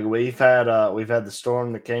like we've had the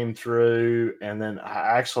storm that came through, and then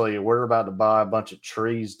actually we're about to buy a bunch of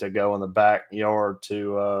trees to go in the backyard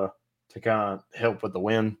to kind of help with the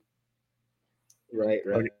wind. Right.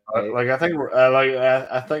 Like I think we're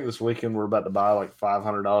I think this weekend we're about to buy like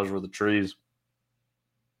 $500 worth of trees.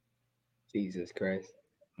 Jesus Christ.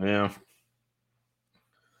 Yeah.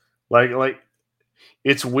 Like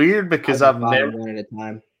it's weird because I've never one at a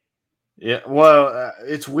time. Yeah, well,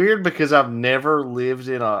 it's weird because I've never lived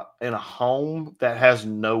in a home that has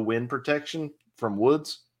no wind protection from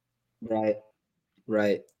woods. Right.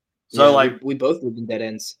 So yeah, like we both lived in dead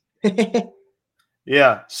ends.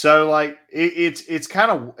 yeah, so like it's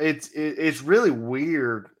kind of it's really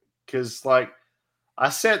weird because like I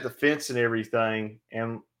set the fence and everything,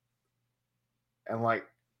 and like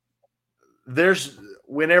there's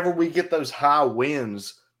whenever we get those high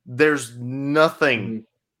winds, there's nothing.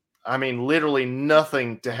 I mean, literally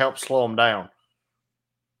nothing to help slow them down.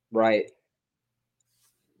 Right.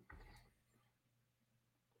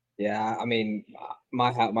 Yeah, I mean,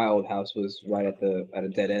 my old house was right at a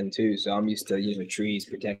dead end too, so I'm used to trees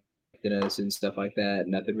protecting us and stuff like that.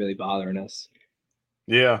 Nothing really bothering us.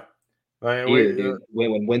 Yeah, like, Here, dude,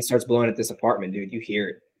 when wind starts blowing at this apartment, dude, you hear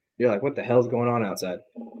it. You're like, what the hell's going on outside?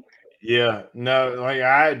 Yeah, no, like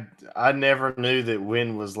I never knew that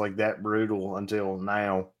wind was like that brutal until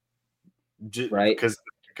now. Right?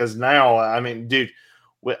 Because now, I mean, dude,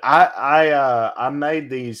 I made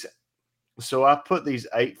these. So I put these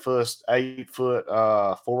 8-foot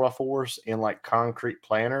 4x4s in like concrete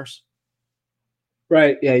planters.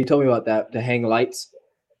 Right. Yeah, you told me about that to hang lights.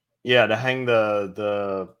 Yeah, to hang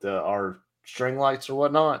our string lights or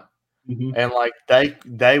whatnot, Mm-hmm. and like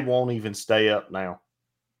they won't even stay up now.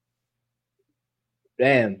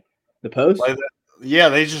 Damn, the post. Like yeah,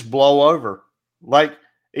 they just blow over. Like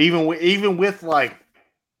even with like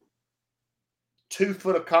 2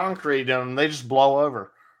 foot of concrete in them, they just blow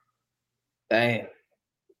over. Damn.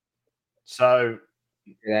 So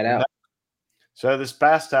figure that out. So this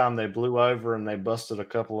past time they blew over and they busted a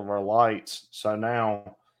couple of our lights. So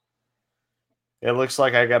now it looks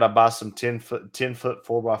like I got to buy some 10-foot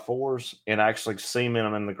 4x4s and actually cement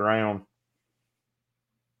them in the ground.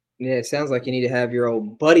 Yeah, it sounds like you need to have your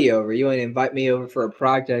old buddy over. You want to invite me over for a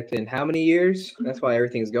project in how many years? That's why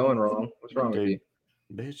everything's going wrong. What's wrong with you?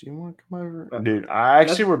 Bitch, you want to come over? Dude, I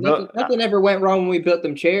actually nothing ever went wrong when we built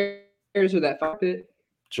them chairs or that fire pit.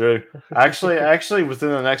 True. Actually, within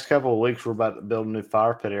the next couple of weeks, we're about to build a new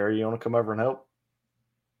fire pit area. You want to come over and help?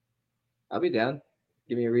 I'll be down.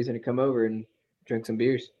 Give me a reason to come over and drink some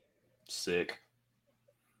beers. Sick.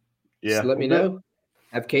 Yeah. Just let me know.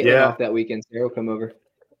 Have Caitlin off that weekend. Sarah will come over.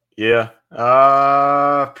 Yeah.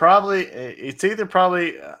 Probably. It's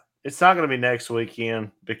not going to be next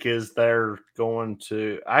weekend because they're going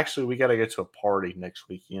to. Actually, we got to go to a party next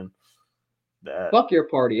weekend. Fuck your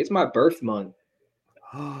party. It's my birth month.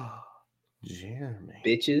 Jeremy.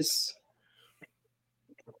 Bitches.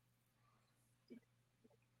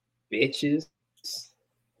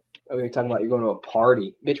 Oh, you're talking about you're going to a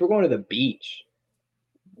party. Bitch, we're going to the beach.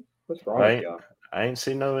 What's wrong with y'all? I ain't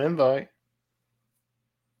seen no invite.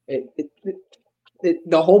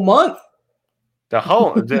 The whole month.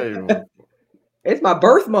 It's my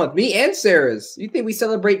birth month. Me and Sarah's. You think we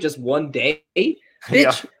celebrate just one day? Bitch,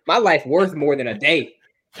 yeah. My life worth more than a day.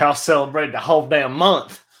 Y'all celebrate the whole damn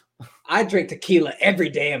month. I drink tequila every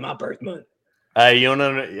day of my birth month. Hey, you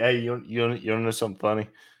know something funny?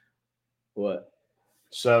 What?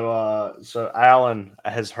 So Alan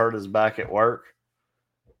has hurt his back at work.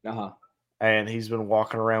 Uh-huh. And he's been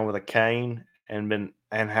walking around with a cane and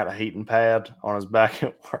had a heating pad on his back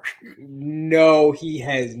at work. No, he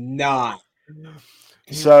has not.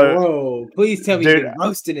 So, Bro, please tell me dude- you've been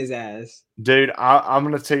roasting his ass. dude, I'm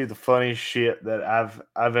gonna tell you the funniest shit that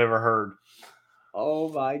I've ever heard. Oh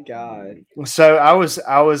my god. So I was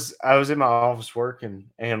in my office working,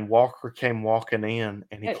 and Walker came walking in,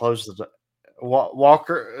 and he Hey. closed the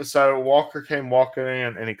Walker came walking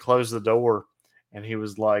in, and he closed the door, and he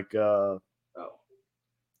was like,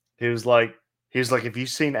 he was like, have you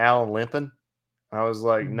seen Alan limping? I was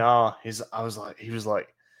like, nah. He was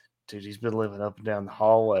like, dude, he's been living up and down the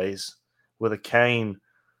hallways with a cane.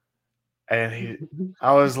 And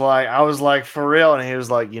I was like, for real. And he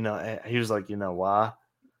was like, you know why?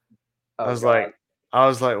 Oh, I was God.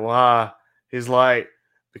 like, why? He's like,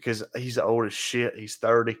 because he's old as shit. He's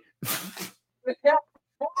 30.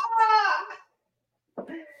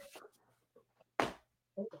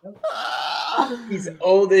 He's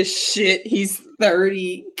old as shit. He's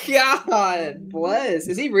 30. God bless.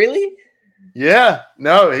 Is he really? Yeah.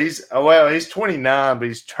 No, he's 29, but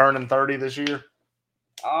he's turning 30 this year.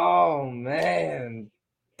 Oh man.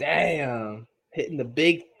 Damn. Hitting the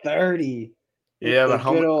big 30. Yeah, The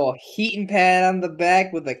but good old heating pad on the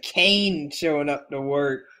back with a cane showing up to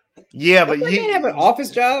work. yeah, but Don't that man have an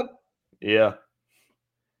office job? Yeah.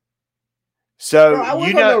 So Bro, I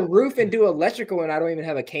work on the roof and do electrical, and I don't even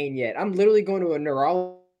have a cane yet. I'm literally going to a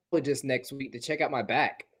neurologist next week to check out my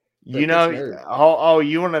back. you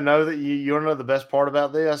want to know that you want to know the best part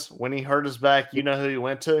about this? When he hurt his back, you know who he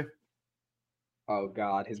went to? Oh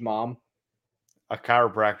God, his mom. A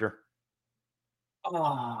chiropractor. Oh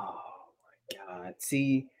my God.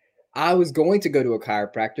 See, I was going to go to a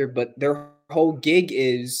chiropractor, but their whole gig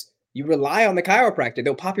is you rely on the chiropractor.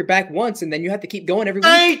 They'll pop your back once, and then you have to keep going every week.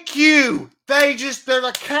 Thank you. They're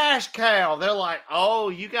the cash cow. They're like, oh,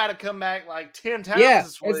 you got to come back like 10 times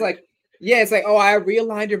this week. It's like, oh, I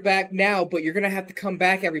realigned your back now, but you're gonna have to come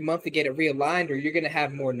back every month to get it realigned, or you're gonna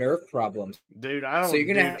have more nerve problems. Dude, So you're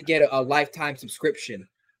gonna have to get a lifetime subscription.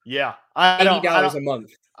 Yeah, $80 a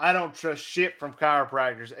month. I don't trust shit from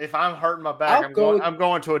chiropractors. If I'm hurting my back, I'm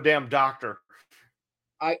going to a damn doctor.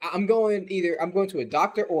 I'm going to a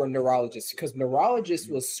doctor or a neurologist, because neurologists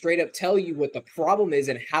will straight up tell you what the problem is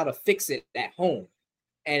and how to fix it at home.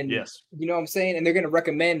 And yes, you know what I'm saying? And they're going to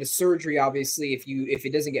recommend a surgery, obviously, if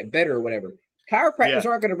it doesn't get better or whatever. Chiropractors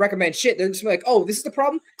aren't going to recommend shit. They're just like, oh, this is the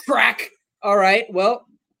problem? Crack. All right. Well,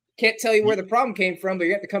 can't tell you where the problem came from, but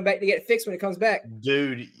you have to come back to get it fixed when it comes back.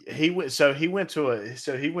 Dude, he went to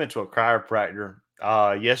a chiropractor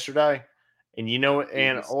yesterday. And you know,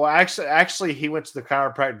 and actually, he went to the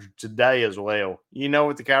chiropractor today as well. You know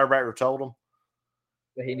what the chiropractor told him?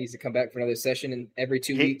 That he needs to come back for another session in every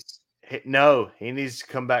 2 weeks. No, he needs to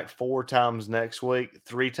come back 4 times next week,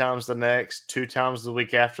 3 times the next, 2 times the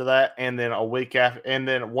week after that, and then a week after, and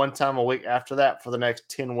then 1 time a week after that for the next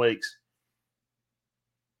 10 weeks.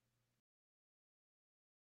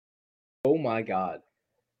 Oh my God.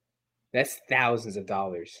 That's thousands of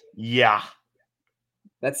dollars. Yeah.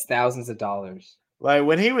 That's thousands of dollars. Like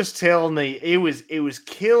when he was telling me, it was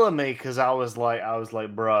killing me because I was like,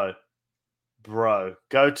 bro,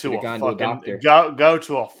 go to a fucking doctor. Go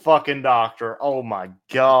to a fucking doctor. Oh my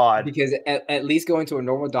God. Because at least going to a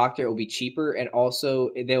normal doctor will be cheaper, and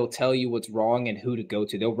also they'll tell you what's wrong and who to go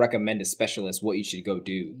to. They'll recommend a specialist what you should go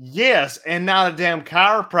do. Yes, and not a damn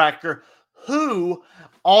chiropractor who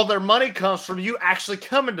all their money comes from you actually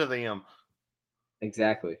coming to them.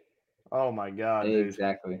 Exactly. Oh my God, dude.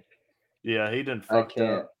 Exactly. Yeah, he done fucked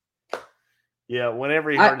up. Yeah,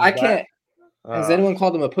 whenever he hurt his back. Can't. Has anyone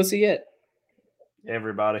called him a pussy yet?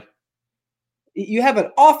 Everybody. You have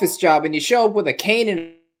an office job and you show up with a cane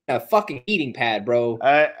and a fucking heating pad, bro.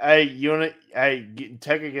 Take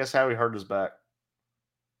a guess how he hurt his back.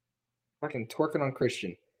 Fucking twerking on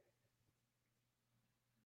Christian.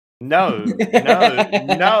 No.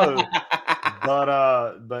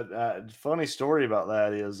 But funny story about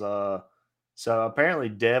that is so apparently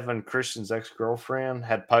Devin, Christian's ex-girlfriend,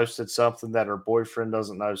 had posted something that her boyfriend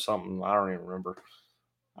doesn't know, something I don't even remember.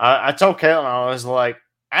 I told Caitlin, I was like,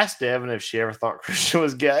 ask Devin if she ever thought Christian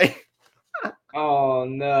was gay. Oh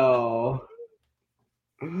no.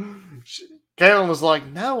 Caitlin was like,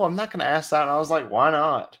 no, I'm not going to ask that. And I was like, why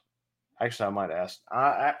not? Actually, I might ask.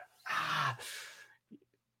 I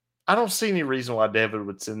don't see any reason why Devin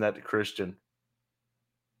would send that to Christian.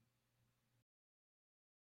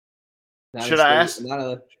 Should I ask?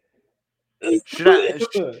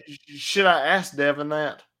 Should I ask Devin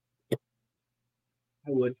that? I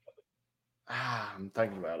would. I'm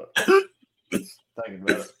thinking about it. I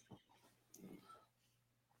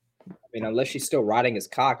mean, unless she's still riding his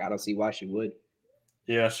cock, I don't see why she would.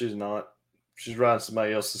 Yeah, she's not. She's riding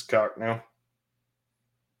somebody else's cock now.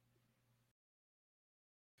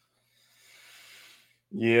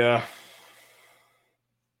 Yeah.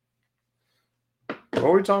 What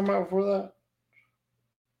were we talking about before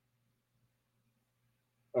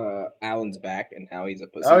that? Alan's back and how he's a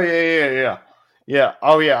pussy. Oh yeah.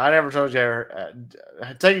 Oh yeah. I never told you.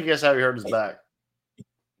 Take a guess how he hurt his back.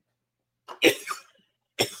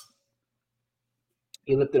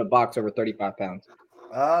 He lifted a box over 35 pounds.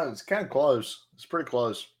 It's kind of close. It's pretty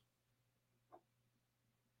close.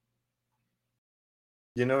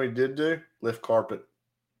 You know what he did do? Lift carpet.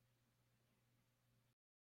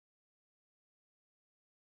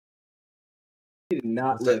 He did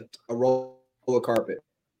not lift a roll of carpet.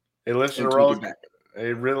 He lifted a roll. He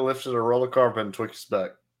really lifted a roll of carpet and tweaked his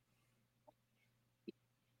back.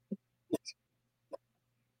 That's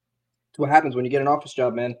what happens when you get an office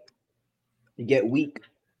job, man. You get weak.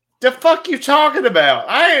 The fuck you talking about?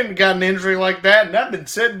 I ain't got an injury like that, and I've been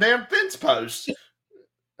setting damn fence posts.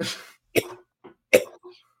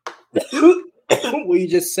 Well, you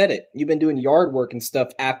just said it. You've been doing yard work and stuff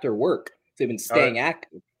after work. So you've been staying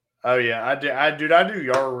active. Oh yeah, I do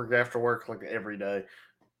yard work after work like every day.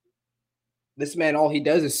 This man, all he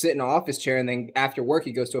does is sit in an office chair, and then after work,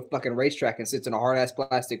 he goes to a fucking racetrack and sits in a hard ass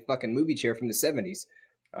plastic fucking movie chair from the 70s.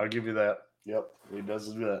 I'll give you that. Yep, he does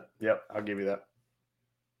do that. Yep, I'll give you that.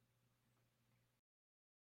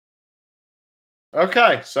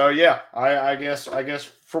 Okay, so yeah, I guess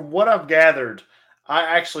from what I've gathered, I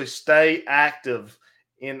actually stay active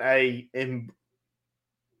in a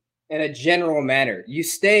general manner. You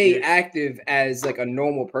stay active as like a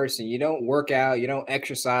normal person. You don't work out, you don't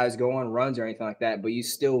exercise, go on runs or anything like that, but you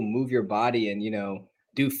still move your body and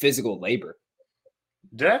do physical labor.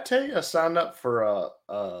 Did I tell you I signed up for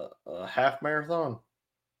a half marathon?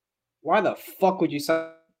 Why the fuck would you sign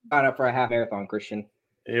up for a half marathon, Christian?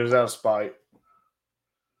 It was out of spite.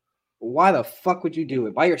 Why the fuck would you do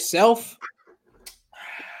it? By yourself?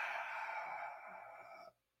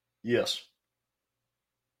 Yes.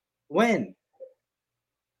 When?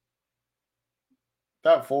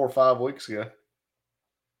 About 4 or 5 weeks ago.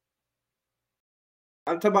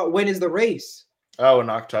 I'm talking about when is the race? Oh, in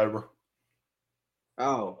October.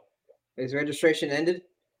 Oh. Is registration ended?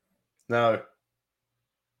 No.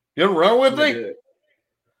 You want to run with me?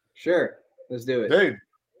 Sure. Let's do it. Dude,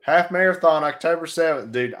 half marathon October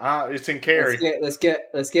 7th, dude. It's in Cary. Let's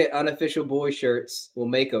get unofficial boy shirts. We'll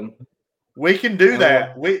make them. We can do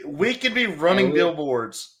that. We could be running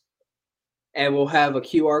billboards. And we'll have a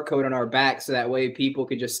QR code on our back so that way people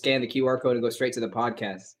could just scan the QR code and go straight to the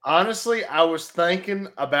podcast. Honestly, I was thinking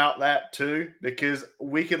about that too, because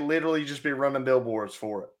we could literally just be running billboards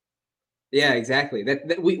for it. Yeah, exactly.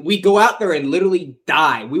 That we go out there and literally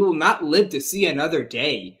die. We will not live to see another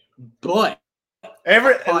day. But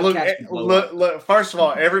look. First of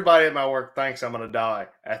all, everybody at my work thinks I'm going to die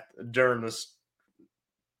during this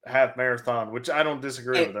half marathon, which I don't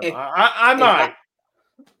disagree with them. I might.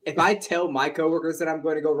 If I tell my coworkers that I'm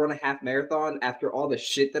going to go run a half marathon after all the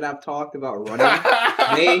shit that I've talked about running,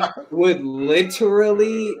 they would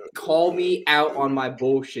literally call me out on my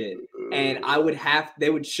bullshit. And they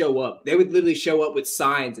would show up. They would literally show up with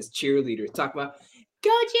signs as cheerleaders, talk about, go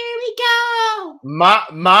Jeremy, go!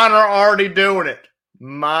 Mine are already doing it.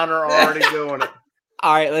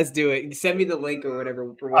 All right, let's do it. Send me the link or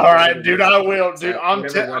whatever. All right, dude, I will. Dude, I'm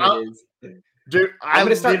going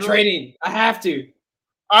to start training. I have to.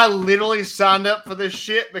 I literally signed up for this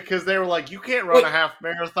shit because they were like, you can't run a half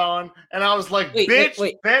marathon. And I was like, bitch,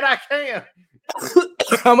 bet I can.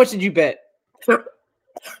 How much did you bet?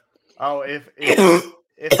 Oh, if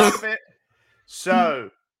I fit. So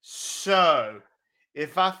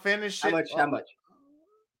if I finish it. How much?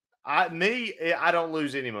 I don't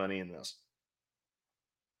lose any money in this.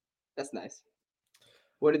 That's nice.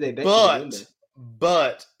 What did they bet?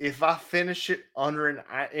 But if I finish it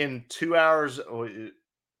in 2 hours,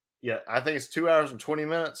 yeah, I think it's 2 hours and 20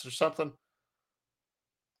 minutes or something,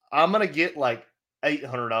 I'm gonna get like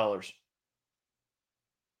 $800.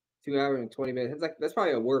 2 hours and 20 minutes. That's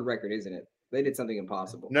probably a world record, isn't it? They did something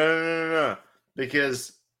impossible. No.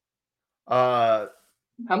 Because how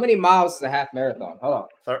many miles is a half marathon? Hold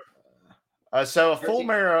on. So a full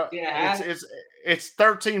marathon, it's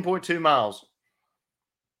 13.2 miles.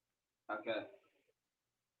 Okay.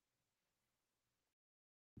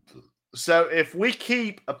 So if we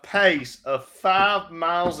keep a pace of 5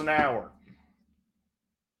 miles an hour,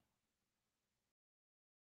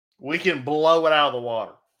 we can blow it out of the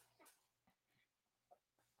water.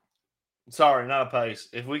 Sorry, not a pace.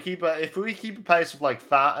 If we keep a pace of like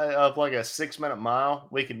a 6 minute mile,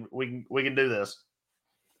 we can do this.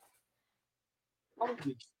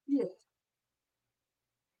 Holy shit.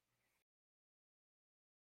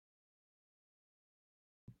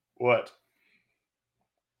 What?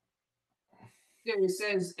 Dude, it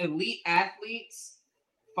says elite athletes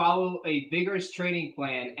follow a vigorous training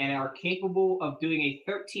plan and are capable of doing a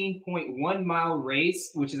 13.1-mile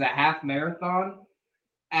race, which is a half marathon,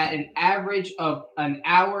 at an average of an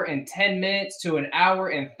hour and 10 minutes to an hour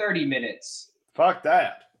and 30 minutes. Fuck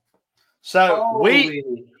that. So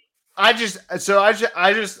Holy. I just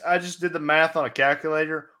did the math on a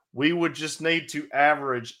calculator. We would just need to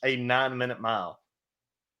average a 9-minute mile.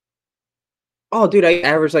 Oh, dude, I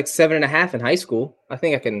averaged like 7.5 in high school. I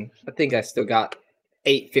think I still got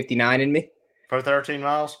 8:59 in me. For 13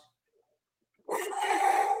 miles?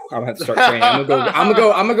 I'm gonna have to start training. I'm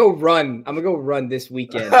gonna go run. I'm gonna go run this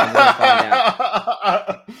weekend. I'm gonna find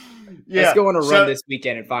out. Yeah, let's go on a run this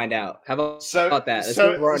weekend and find out. How about that? Let's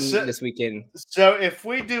go run this weekend. So if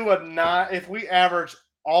we do if we average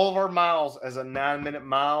all of our miles as a 9-minute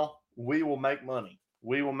mile, we will make money.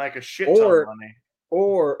 We will make a shit ton of money.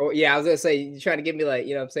 Or yeah, I was gonna say you're trying to give me like,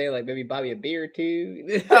 you know what I'm saying, like maybe buy me a beer or two.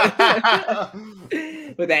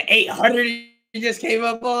 With that 800 you just came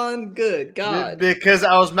up on, good God. Because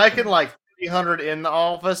I was making like 300 in the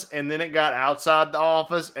office, and then it got outside the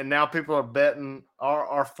office, and now people are betting.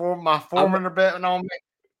 My foremen are betting on me.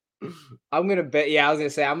 I'm gonna bet. Yeah, I was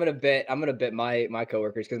gonna say I'm gonna bet my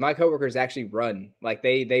coworkers, because my coworkers actually run. Like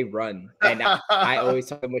they run, and I always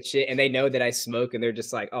tell them what shit, and they know that I smoke, and they're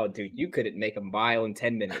just like, "Oh, dude, you couldn't make a mile in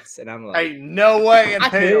 10 minutes," and I'm like, "Ain't no way in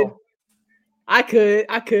hell." I could.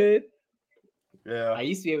 Yeah, I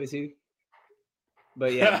used to be able to.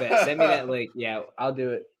 But yeah, send me that link. Yeah, I'll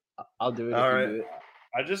do it. I'll do it. All right. You do it.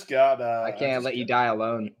 I just got. I can't let you die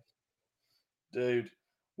alone, dude.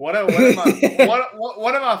 One of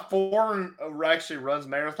my foreign actually runs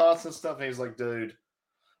marathons and stuff. And he's like, dude,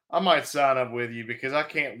 I might sign up with you because I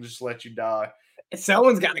can't just let you die.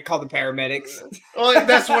 Someone's got to call the paramedics. Well,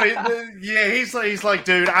 that's what he's like,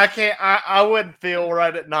 dude, I can't. I wouldn't feel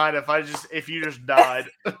right at night if you just died.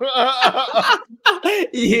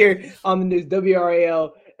 You hear on the news,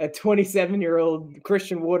 WRAL, a 27-year-old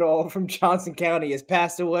Christian Woodall from Johnson County has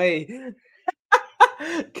passed away.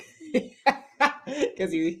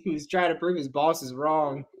 Because he was trying to prove his boss is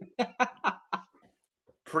wrong.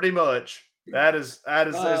 Pretty much. That is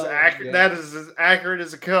as accurate. That is as accurate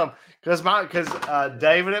as it comes. Because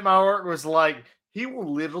David at my work was like, he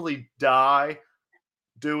will literally die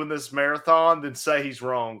doing this marathon, then say he's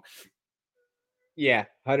wrong. Yeah,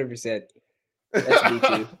 100%. That's me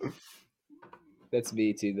too. That's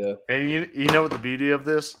me too, though. And you know what the beauty of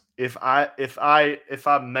this? If I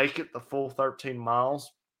make it the full 13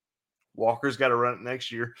 miles, Walker's got to run it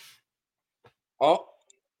next year. Oh,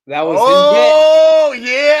 that was his bet.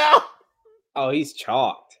 Yeah. Oh, he's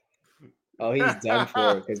chalked. Oh, he's done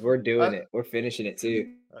for because we're doing it. We're finishing it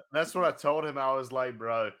too. That's what I told him. I was like,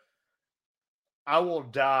 bro, I will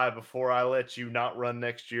die before I let you not run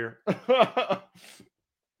next year.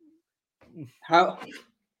 How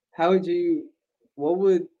would you? What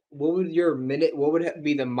would your minute? What would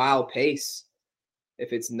be the mile pace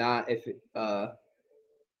if it's not if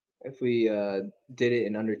we did it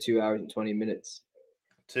in under 2 hours and 20 minutes?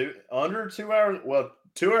 Under 2 hours? Well,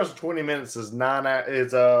 2 hours and 20 minutes is 9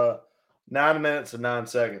 minutes and 9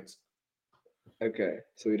 seconds. Okay,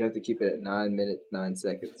 so we'd have to keep it at 9 minutes 9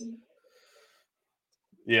 seconds.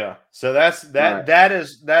 Yeah, so that's that. Right. That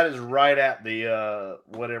is right at the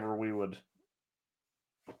whatever we would.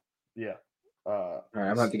 Yeah. All right, I'm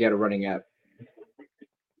gonna have to get a running app.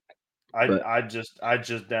 I just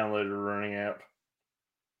downloaded a running app.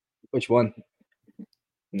 Which one?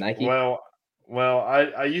 Nike. Well,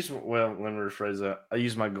 I use let me rephrase that. I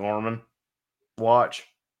use my Garmin watch.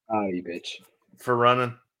 Oh, you bitch. For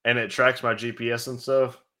running, and it tracks my GPS and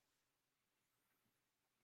stuff.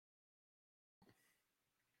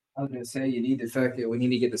 I was gonna say you need the fact that we need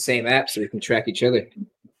to get the same app so we can track each other. You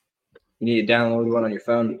need to download one on your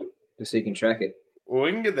phone just so you can track it. Well,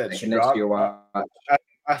 we can get that Strata.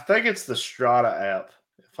 I think it's the Strata app,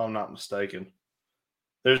 if I'm not mistaken.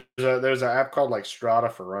 There's an app called like Strata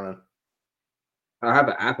for running. I have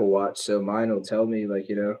an Apple Watch, so mine will tell me I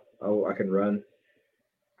can run.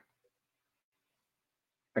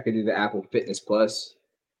 I could do the Apple Fitness Plus.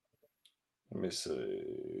 Let me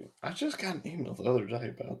see. I just got an email the other day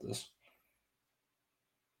about this.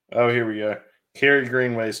 Oh, here we go. Kerry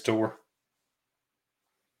Greenway's tour.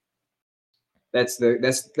 That's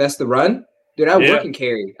the run, dude. I work in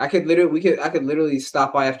Cary. I could literally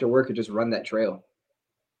stop by after work and just run that trail,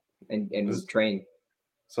 and train.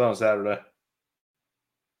 It's on Saturday.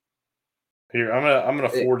 Here, I'm gonna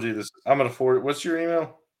forward you this. I'm gonna forward. What's your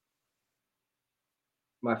email?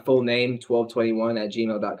 My full name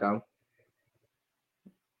 1221@gmail.com.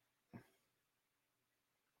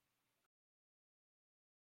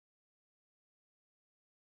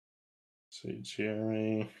 see,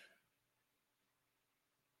 Jeremy.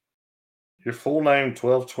 Your full name,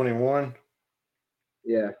 1221.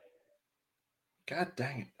 Yeah. God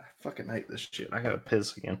dang it. I fucking hate this shit. I gotta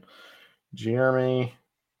piss again. Jeremy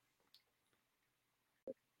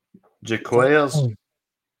Jaquez.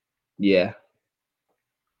 Yeah.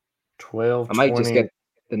 12. I might just get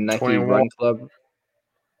the Nike 21. Run Club.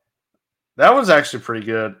 That was actually pretty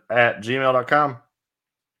good at gmail.com.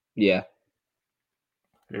 Yeah.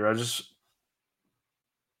 Here, I just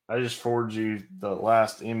forwarded you the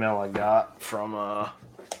last email I got from All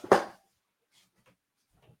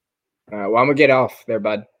right, well, I'm gonna get off there,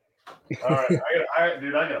 bud. All right, I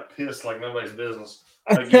gotta piss like nobody's business.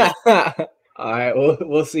 All right,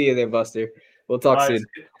 we'll see you there, Buster. We'll talk soon.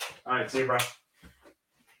 All right, see you, bro.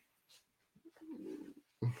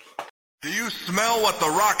 Do you smell what the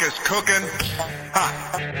Rock is cooking?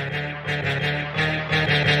 Ha!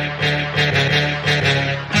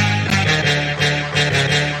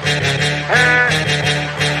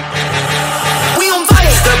 We on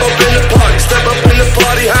fire! Step up in the party, step up in the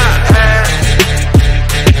party, high.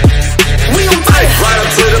 We on fire! Right up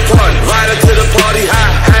to the party, right up to the party,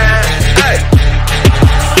 high. Hey!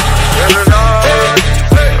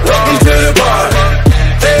 Welcome to the party.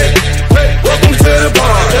 Hey! Welcome to the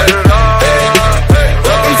party.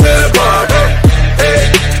 Welcome to the party. Hey!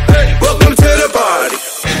 Welcome to the party.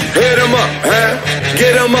 Hit 'em up, huh?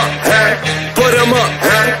 Get 'em up, huh? Put 'em up,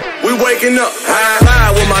 huh? We waking up,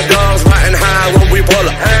 high with my dogs, riding high when we pull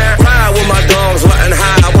up. Ride with my dogs, riding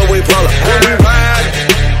high when we pull up. When we ride,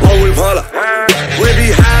 when we pull up. We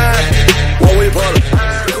be high